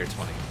it's 30 or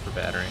 20 for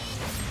battery.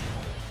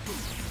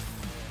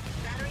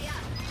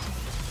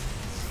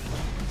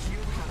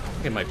 I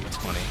think it might be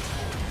 20.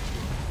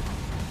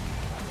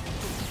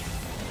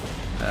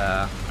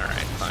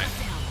 Alright, fine.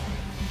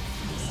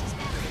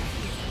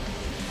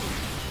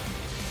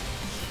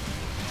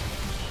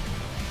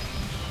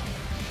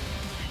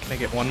 Can I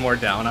get one more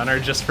down on her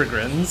just for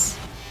grins?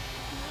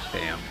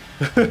 Damn.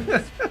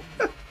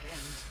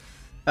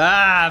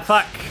 Ah,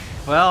 fuck.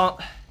 Well,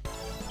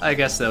 I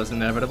guess that was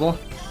inevitable.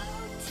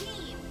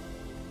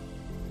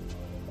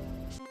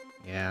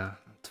 Yeah,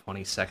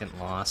 20-second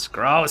loss.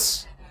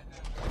 Gross!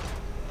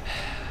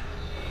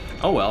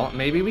 Oh well,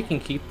 maybe we can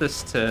keep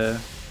this to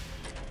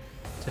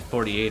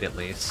 48 at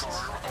least.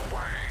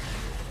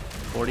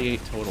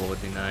 48 total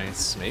would be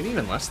nice. Maybe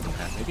even less than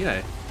that. Maybe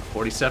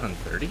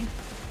 47-30?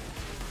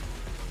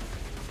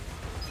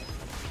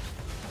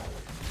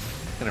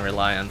 Gonna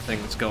rely on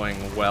things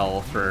going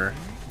well for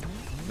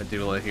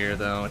Medulla here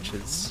though, which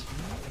is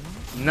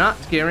not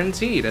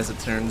guaranteed as it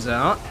turns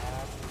out.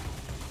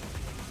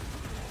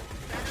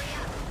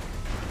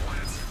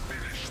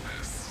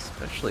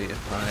 Especially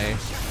if I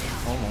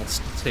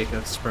almost take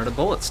a spread of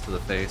bullets to the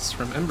face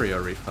from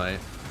Embryo Refight.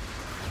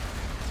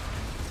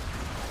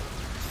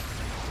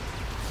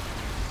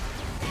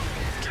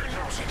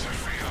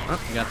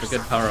 Oh, you got the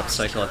good power-up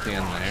cycle at the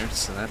end there,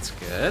 so that's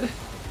good.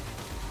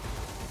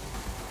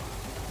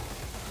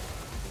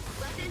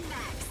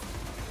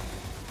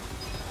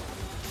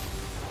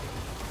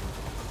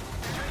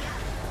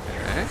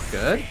 Alright,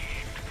 good.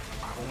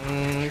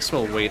 I guess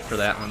we'll wait for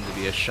that one to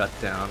be a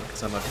shutdown,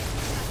 because I'm a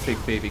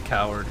big baby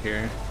coward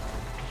here.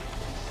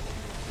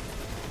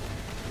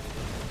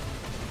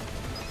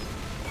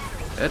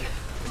 Good,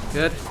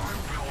 good.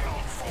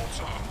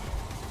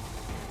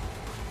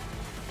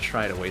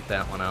 Try to wait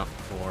that one out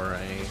for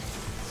a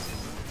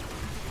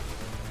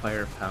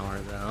firepower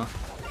though.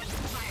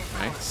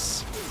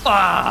 Nice.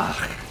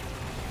 Ah!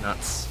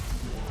 Nuts.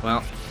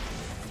 Well,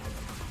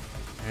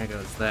 there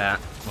goes that,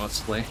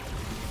 mostly.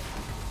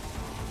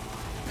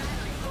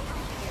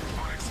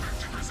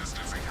 Unexpected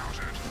resistance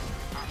encountered.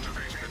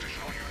 Activating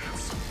additional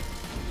units.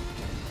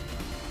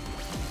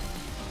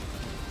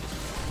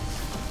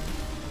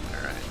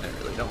 Alright, I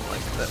really don't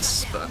like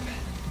this, but...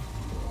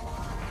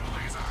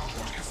 Laser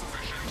output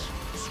insufficient.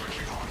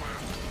 Switching hardware.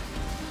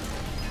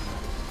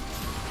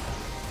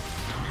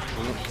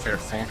 Ooh,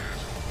 careful.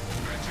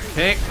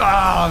 Okay.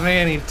 Oh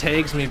man, he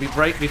tags me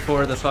right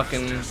before the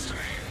fucking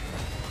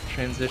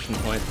transition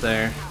point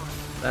there.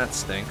 That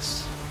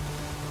stinks.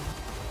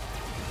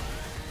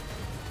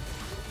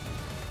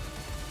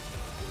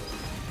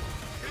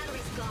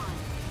 Battery's gone.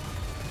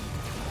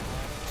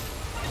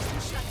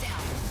 Shut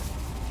down.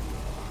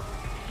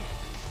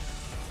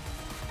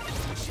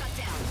 Shut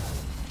down.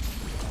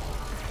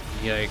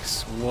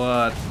 Yikes,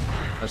 what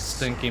a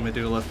stinky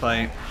Medulla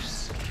fight.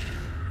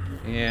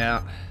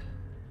 Yeah.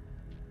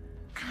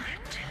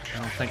 I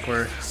don't think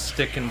we're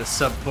sticking to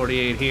sub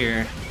 48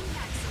 here.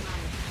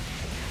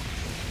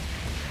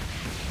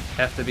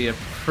 Have to be a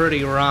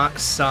pretty rock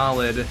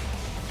solid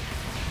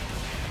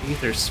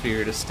ether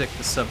sphere to stick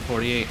to sub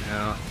 48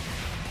 now. I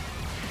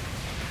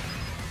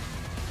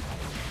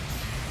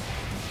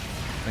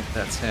think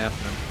that's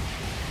happening.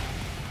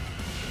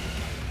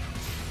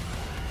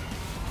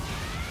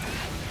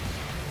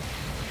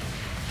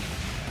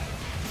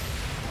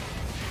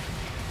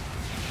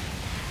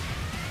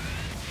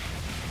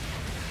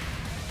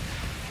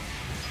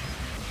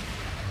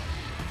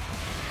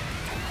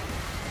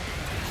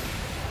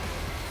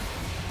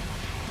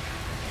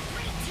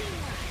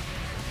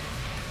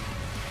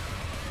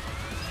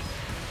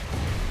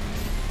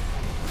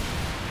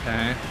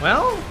 Okay,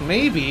 well,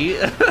 maybe.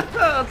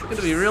 It's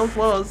gonna be real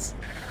close.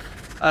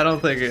 I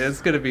don't think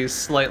it's gonna be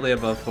slightly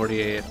above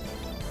 48.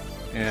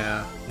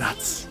 Yeah,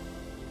 nuts.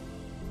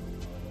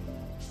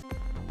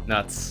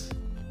 Nuts.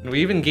 And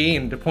we even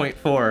gained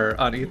 0.4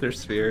 on Ether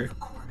Sphere.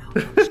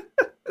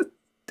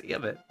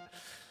 Damn it.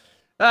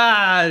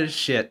 Ah,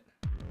 shit.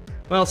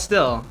 Well,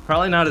 still,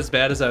 probably not as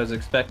bad as I was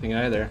expecting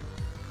either.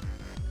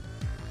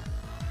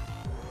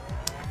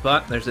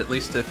 But there's at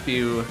least a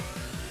few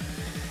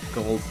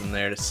gold in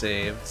there to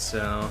save,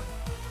 so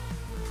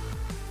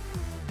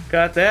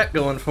got that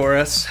going for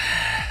us.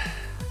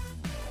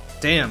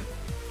 Damn.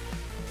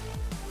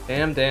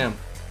 Damn.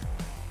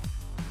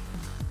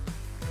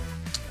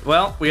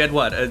 Well, we had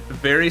what? A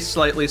very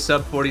slightly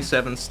sub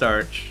 47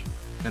 starch,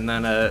 and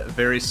then a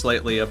very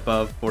slightly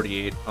above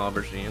 48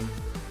 aubergine.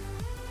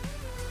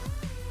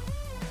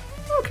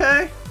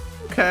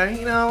 Okay,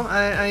 you know,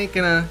 I ain't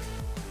gonna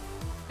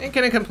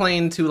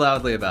complain too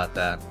loudly about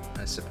that,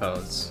 I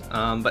suppose.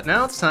 But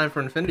now it's time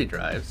for Infinity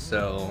Drive,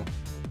 so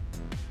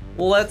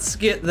let's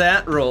get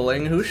that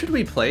rolling. Who should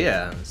we play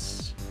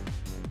as?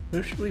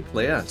 Who should we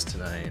play as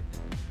tonight?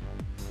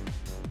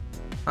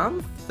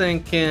 I'm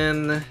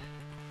thinking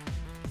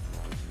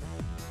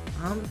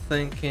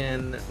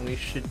we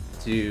should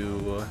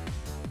do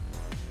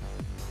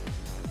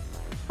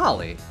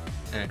Holly,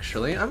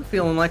 actually. I'm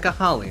feeling like a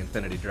Holly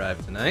Infinity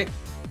Drive tonight.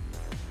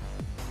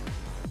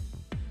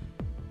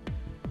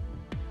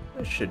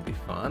 This should be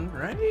fun,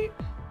 right?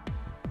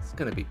 It's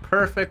gonna be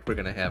perfect. We're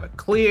gonna have it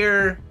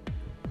clear.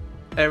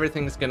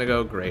 Everything's gonna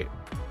go great.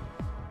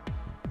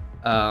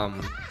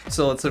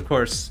 So let's, of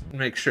course,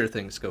 make sure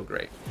things go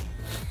great.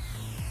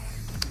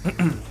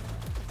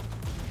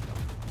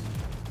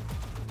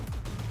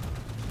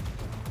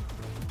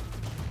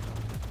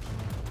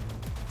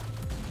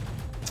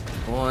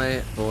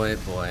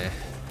 Boy.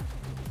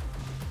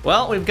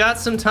 Well, we've got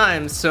some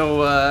time,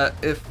 so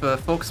if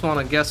folks want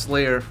to guess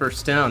layer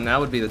first down, now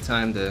would be the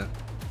time to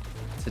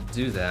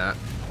do that.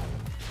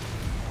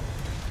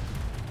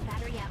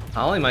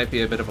 Holly might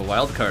be a bit of a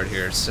wild card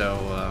here,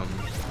 so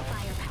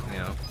you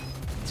know,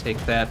 take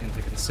that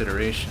into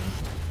consideration.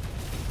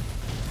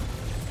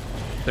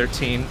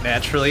 13,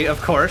 naturally,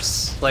 of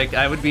course. Like,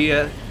 I would be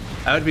a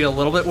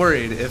little bit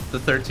worried if the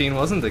 13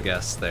 wasn't a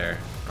guess there,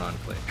 Ron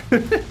Click.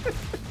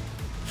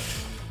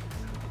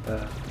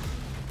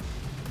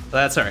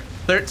 That's alright.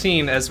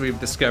 13, as we've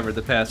discovered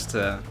the past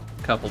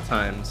couple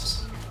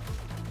times,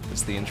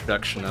 is the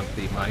introduction of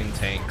the mine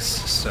tanks,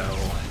 so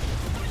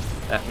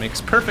that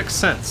makes perfect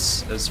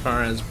sense as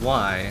far as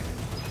why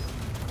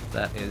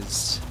that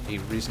is a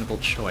reasonable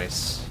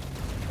choice.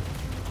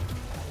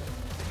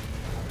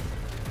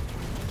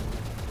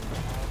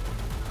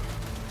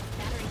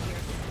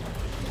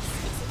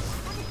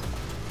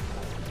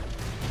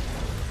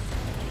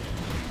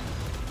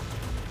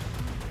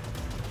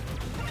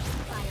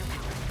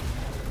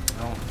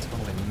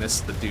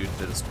 Missed the dude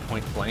that is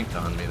point blank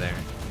on me there.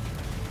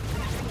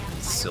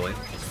 Silly.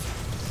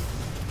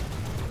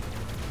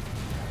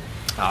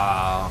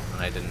 Ah,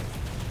 I didn't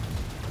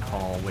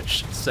call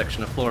which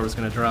section of floor was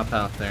going to drop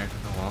out there.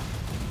 Oh well.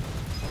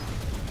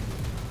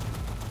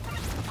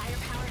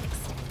 Firepower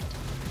extended.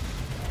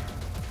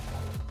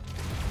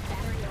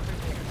 Battery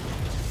over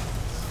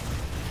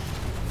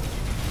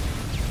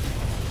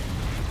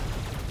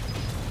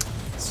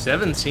here.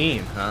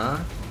 17, huh?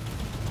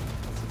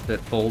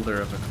 Bit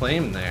bolder of a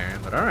claim there,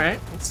 but alright,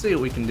 let's see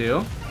what we can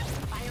do.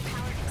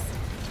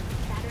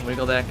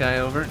 Wiggle that guy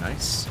over,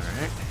 nice,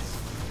 alright.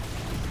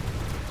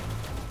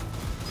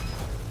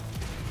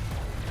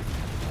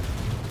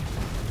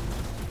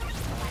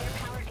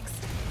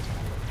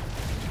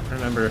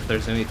 Remember if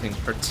there's anything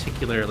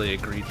particularly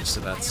egregious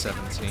about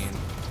 17. I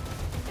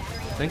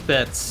think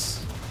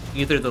that's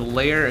either the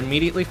layer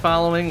immediately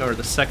following or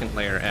the second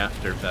layer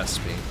after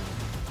Vespi.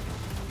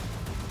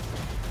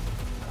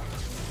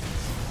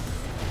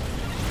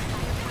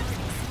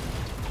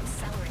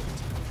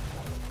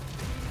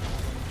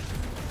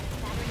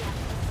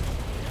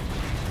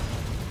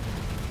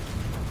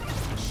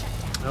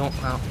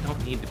 Well, we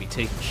don't need to be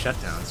taking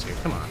shutdowns here.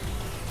 Come on.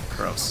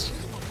 Gross.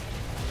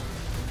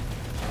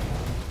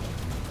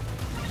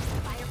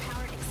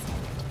 Firepower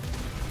extended.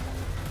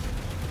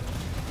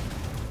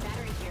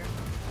 Battery here.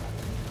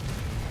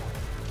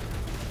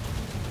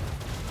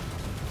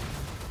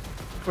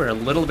 We're a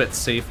little bit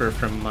safer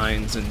from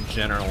mines in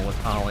general with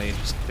Holly,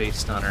 just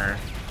based on our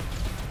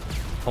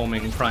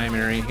homing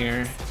primary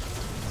here.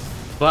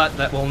 But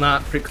that will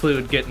not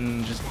preclude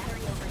getting just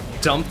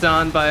dumped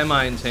on by a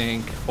mine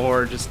tank,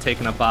 or just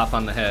taking a bop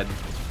on the head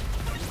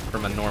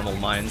from a normal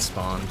mine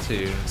spawn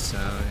too, so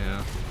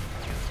yeah.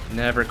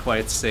 Never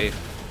quite safe.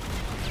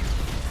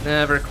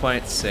 Never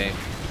quite safe.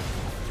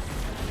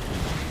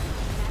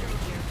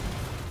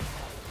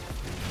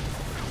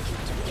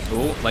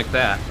 Oh, like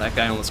that. That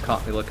guy almost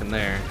caught me looking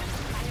there.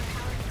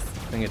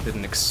 I think it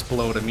didn't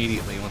explode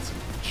immediately once it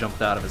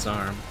jumped out of his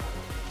arm.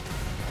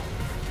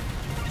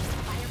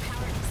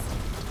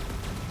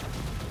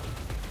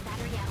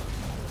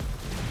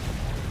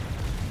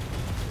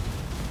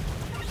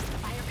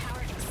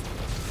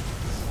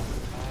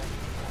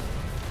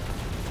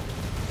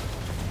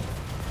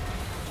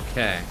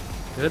 Okay,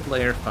 good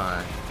layer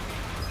 5.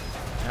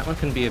 That one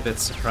can be a bit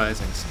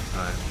surprising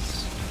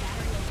sometimes,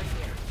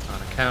 on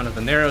account of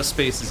the narrow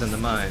spaces in the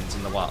mines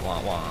and the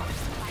wah-wah-wah.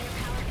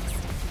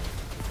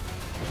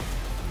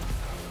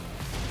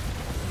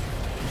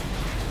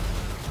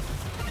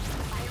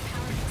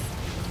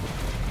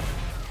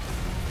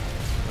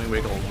 Let me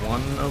wiggle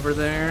one over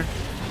there.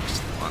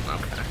 Just one,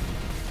 okay.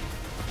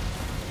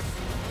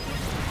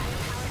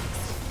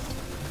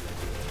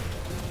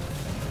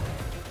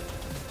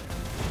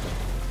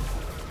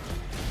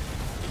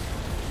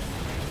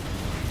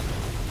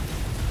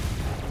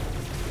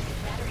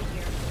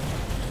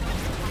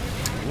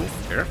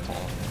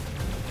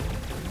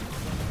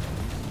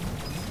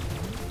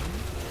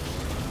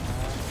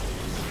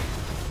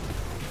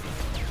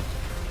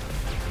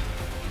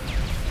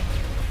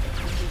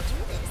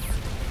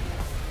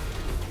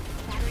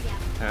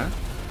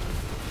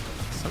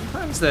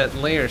 that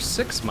layer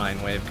 6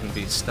 mine wave can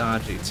be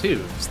stodgy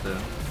too. 'Cause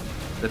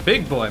the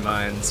big boy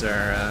mines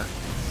are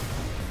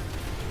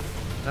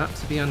not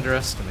to be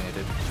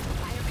underestimated.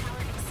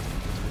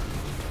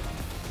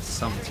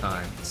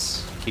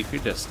 Sometimes. Keep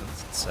your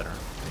distance, etc.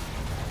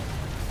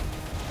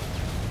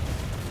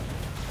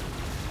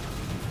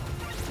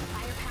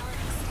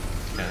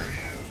 Okay,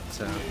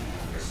 so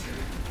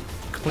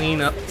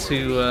clean up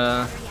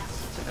to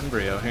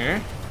Embryo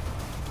here.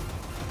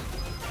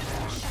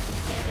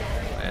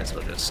 Might as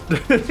well just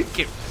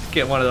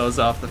get one of those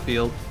off the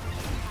field.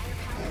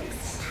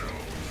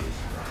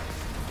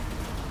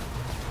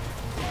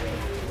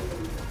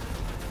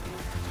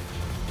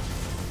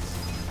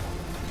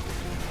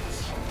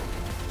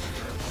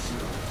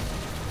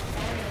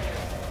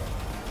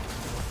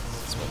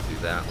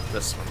 That with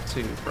this one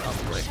too,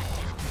 probably. I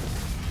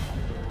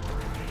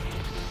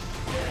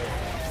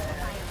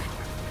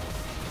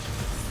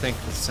think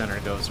the center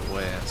goes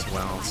away as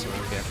well, so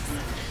we'll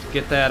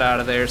get that out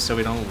of there so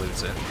we don't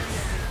lose it.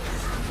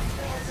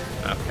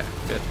 Okay,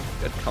 good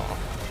call.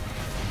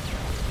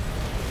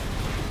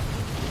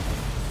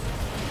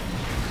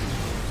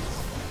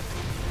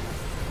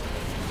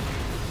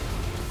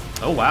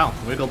 Oh wow,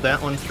 wiggled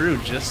that one through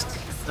just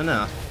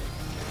enough.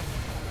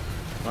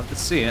 Love to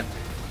see it.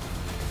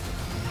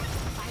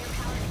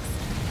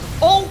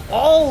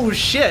 Oh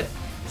shit!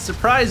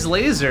 Surprise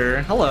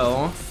laser.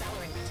 Hello.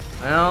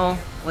 Well,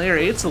 layer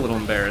 8's a little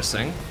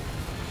embarrassing.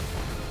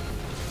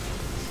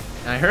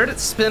 I heard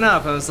it spin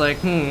up. I was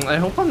like, I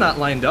hope I'm not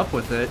lined up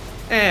with it.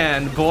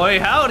 And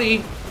boy,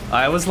 howdy,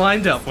 I was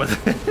lined up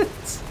with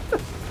it.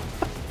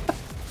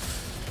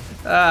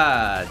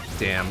 Ah,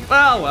 damn.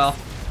 Oh well.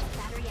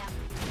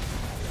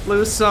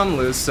 Lose some,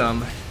 lose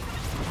some.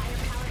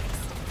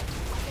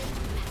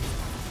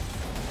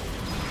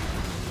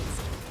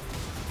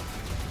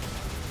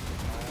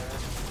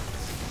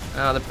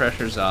 Oh, the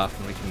pressure's off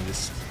and we can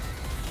just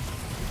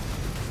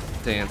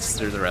dance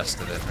through the rest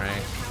of it,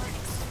 right?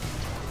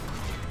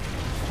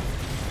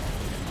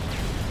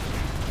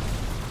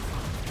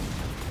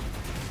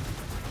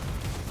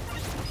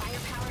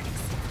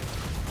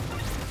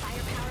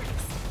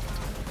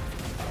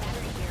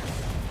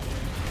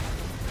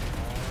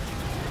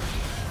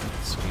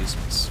 Excuse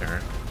me,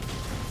 sir.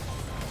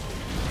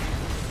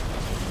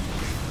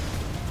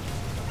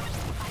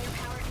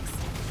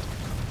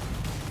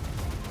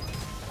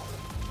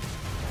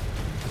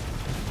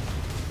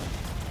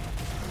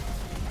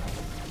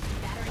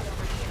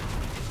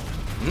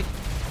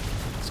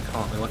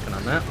 Caught me looking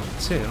on that one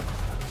too.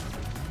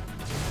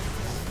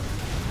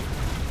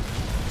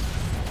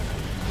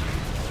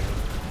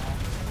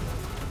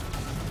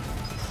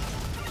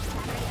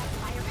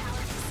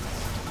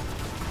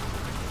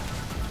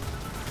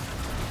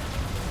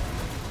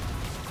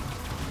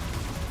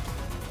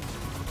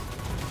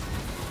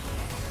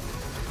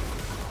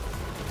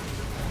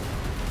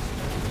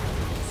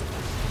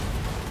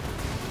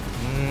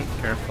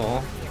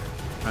 Careful.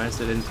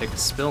 Surprised I didn't take a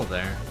spill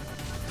there.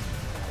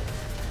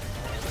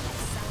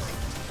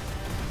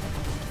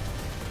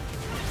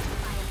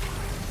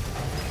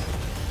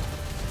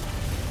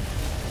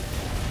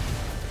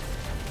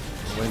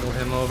 Wiggle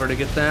him over to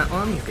get that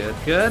one. Good,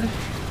 good.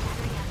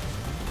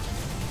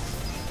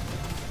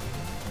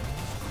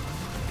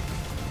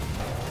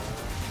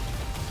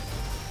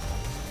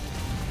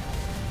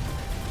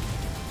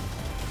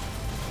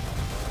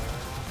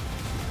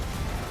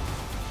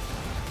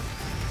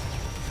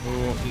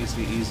 Oh,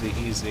 easy, easy,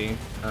 easy.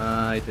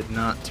 I did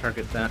not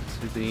target that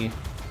to the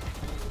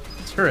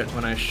turret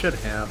when I should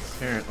have,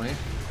 apparently.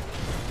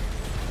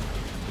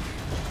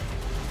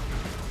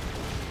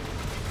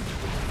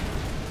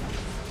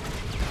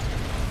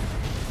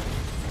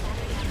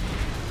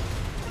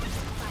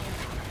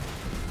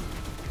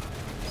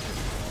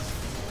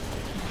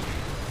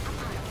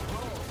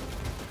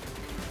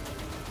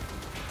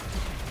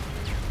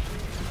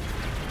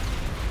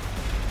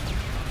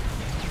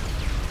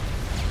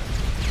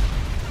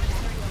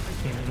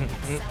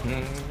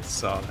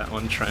 Saw that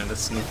one trying to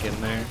sneak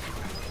in there.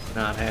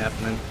 Not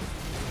happening.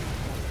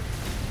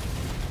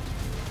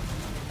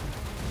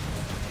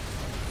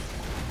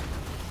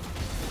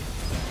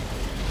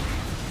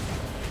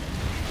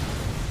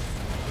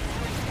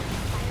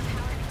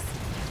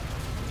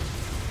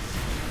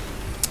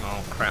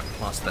 Oh crap,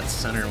 lost that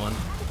center one.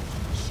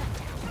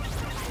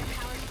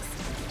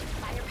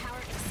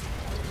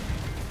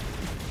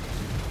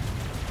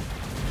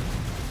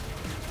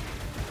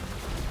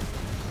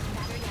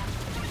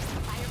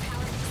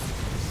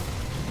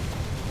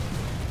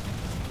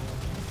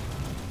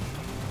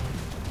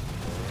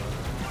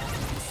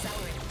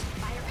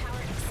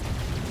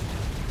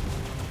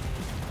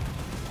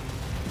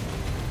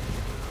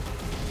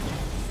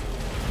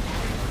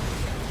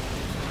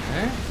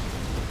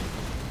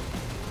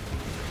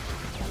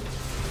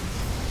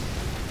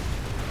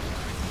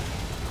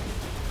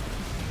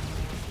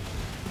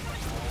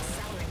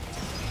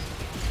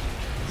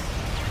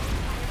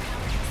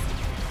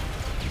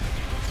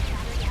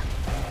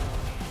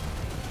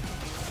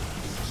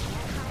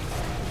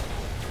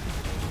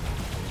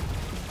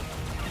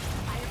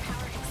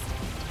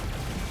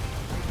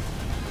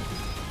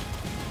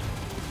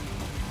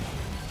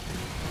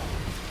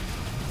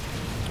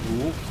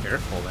 Oh,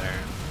 careful there.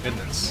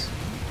 Goodness.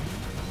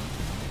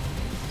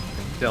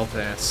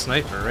 Delta ass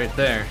sniper right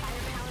there.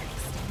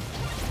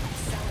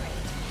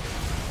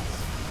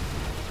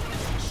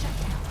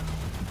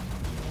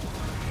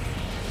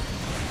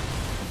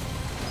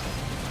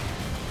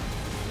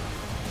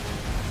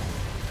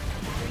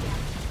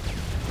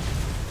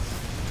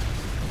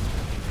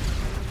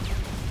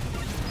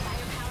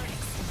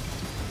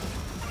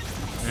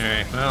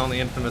 Alright, well, the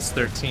infamous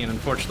 13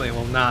 unfortunately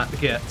will not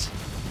get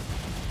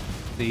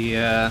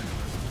the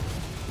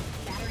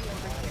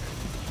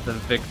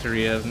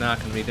victory of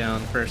knocking me down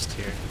first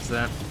here. 'Cause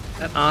that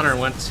honor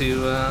went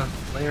to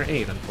layer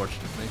 8,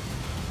 unfortunately.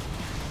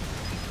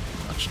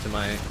 Much to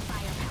my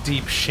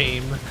deep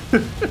shame.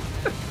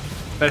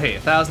 But hey,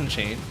 1,000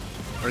 chain.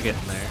 We're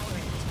getting there.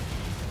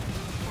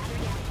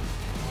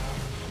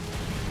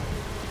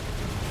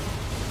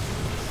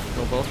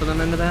 Go both of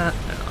them into that?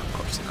 No, of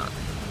course not.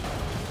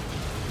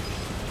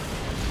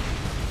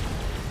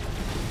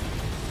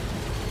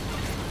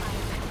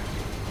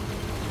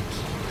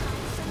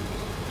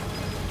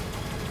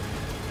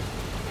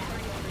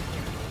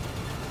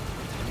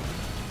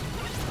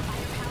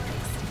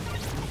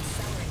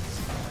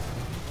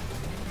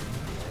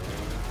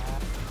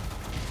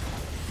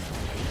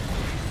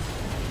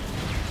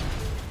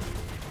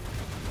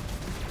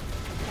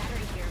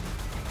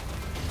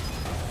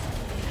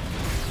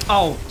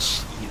 Oh,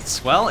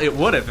 jeez. Well, it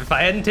would have. If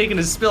I hadn't taken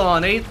a spill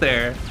on 8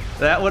 there,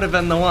 that would have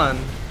been the one.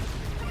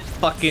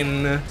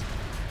 Fucking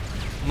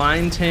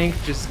mine tank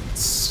just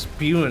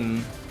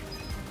spewing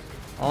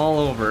all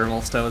over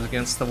whilst I was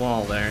against the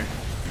wall there.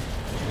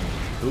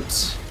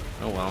 Oops.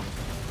 Oh well.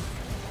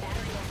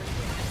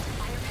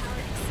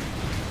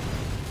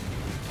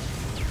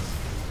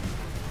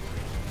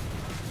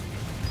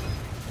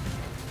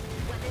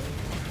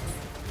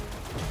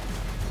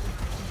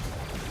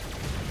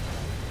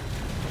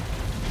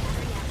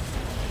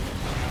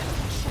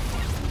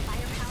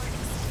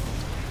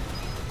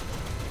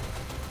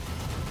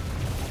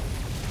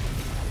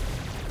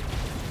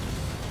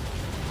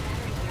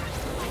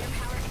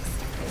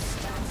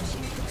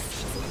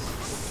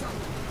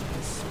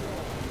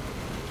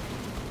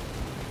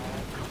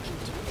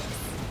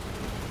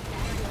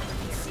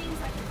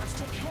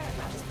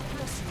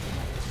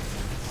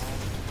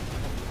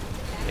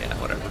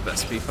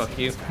 Fuck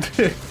you.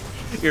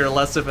 You're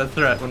less of a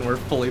threat when we're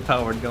fully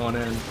powered going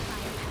in.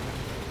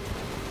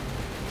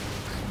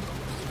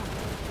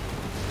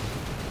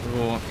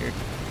 Oh, you're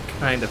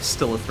kind of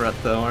still a threat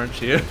though,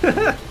 aren't you?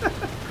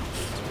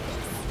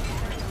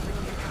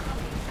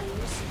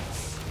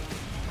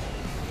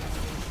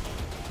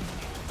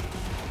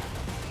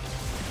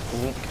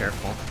 Oh,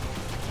 careful.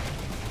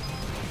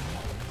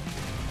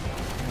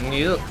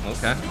 Yep,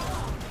 okay.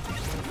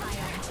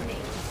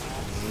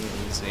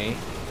 Easy.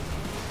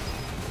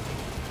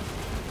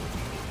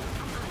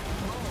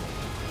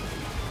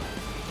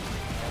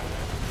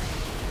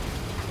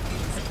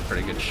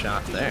 Pretty good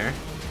shot there.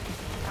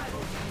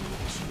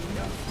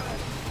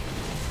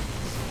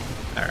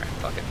 Alright,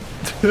 fuck it.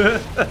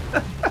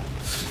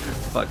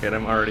 Fuck it,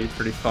 I'm already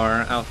pretty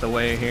far out the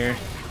way here.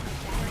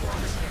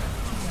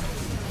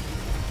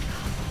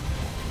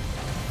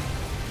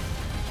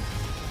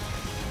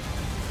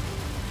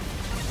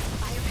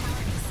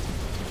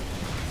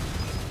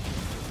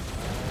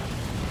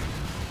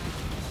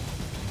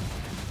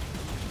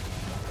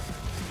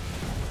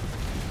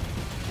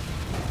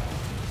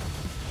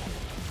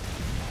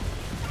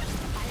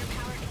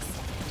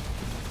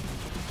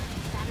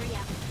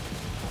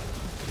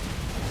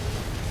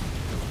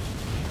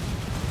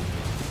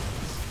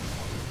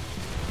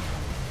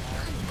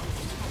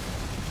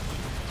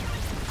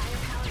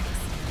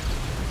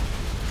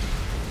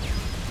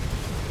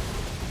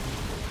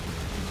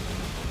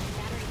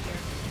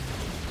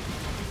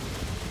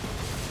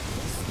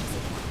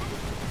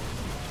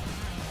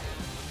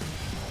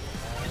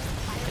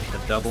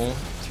 Double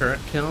turret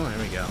kill, there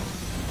we go.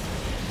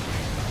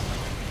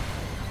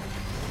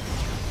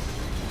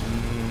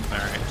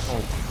 Alright,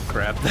 I'll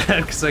grab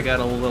that because I got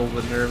a little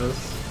bit nervous.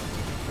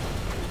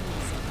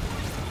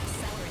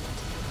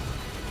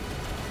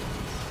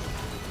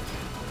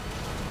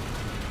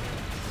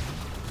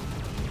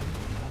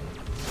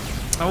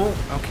 Oh,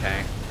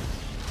 okay.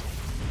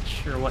 Not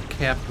sure what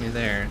capped me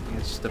there. I think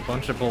it's just a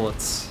bunch of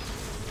bullets.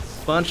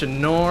 Bunch of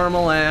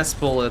normal ass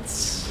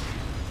bullets.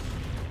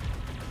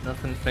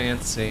 Nothing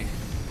fancy.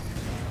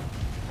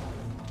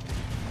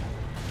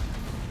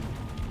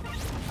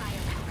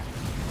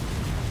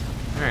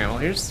 Alright, well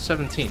here's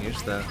 17,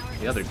 here's the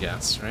other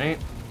guess, right?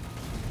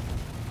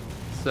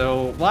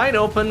 So, wide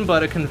open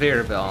but a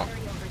conveyor belt.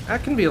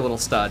 That can be a little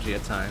stodgy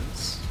at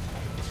times.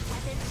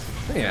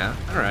 But yeah,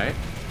 alright.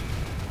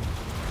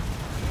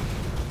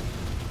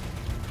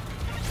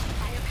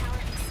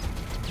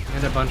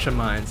 And a bunch of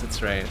mines,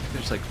 that's right.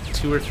 There's like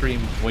 2 or 3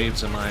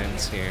 waves of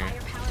mines here.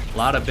 A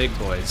lot of big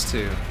boys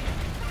too.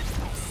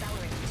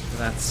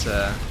 That's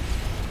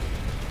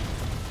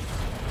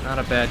not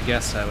a bad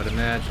guess, I would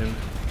imagine.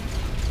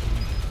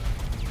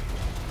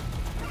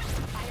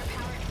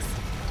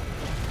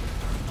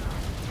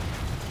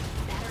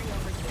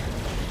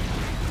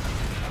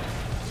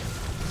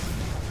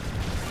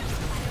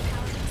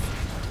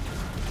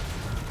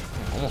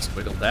 almost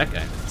wiggled that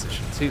guy into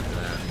position too for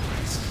that.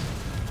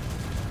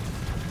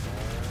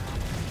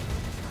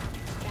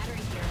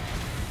 Battery here.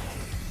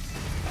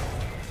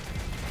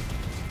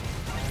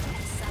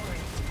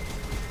 Accelerate.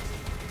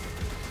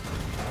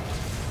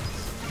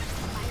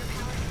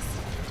 Firepower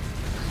extended.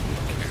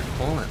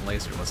 Careful, that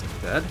laser wasn't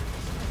dead.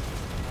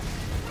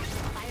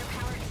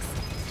 Firepower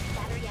extended.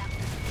 Battery up.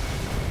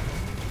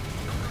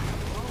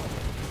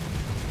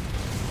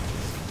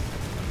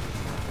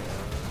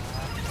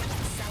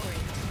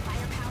 Accelerate.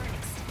 Firepower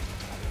extended.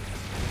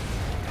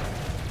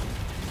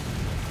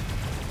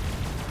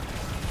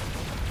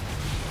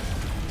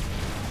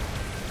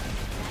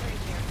 Battery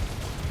here.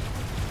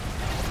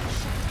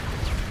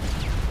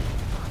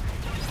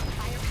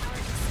 Firepower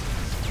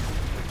extended.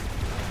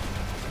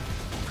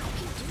 I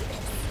can do this.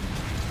 Battery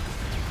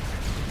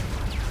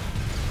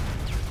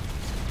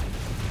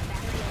over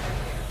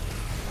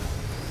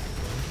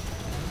here.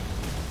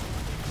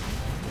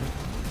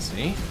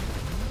 See?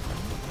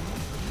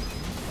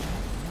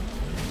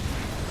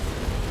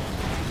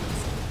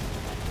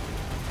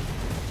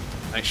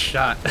 Nice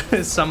shot.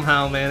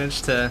 Somehow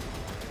managed to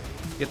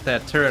get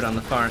that turret on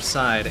the far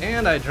side.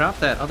 And I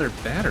dropped that other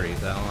battery,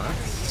 though.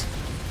 That's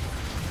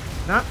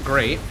not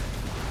great.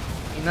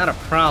 I mean, not a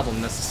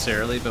problem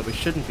necessarily, but we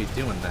shouldn't be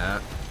doing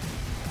that.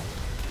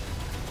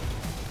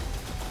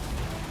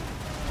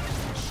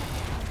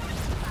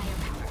 Firepower.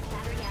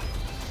 Battery up. I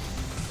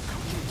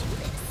can do this. Firepower extended.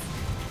 Battery here. Excuse me.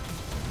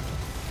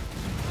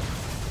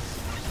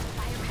 Battery up.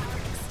 Firepower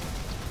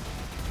extended.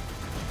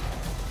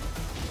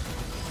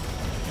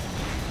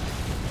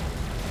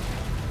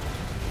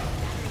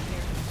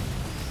 Can't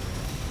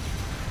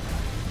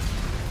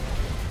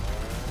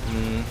hide from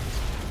me.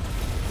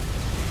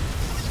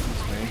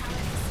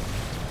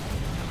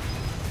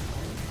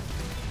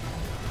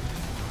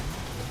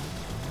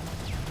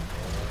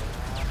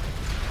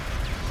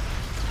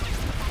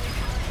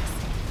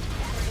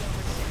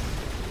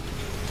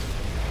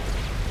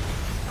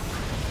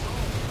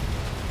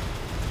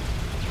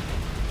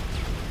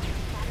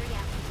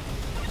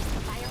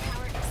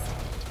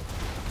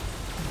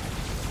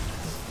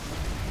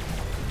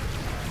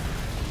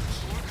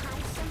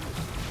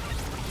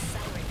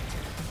 Accelerate.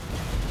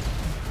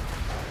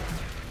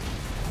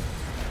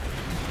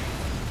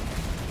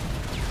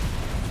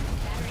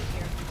 Battery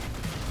here. Firepower extended.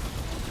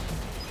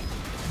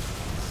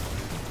 Battery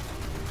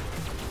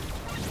up.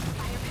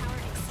 Accelerate.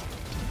 Firepower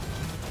extended.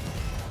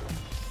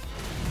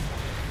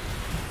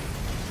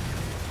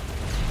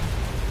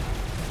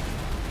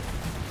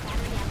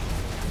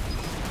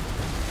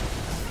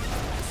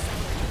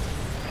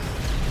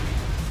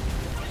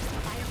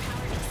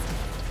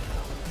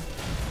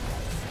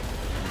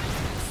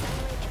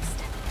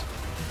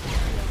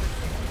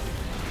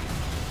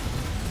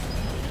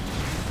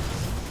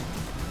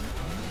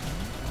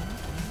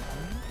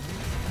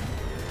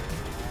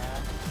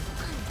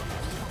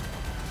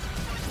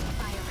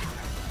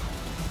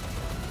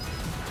 extended.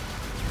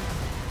 Battery over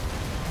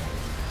here.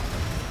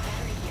 Firepower.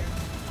 Battery here.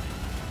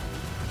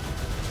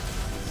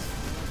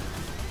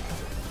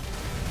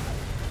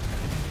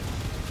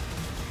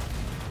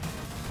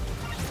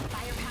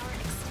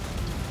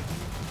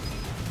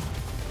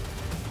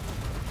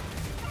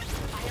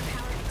 Firepower extended. Firepower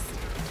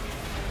extended.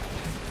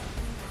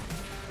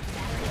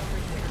 Battery over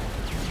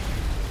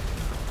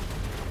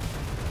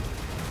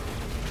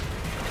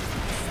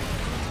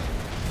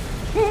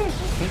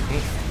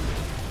here.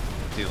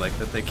 Do you like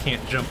that they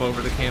can't jump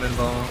over the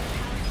cannonball?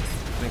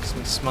 Makes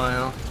me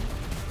smile.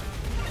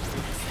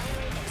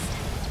 Accelerate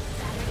extended.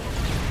 Battery up.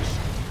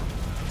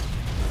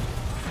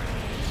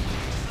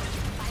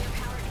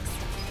 Firepower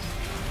extended.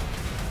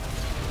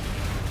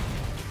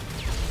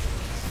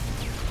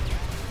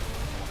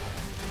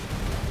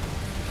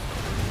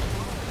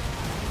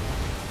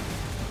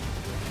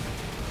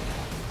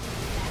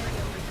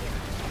 Battery over here.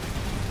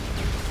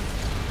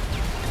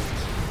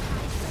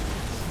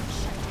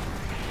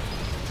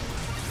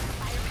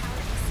 Firepower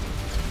extended.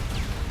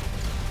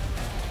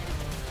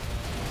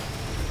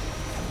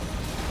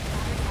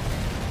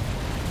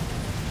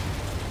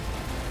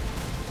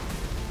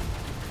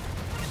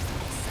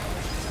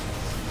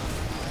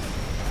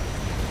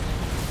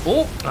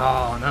 Oh!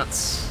 Oh,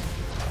 nuts.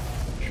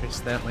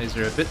 Trace that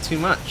laser a bit too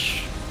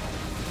much.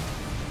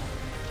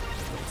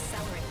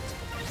 Accelerate.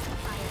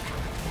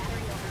 Firepower.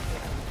 Battery over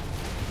here.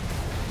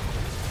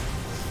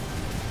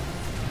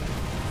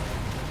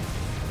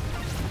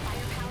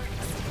 Firepower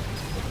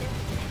extended.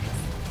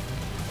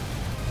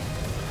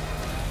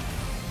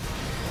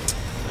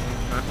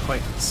 Not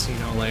quite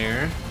casino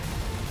layer.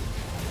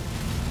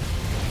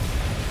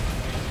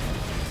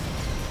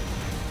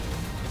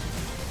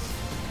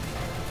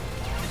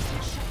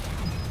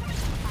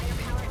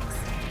 Firepower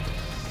extended.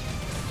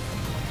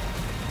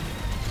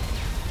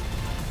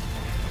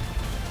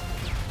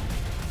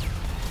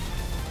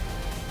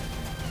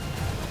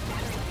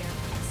 Battery here.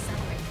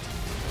 Accelerate.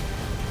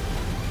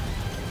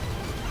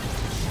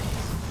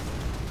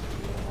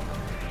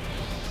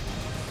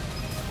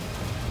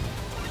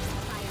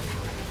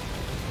 Firepower.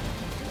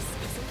 This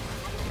is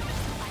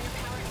incredible.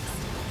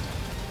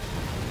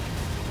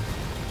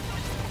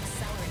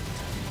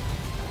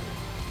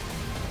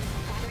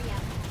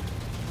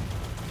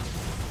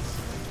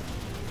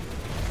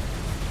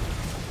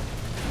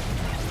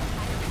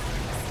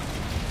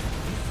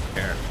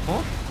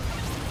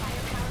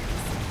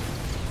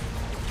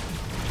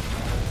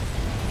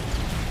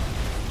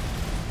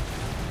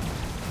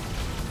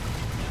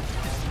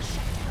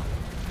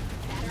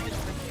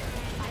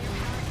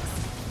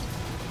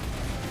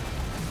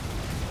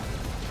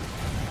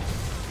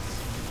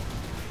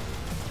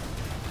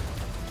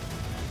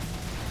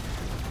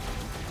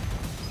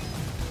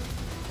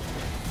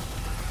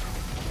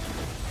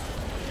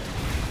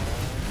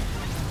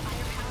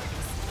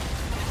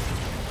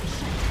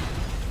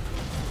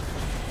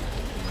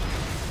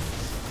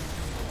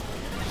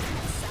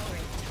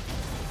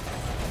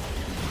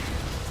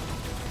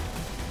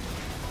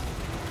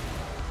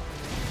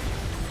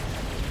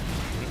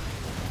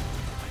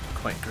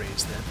 quite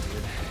graze that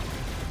dude.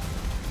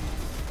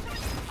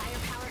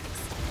 Firepower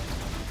extended.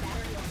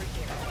 Battery over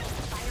here.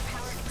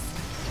 Firepower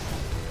extended.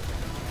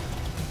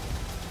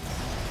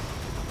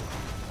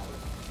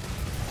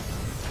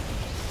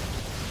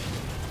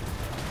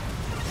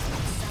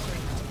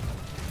 Accelerate.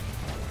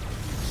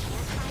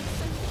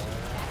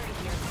 Battery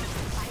here.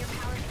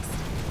 Firepower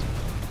extended.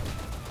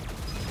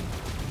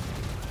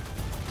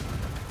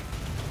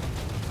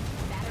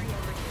 Battery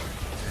over here.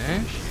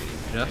 Okay.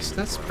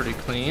 Justice, pretty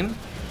clean.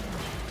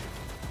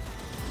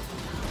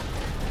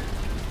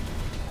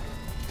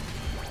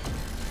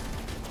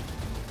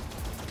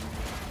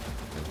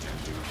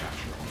 Attempting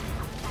capture.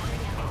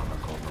 Armor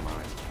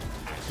compromised.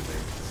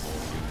 Activate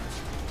all units.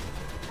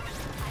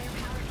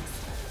 Firepower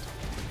extended.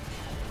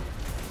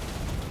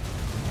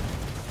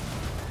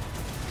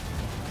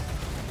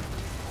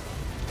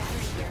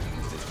 Battery here.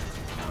 Distance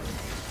encountered.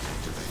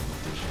 Activate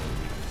additional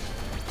units.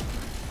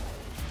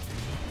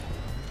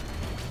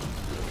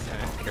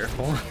 Okay,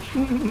 careful.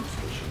 Switching mode.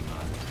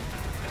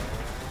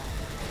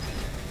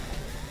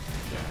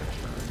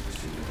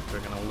 We're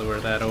gonna lure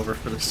that over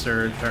for the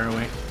surge, are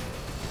we?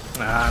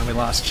 Ah, we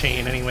lost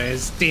chain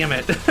anyways. Damn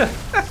it.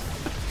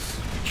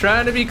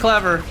 Trying to be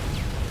clever.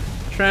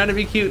 Trying to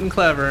be cute and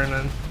clever, and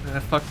then I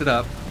fucked it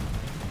up.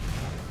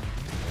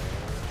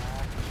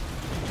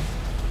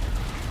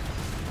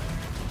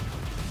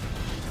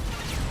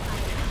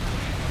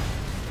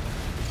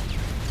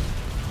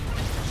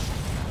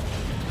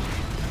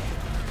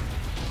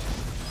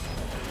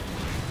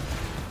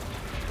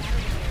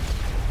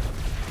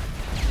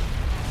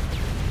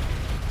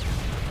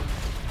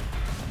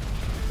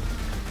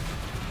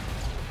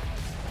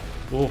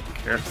 Oh,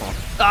 careful.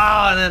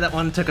 Ah, and then that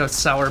one took a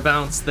sour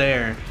bounce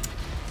there.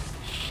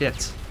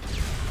 Shit.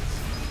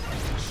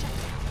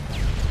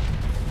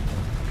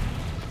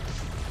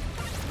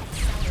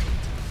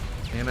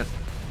 Damn it.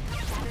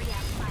 Battery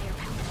at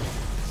firepower.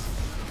 Firepower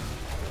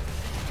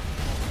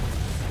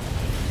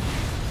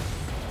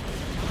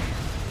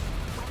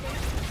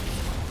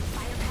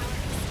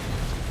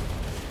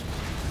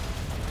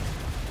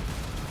Firepower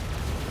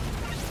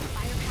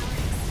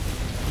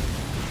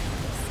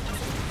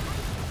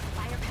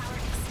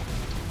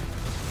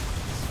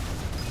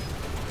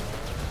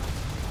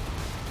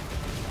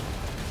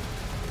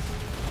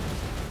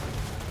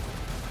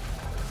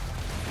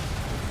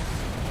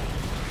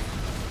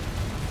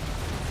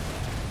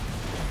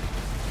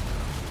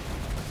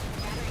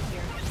Battery here.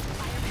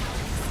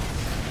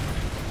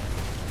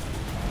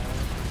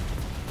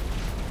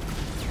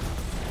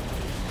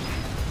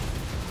 Firepower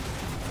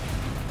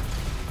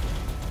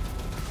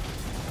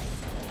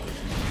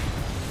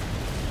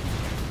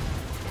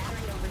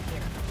Battery over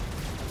here.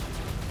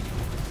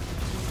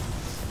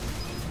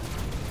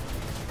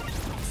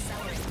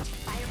 Accelerate.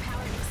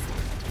 Firepower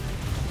extended.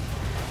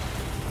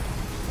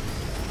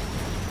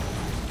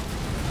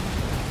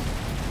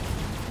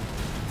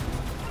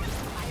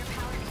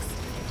 Firepower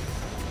extended.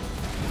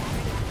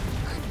 Battery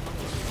Okay.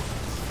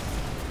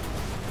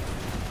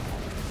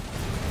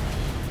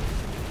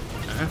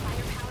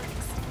 Firepower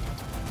extended.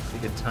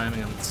 Pretty good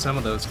timing on some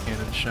of those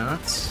cannon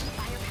shots.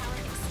 Firepower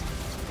extended.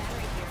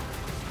 Battery here.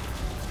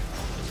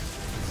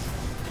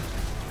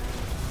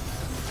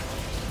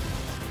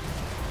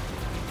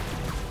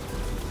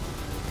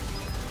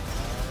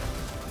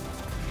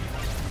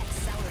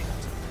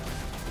 Accelerate.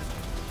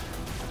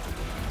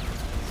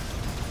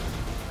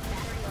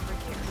 Battery over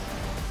here.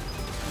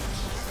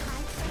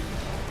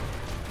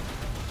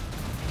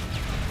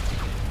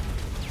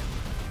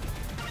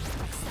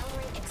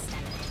 Accelerate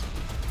extended.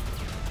 Firepower.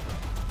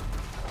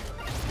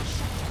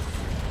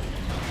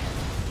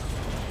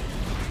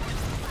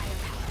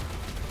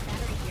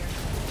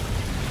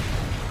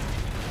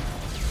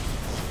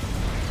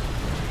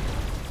 Battery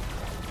here.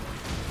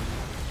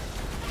 Shutdown.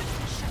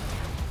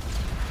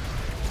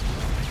 Firepower.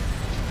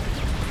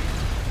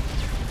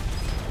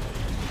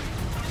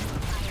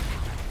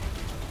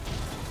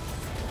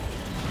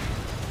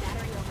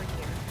 Battery over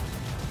here.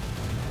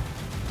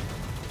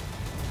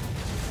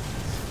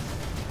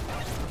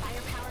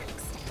 Firepower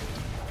extended.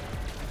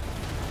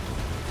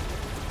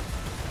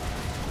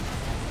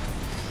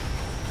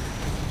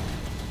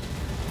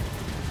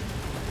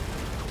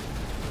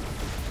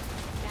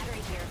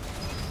 Battery here.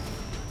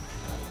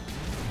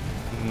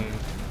 A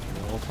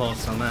little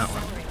close on that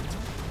one. Accelerate.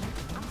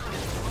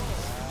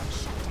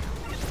 Shutdown.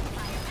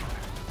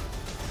 Firepower.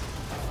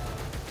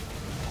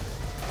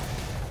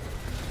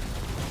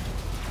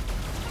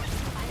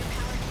 Firepower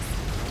extended.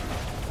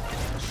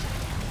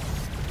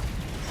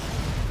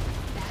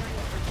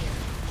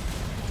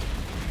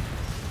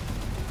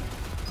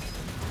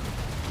 Shutdown.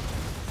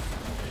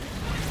 Battery over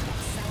here.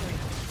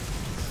 Accelerate.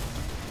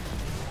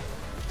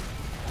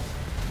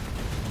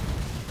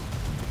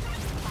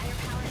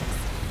 Firepower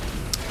extended.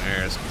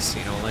 There's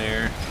Casino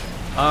Lair.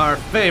 Our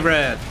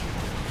favorite!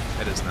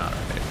 It is not our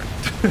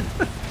favorite.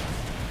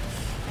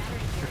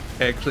 Battery here.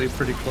 Actually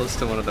pretty close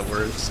to one of the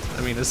worst.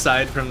 I mean,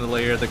 aside from the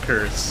Lair of the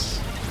Curse,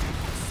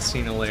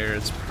 Casino Lair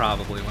is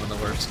probably one of the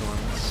worst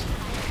ones.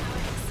 Firepower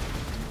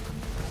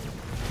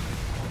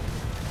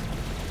extended.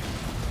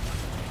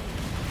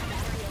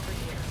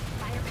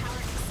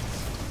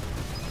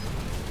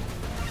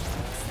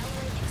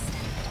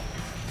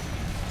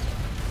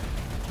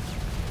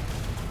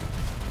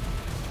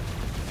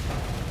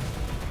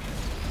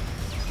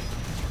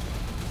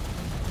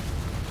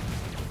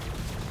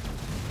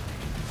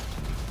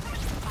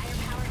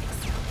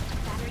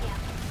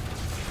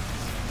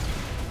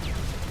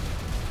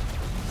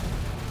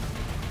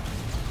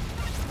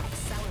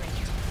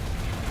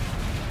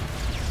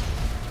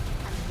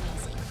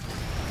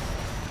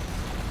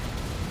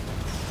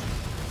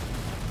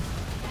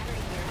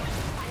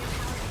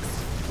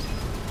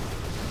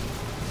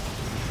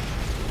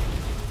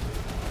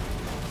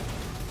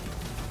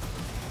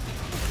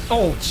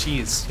 Oh,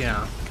 jeez.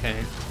 Yeah, okay.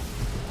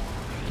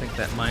 I think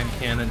that mine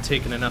cannon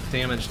taken enough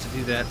damage to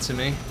do that to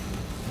me.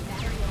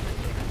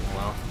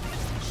 Well.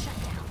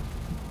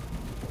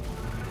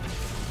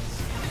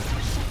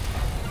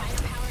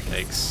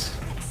 Yikes.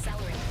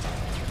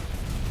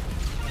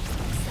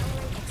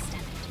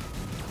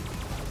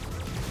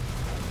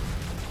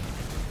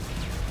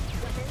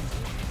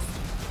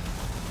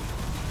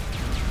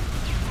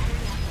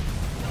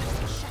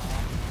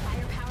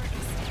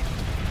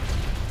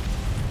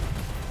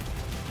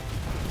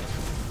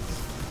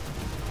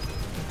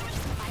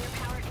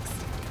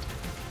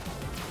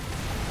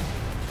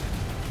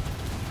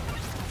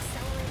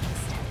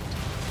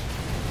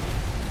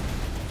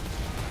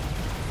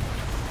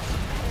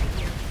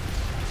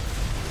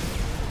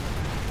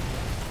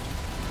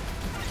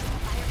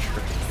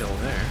 Kill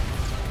there.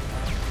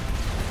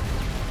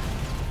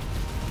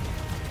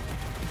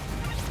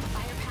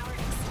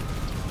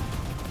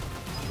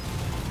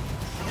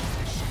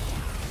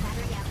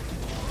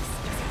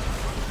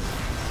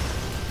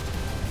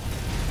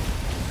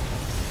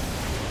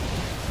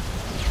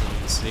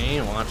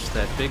 See, watch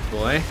that big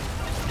boy.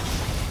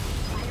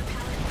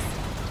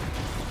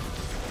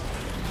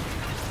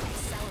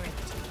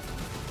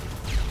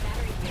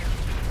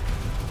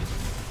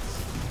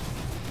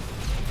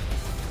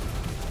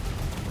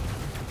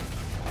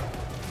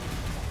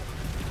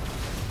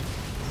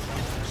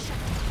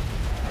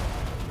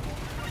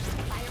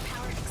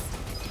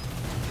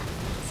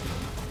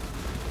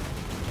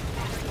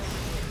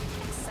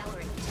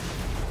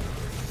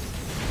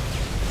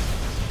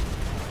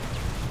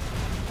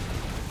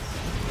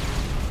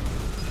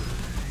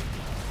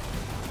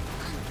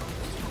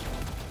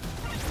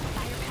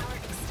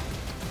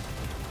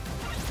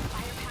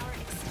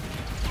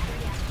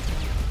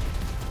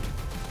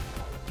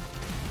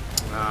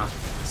 Ah,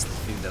 it's the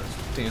thing that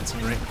was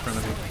dancing right in front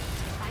of me.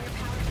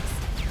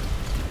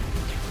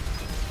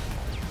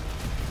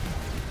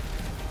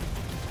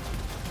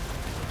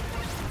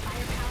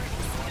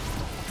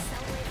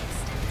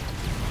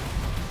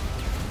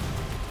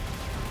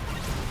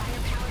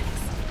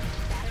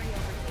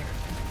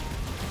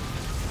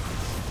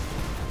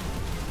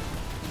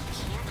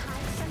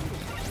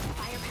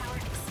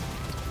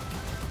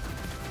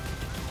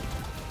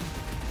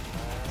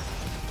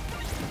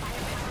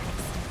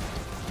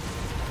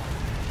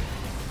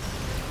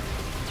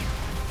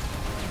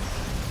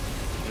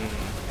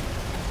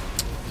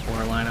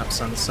 Poor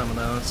lineups on some of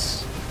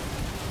those.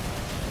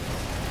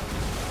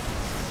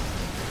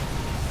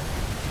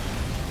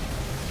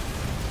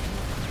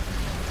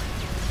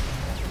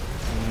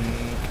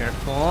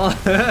 Careful.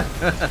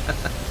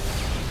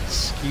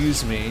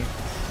 Excuse me.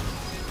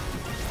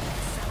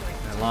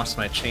 I lost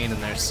my chain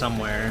in there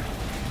somewhere.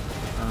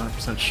 Not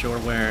 100% sure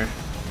where.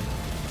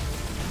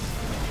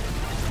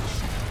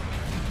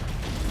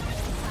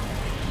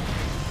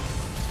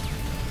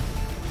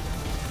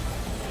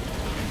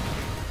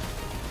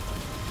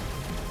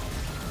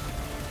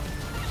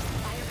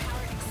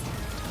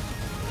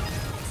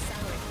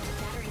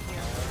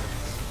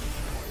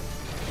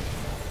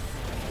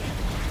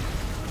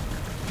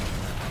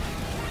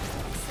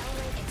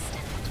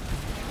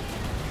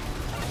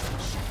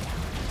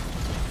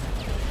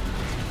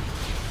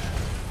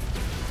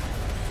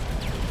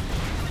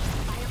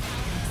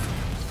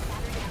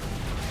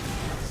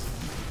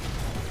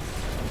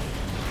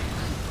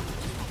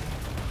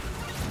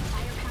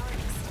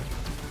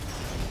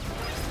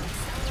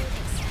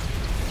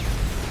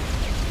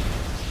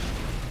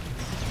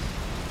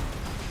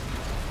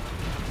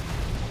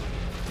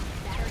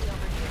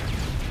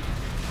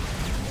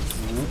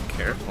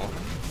 Careful.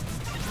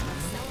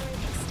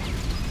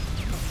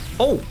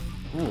 Oh!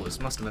 Ooh, this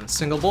must have been a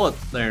single bullet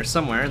there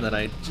somewhere that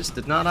I just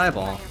did not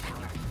eyeball.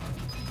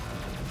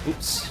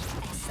 Oops.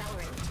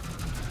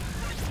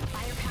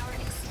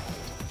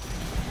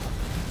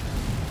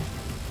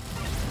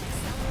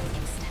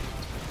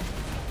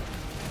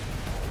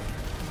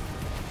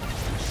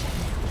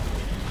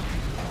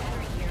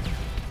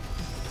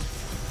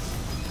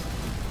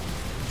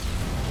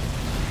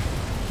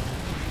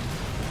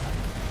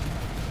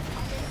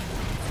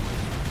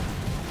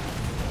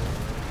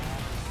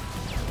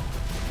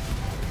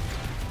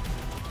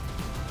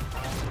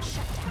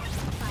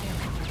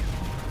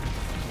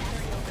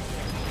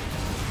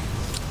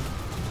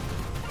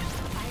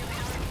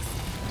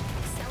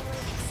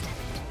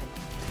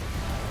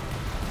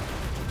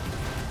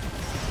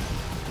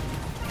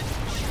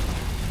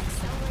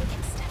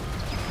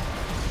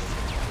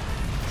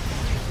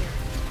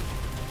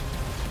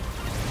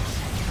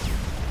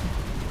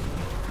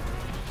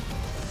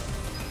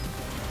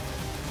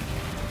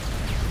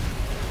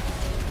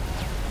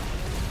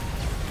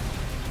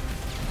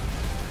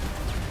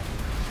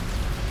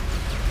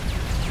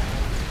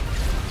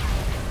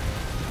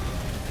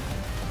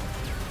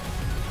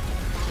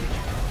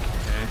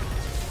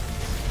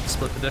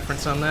 Split the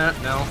difference on that?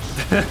 No.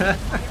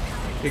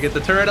 You get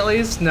the turret at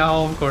least?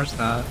 No, of course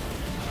not.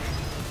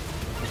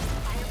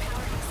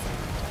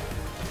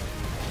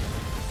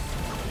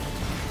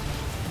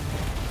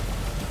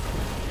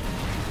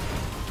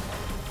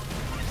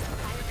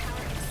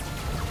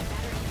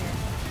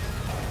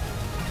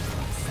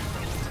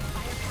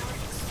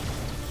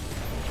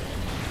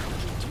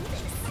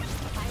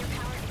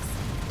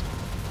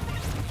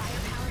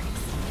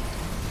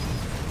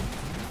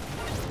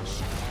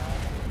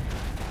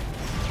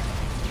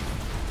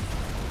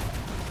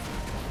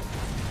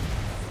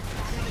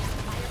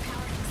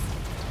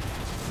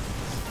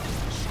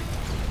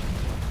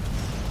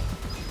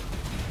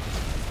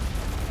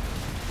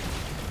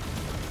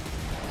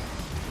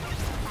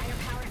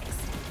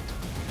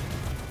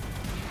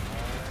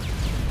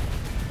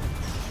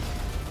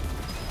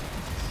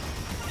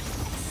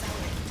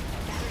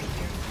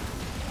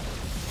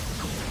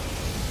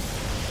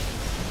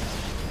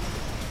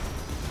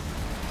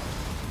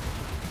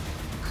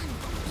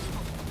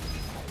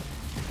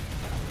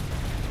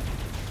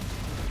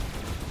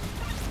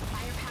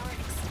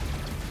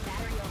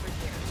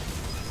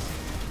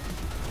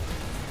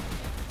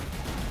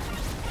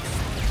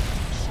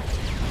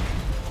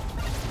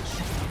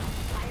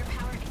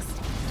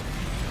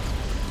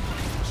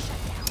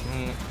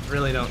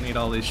 really don't need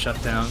all these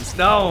shutdowns.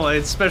 No, I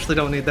especially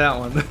don't need that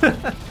one.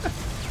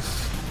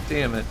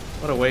 Damn it.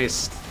 What a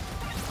waste.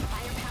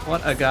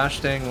 What a gosh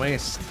dang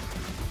waste.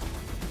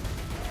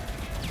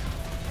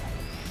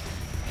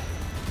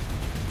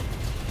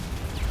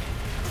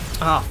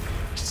 Oh,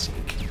 for sake.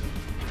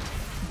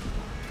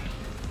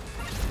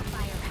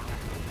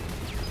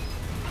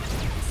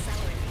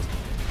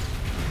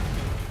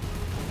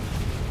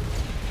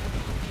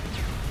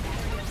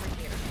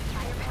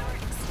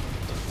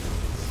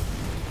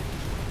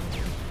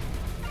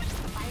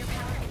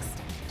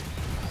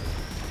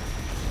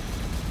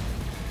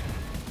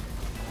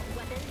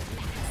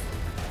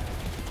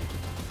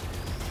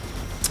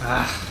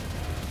 Ah.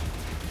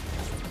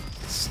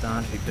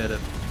 Stodgy bit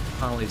of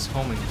Holly's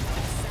homing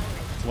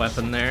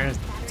weapon there.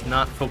 It's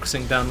not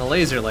focusing down the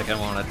laser like I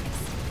wanted.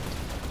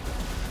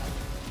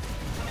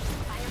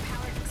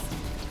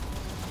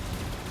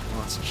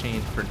 Lost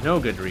chain for no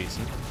good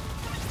reason.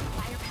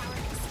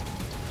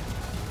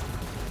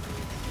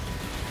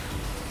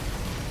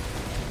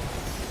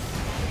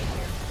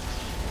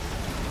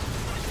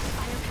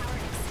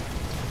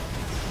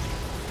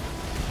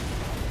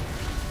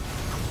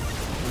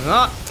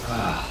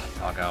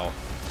 Doggo.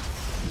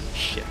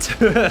 Shit.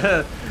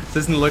 This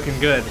isn't looking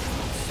good.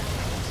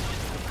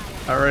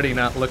 Already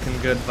not looking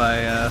good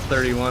by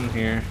 31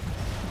 here.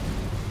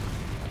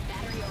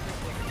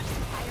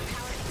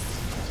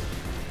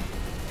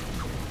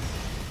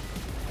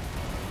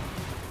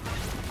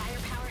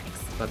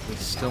 But we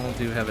still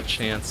do have a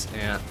chance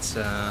at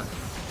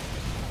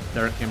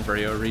Dark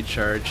Embryo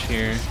recharge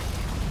here.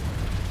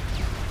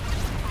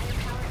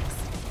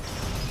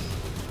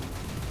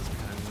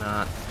 I'm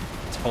not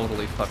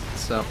totally fuck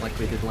this up like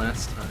we did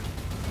last time.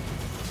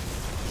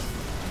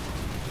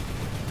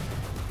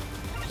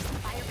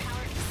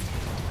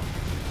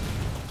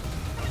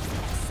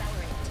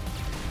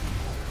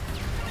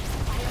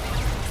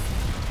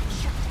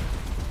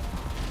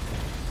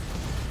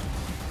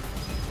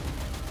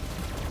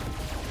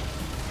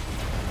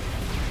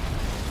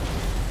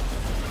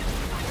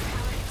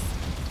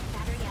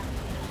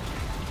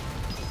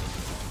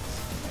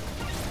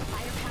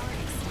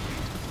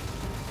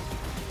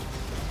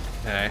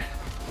 Okay.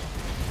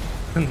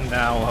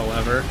 Now,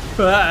 however,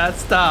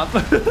 stop!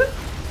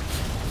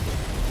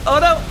 Oh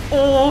no!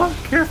 Oh,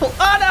 careful!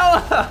 Oh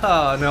no!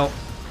 Oh no!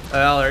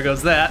 Well, there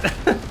goes that.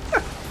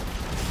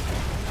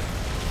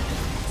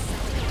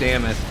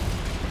 Damn it!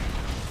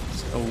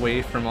 Just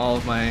away from all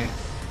of my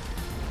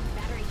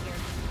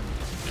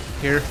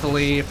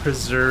carefully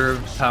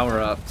preserved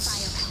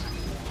power-ups,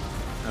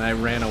 and I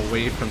ran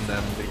away from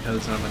them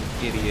because I'm an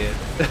idiot.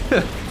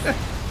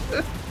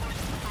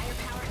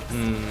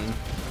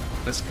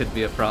 This could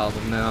be a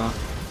problem now.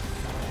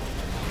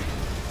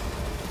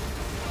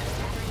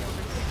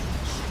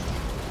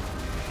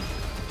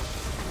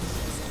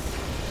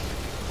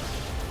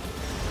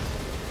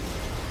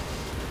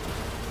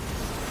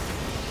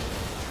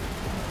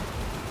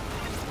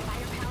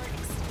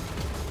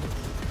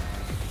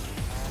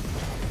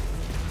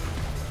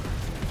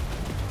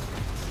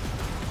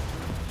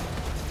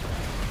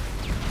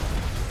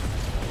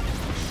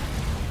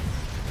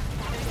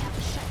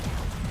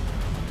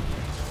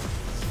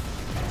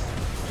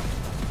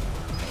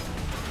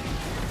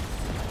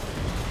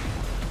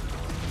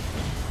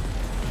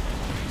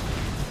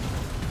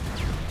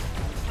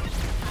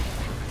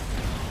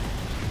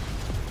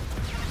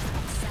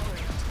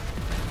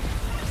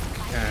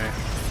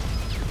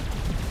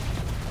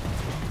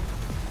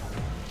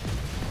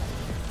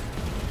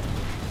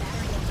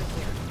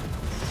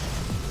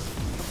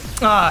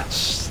 Ah,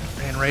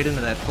 ran right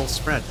into that full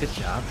spread. Good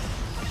job.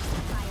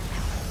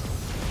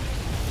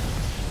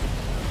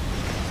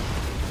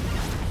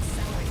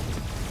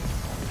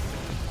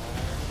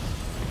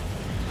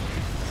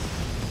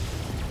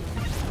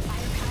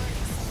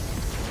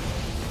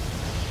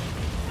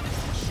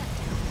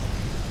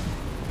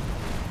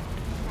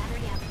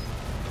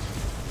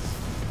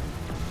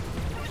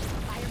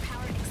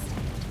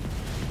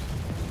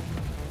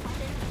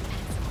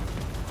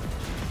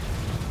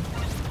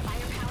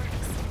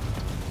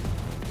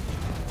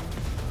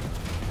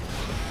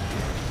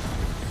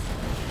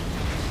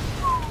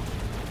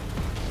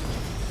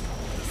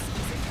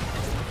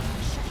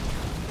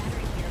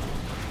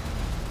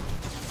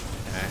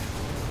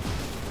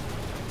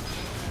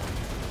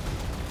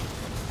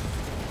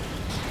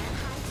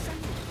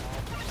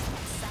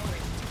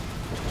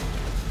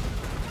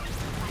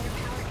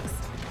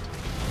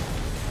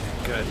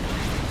 Good.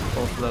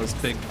 Both of those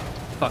big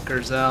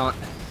fuckers out.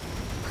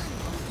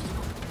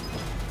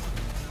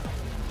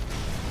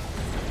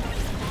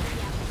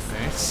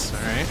 Nice.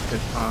 Alright,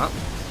 good pop.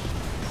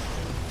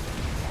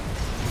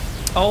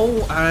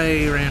 Oh,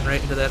 I ran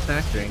right into that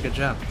factory. Good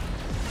job.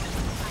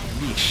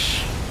 Yeesh.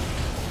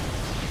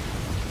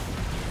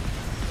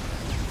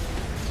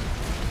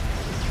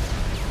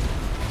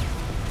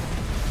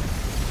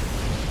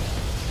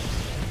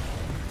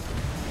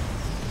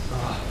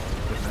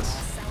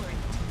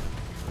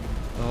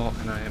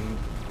 And I am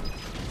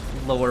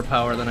lower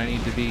power than I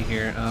need to be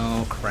here.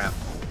 Oh, crap.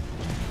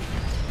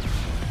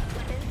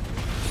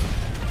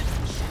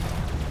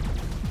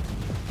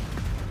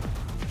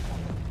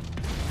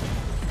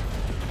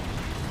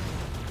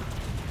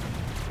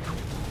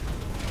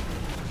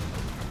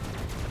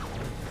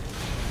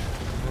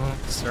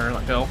 sir.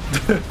 Let go.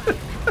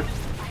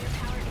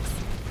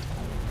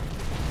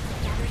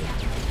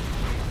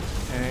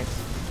 Okay.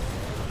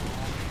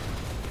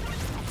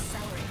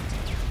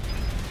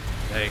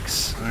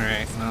 Yikes.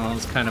 Alright, well, it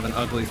was kind of an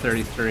ugly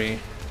 33.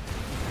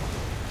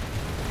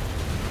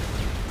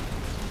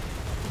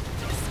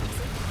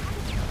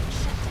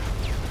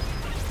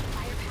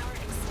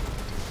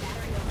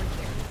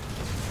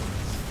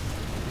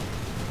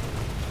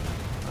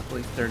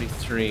 Ugly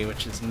 33,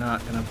 which is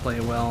not going to play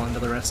well into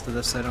the rest of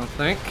this, I don't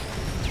think.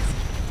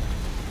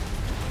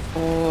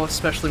 Oh,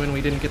 especially when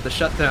we didn't get the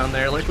shutdown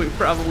there like we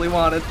probably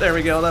wanted. There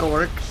we go, that'll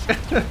work.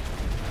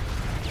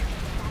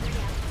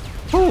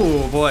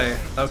 Oh boy,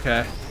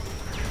 okay.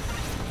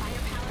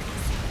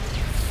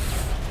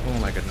 Oh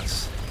my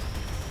goodness.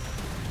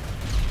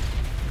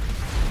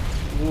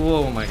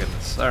 Whoa, my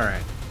goodness,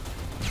 alright.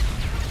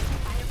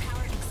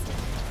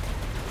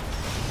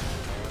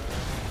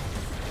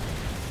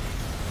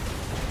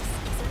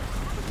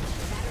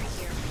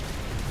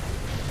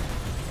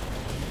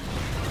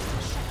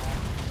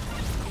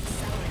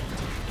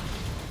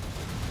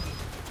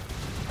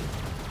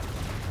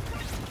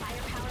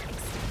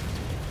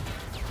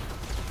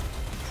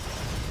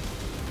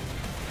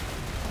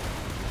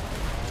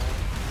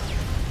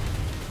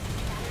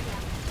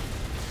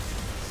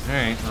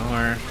 Alright, well,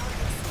 we're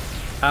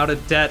out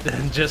of debt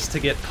just to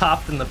get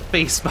popped in the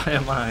face by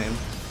a mine.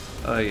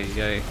 Ay,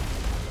 ay, ay.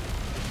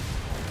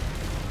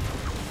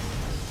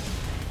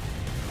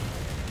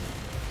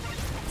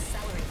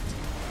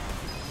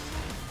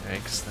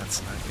 Yikes,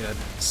 that's not good.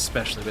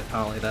 Especially with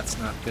Holly, that's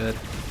not good.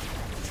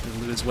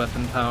 We lose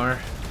weapon power.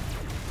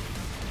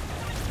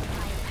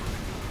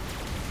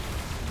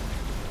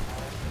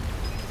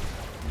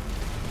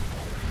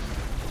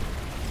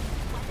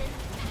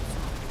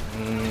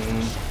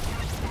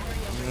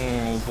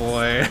 Oh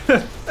boy.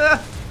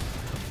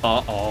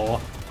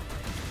 Uh-oh.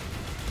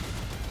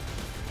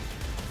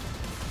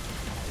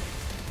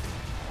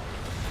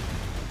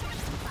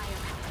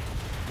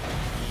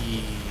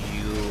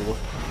 Ew.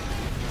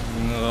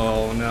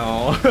 Oh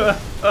no.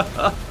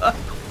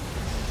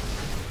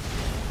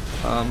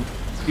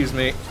 Excuse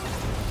me.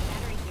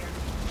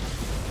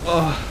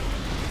 Oh.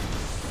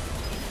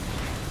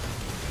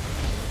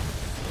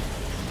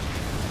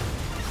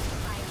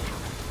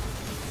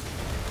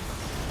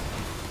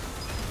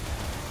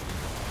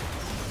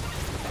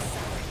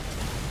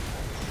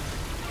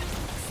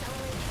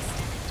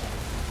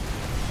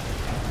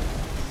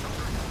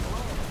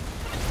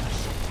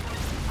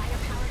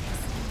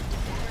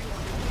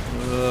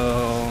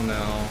 Oh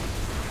no.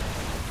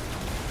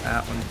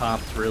 That one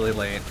popped really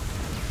late.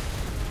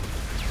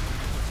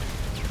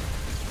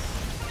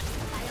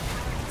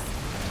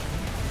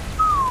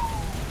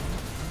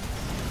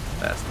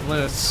 Fast and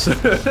loose.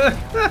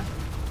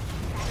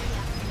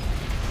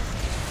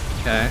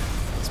 Okay,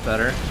 that's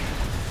better.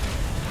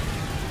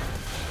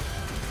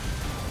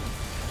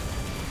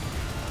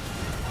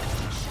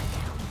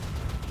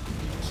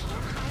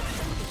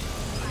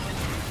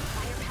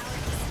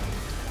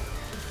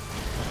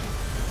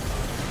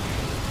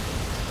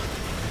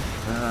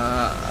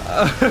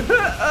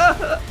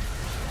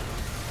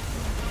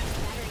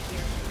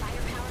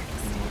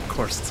 Of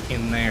course it's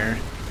in there.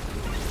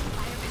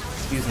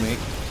 Excuse me.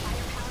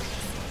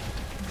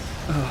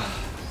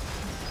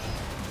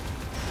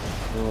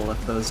 We'll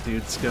let those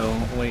dudes go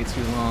way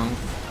too long.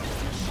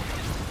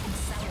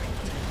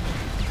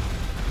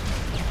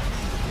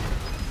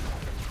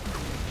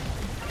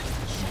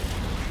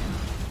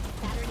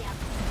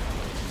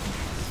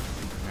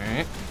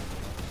 Alright.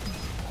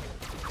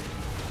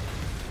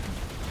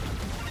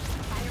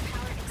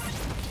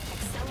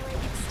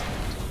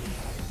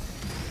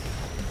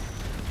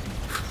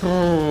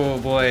 Oh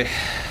boy.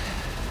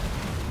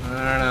 I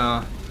don't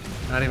know.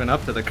 Not even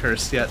up to the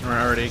curse yet, and we're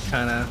already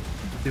kind of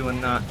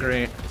doing not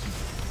great.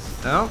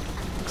 Well,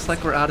 looks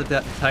like we're out of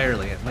debt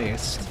entirely, at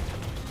least.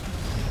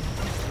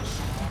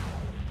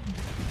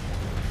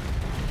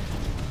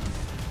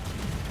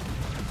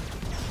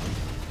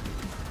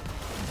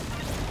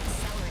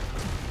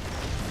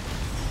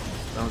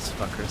 Those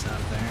fuckers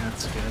out there,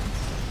 that's good.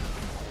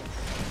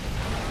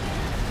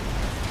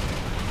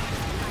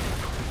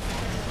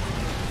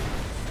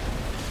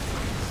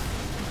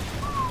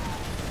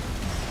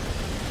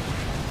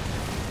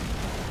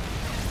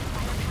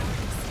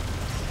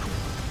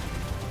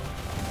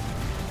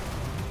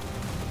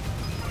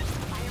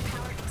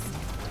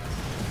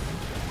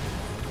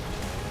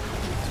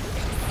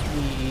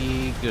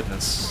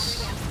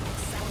 Goodness.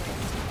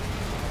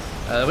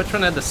 Which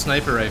one had the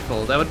sniper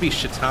rifle? That would be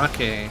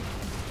Shiitake.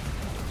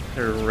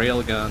 Or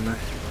railgun.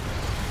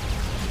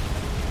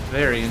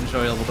 Very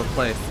enjoyable to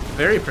play.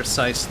 Very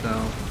precise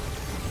though.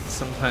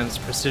 Sometimes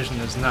precision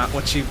is not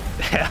what you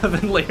have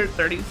in layer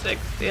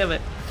 36. Damn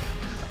it.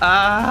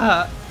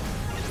 Ah!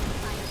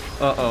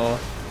 Uh-oh.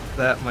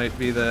 That might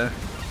be the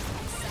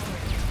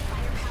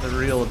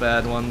real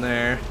bad one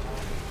there.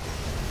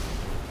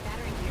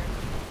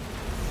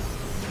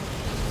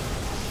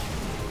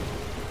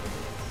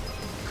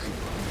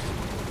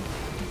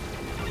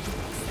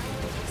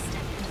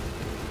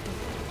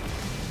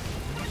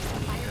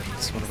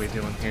 So what are we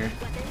doing here?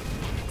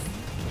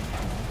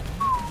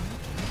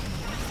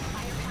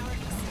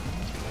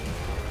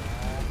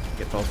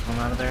 Get both of them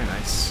out of there.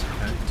 Nice.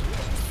 Okay.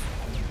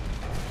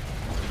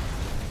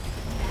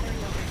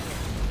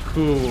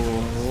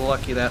 Ooh,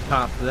 lucky that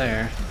popped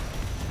there.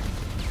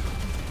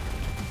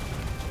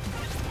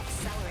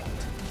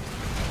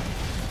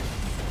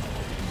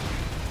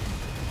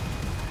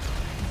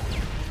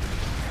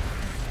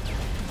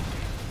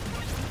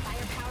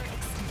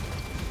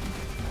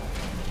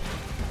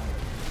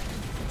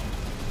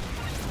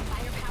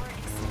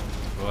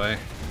 Boy.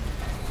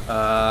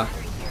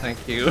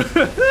 Thank you.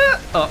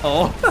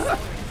 Uh-oh.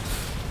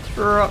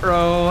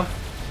 Ruh-roh.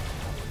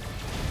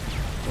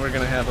 We're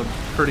gonna have a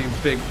pretty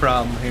big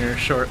problem here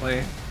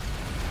shortly.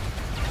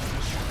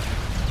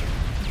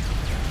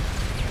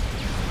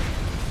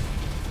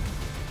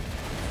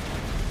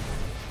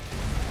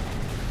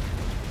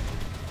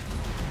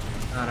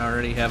 Not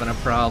already having a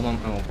problem.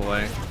 Oh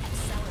boy.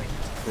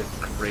 Good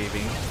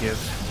gravy.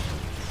 Give.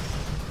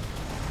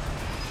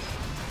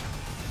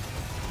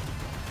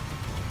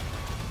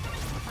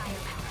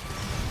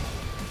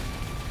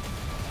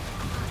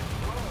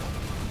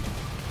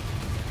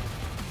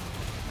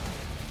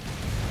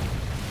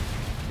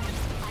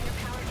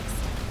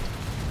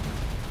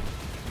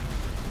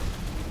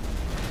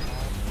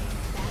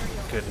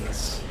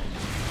 Goodness.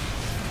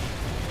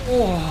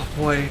 Oh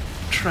boy,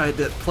 tried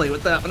to play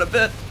with that one a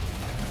bit.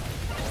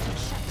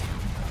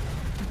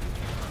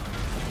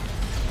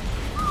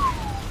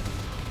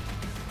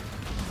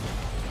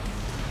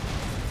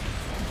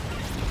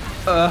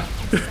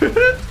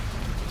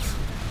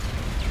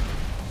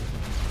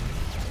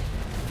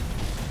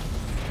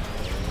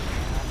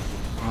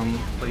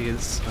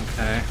 Please,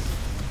 okay.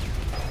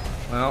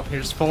 Well,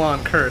 here's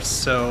full-on curse,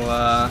 so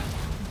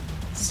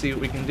let's see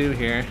what we can do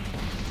here.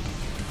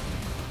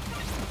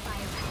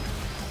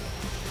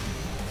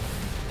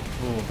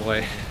 Oh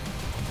boy.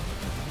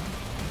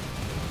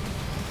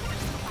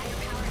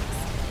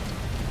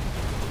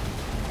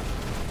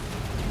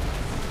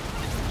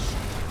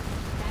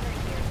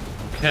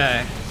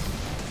 Okay.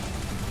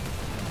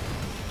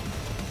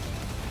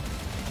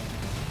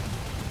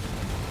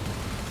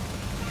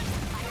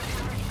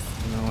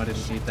 No, I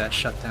didn't need that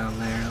shutdown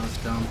there. That was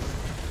dumb.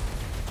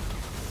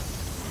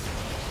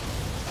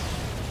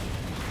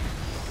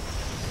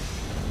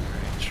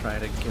 Alright, try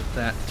to get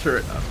that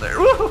turret up there.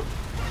 Woo!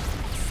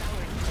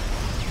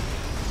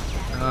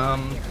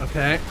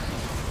 Okay.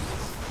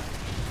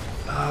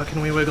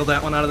 Can we wiggle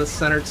that one out of the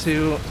center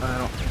too? I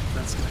don't think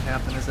that's gonna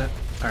happen, is it?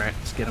 Alright,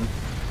 let's get him.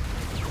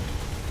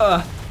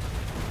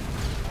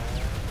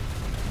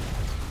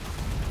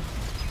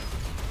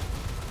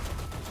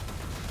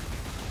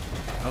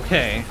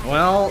 Okay,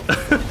 well,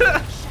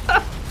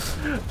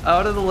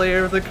 out of the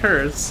layer of the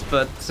curse,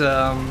 but,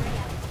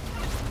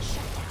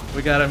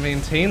 we gotta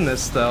maintain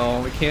this,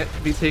 though. We can't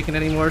be taking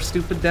any more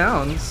stupid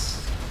downs.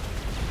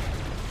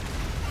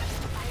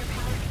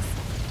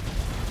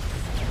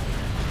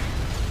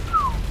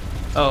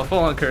 Oh,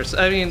 full-on curse.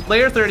 I mean,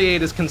 layer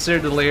 38 is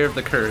considered the layer of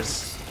the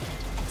curse.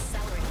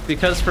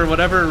 Because for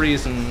whatever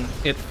reason,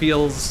 it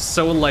feels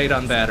so light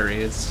on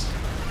batteries.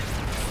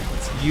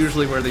 It's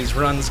usually where these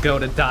runs go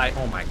to die.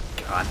 Oh my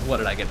god, what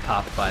did I get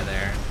popped by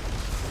there?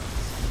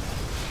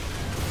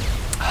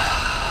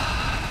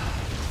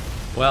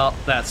 Well,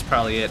 that's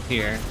probably it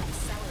here.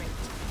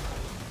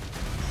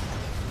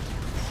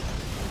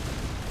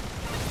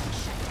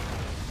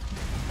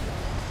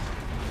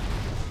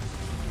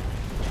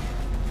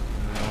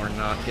 No, we're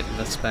not getting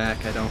this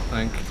back, I don't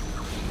think.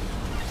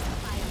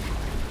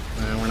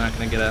 We're not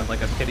gonna get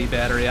a pity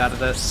battery out of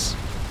this.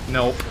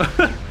 Nope.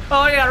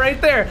 Oh yeah, right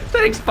there.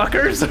 Thanks,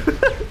 fuckers.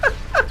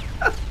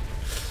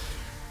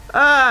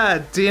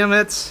 Ah, damn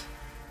it.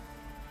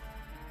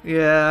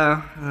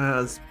 Yeah, that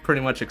was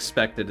pretty much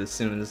expected as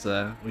soon as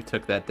we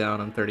took that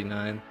down on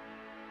 39.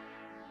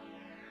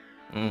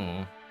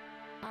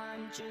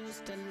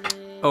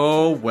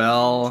 Oh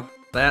well,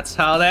 that's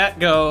how that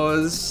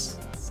goes.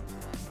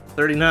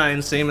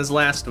 39, same as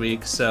last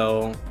week,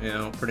 so, you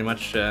know, pretty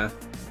much a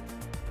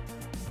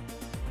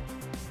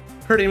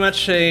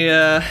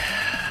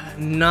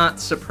not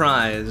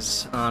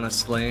surprise,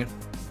 honestly.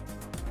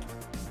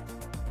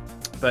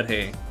 But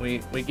hey, we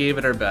gave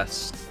it our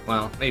best.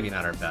 Well, maybe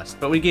not our best,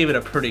 but we gave it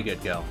a pretty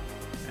good go,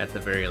 at the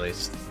very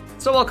least.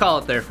 So we'll call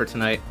it there for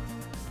tonight.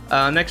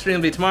 Next stream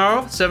will be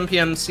tomorrow, 7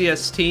 p.m.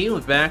 CST.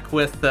 We're back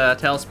with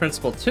Talos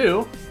Principle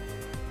 2.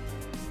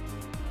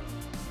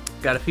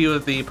 Got a few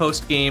of the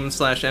post-game /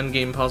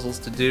 endgame puzzles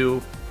to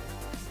do.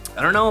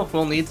 I don't know if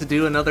we'll need to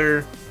do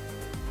another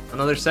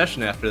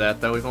session after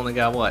that, though. We've only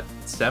got, what,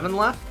 7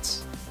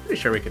 left?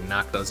 Pretty sure we can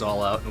knock those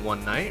all out in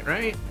one night,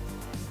 right?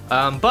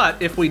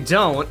 But if we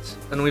don't,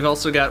 then we've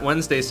also got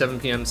Wednesday, 7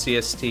 p.m.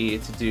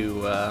 CST to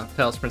do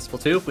Talos Principle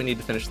 2 if we need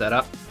to finish that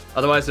up.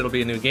 Otherwise, it'll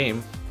be a new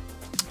game.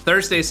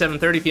 Thursday,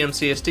 7:30 p.m.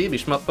 CST, be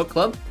Shmup Book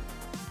Club.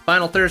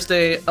 Final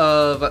Thursday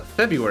of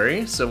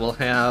February, so we'll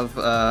have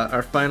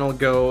our final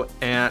go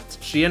at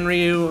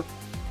Shienryu,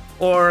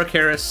 or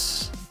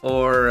Karis,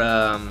 or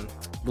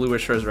Blue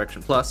Wish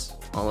Resurrection Plus.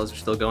 All those are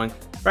still going.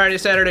 Friday,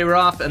 Saturday, we're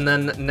off, and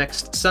then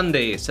next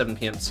Sunday, 7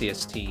 p.m.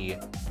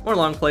 CST, more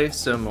long play,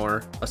 some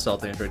more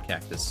Assault Android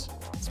Cactus,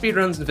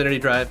 speedruns, Infinity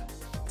Drive,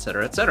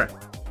 etc., etc.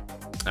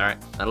 All right,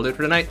 that'll do it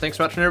for tonight. Thanks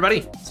for watching,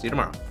 everybody. See you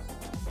tomorrow.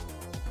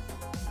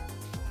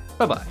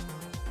 Bye-bye.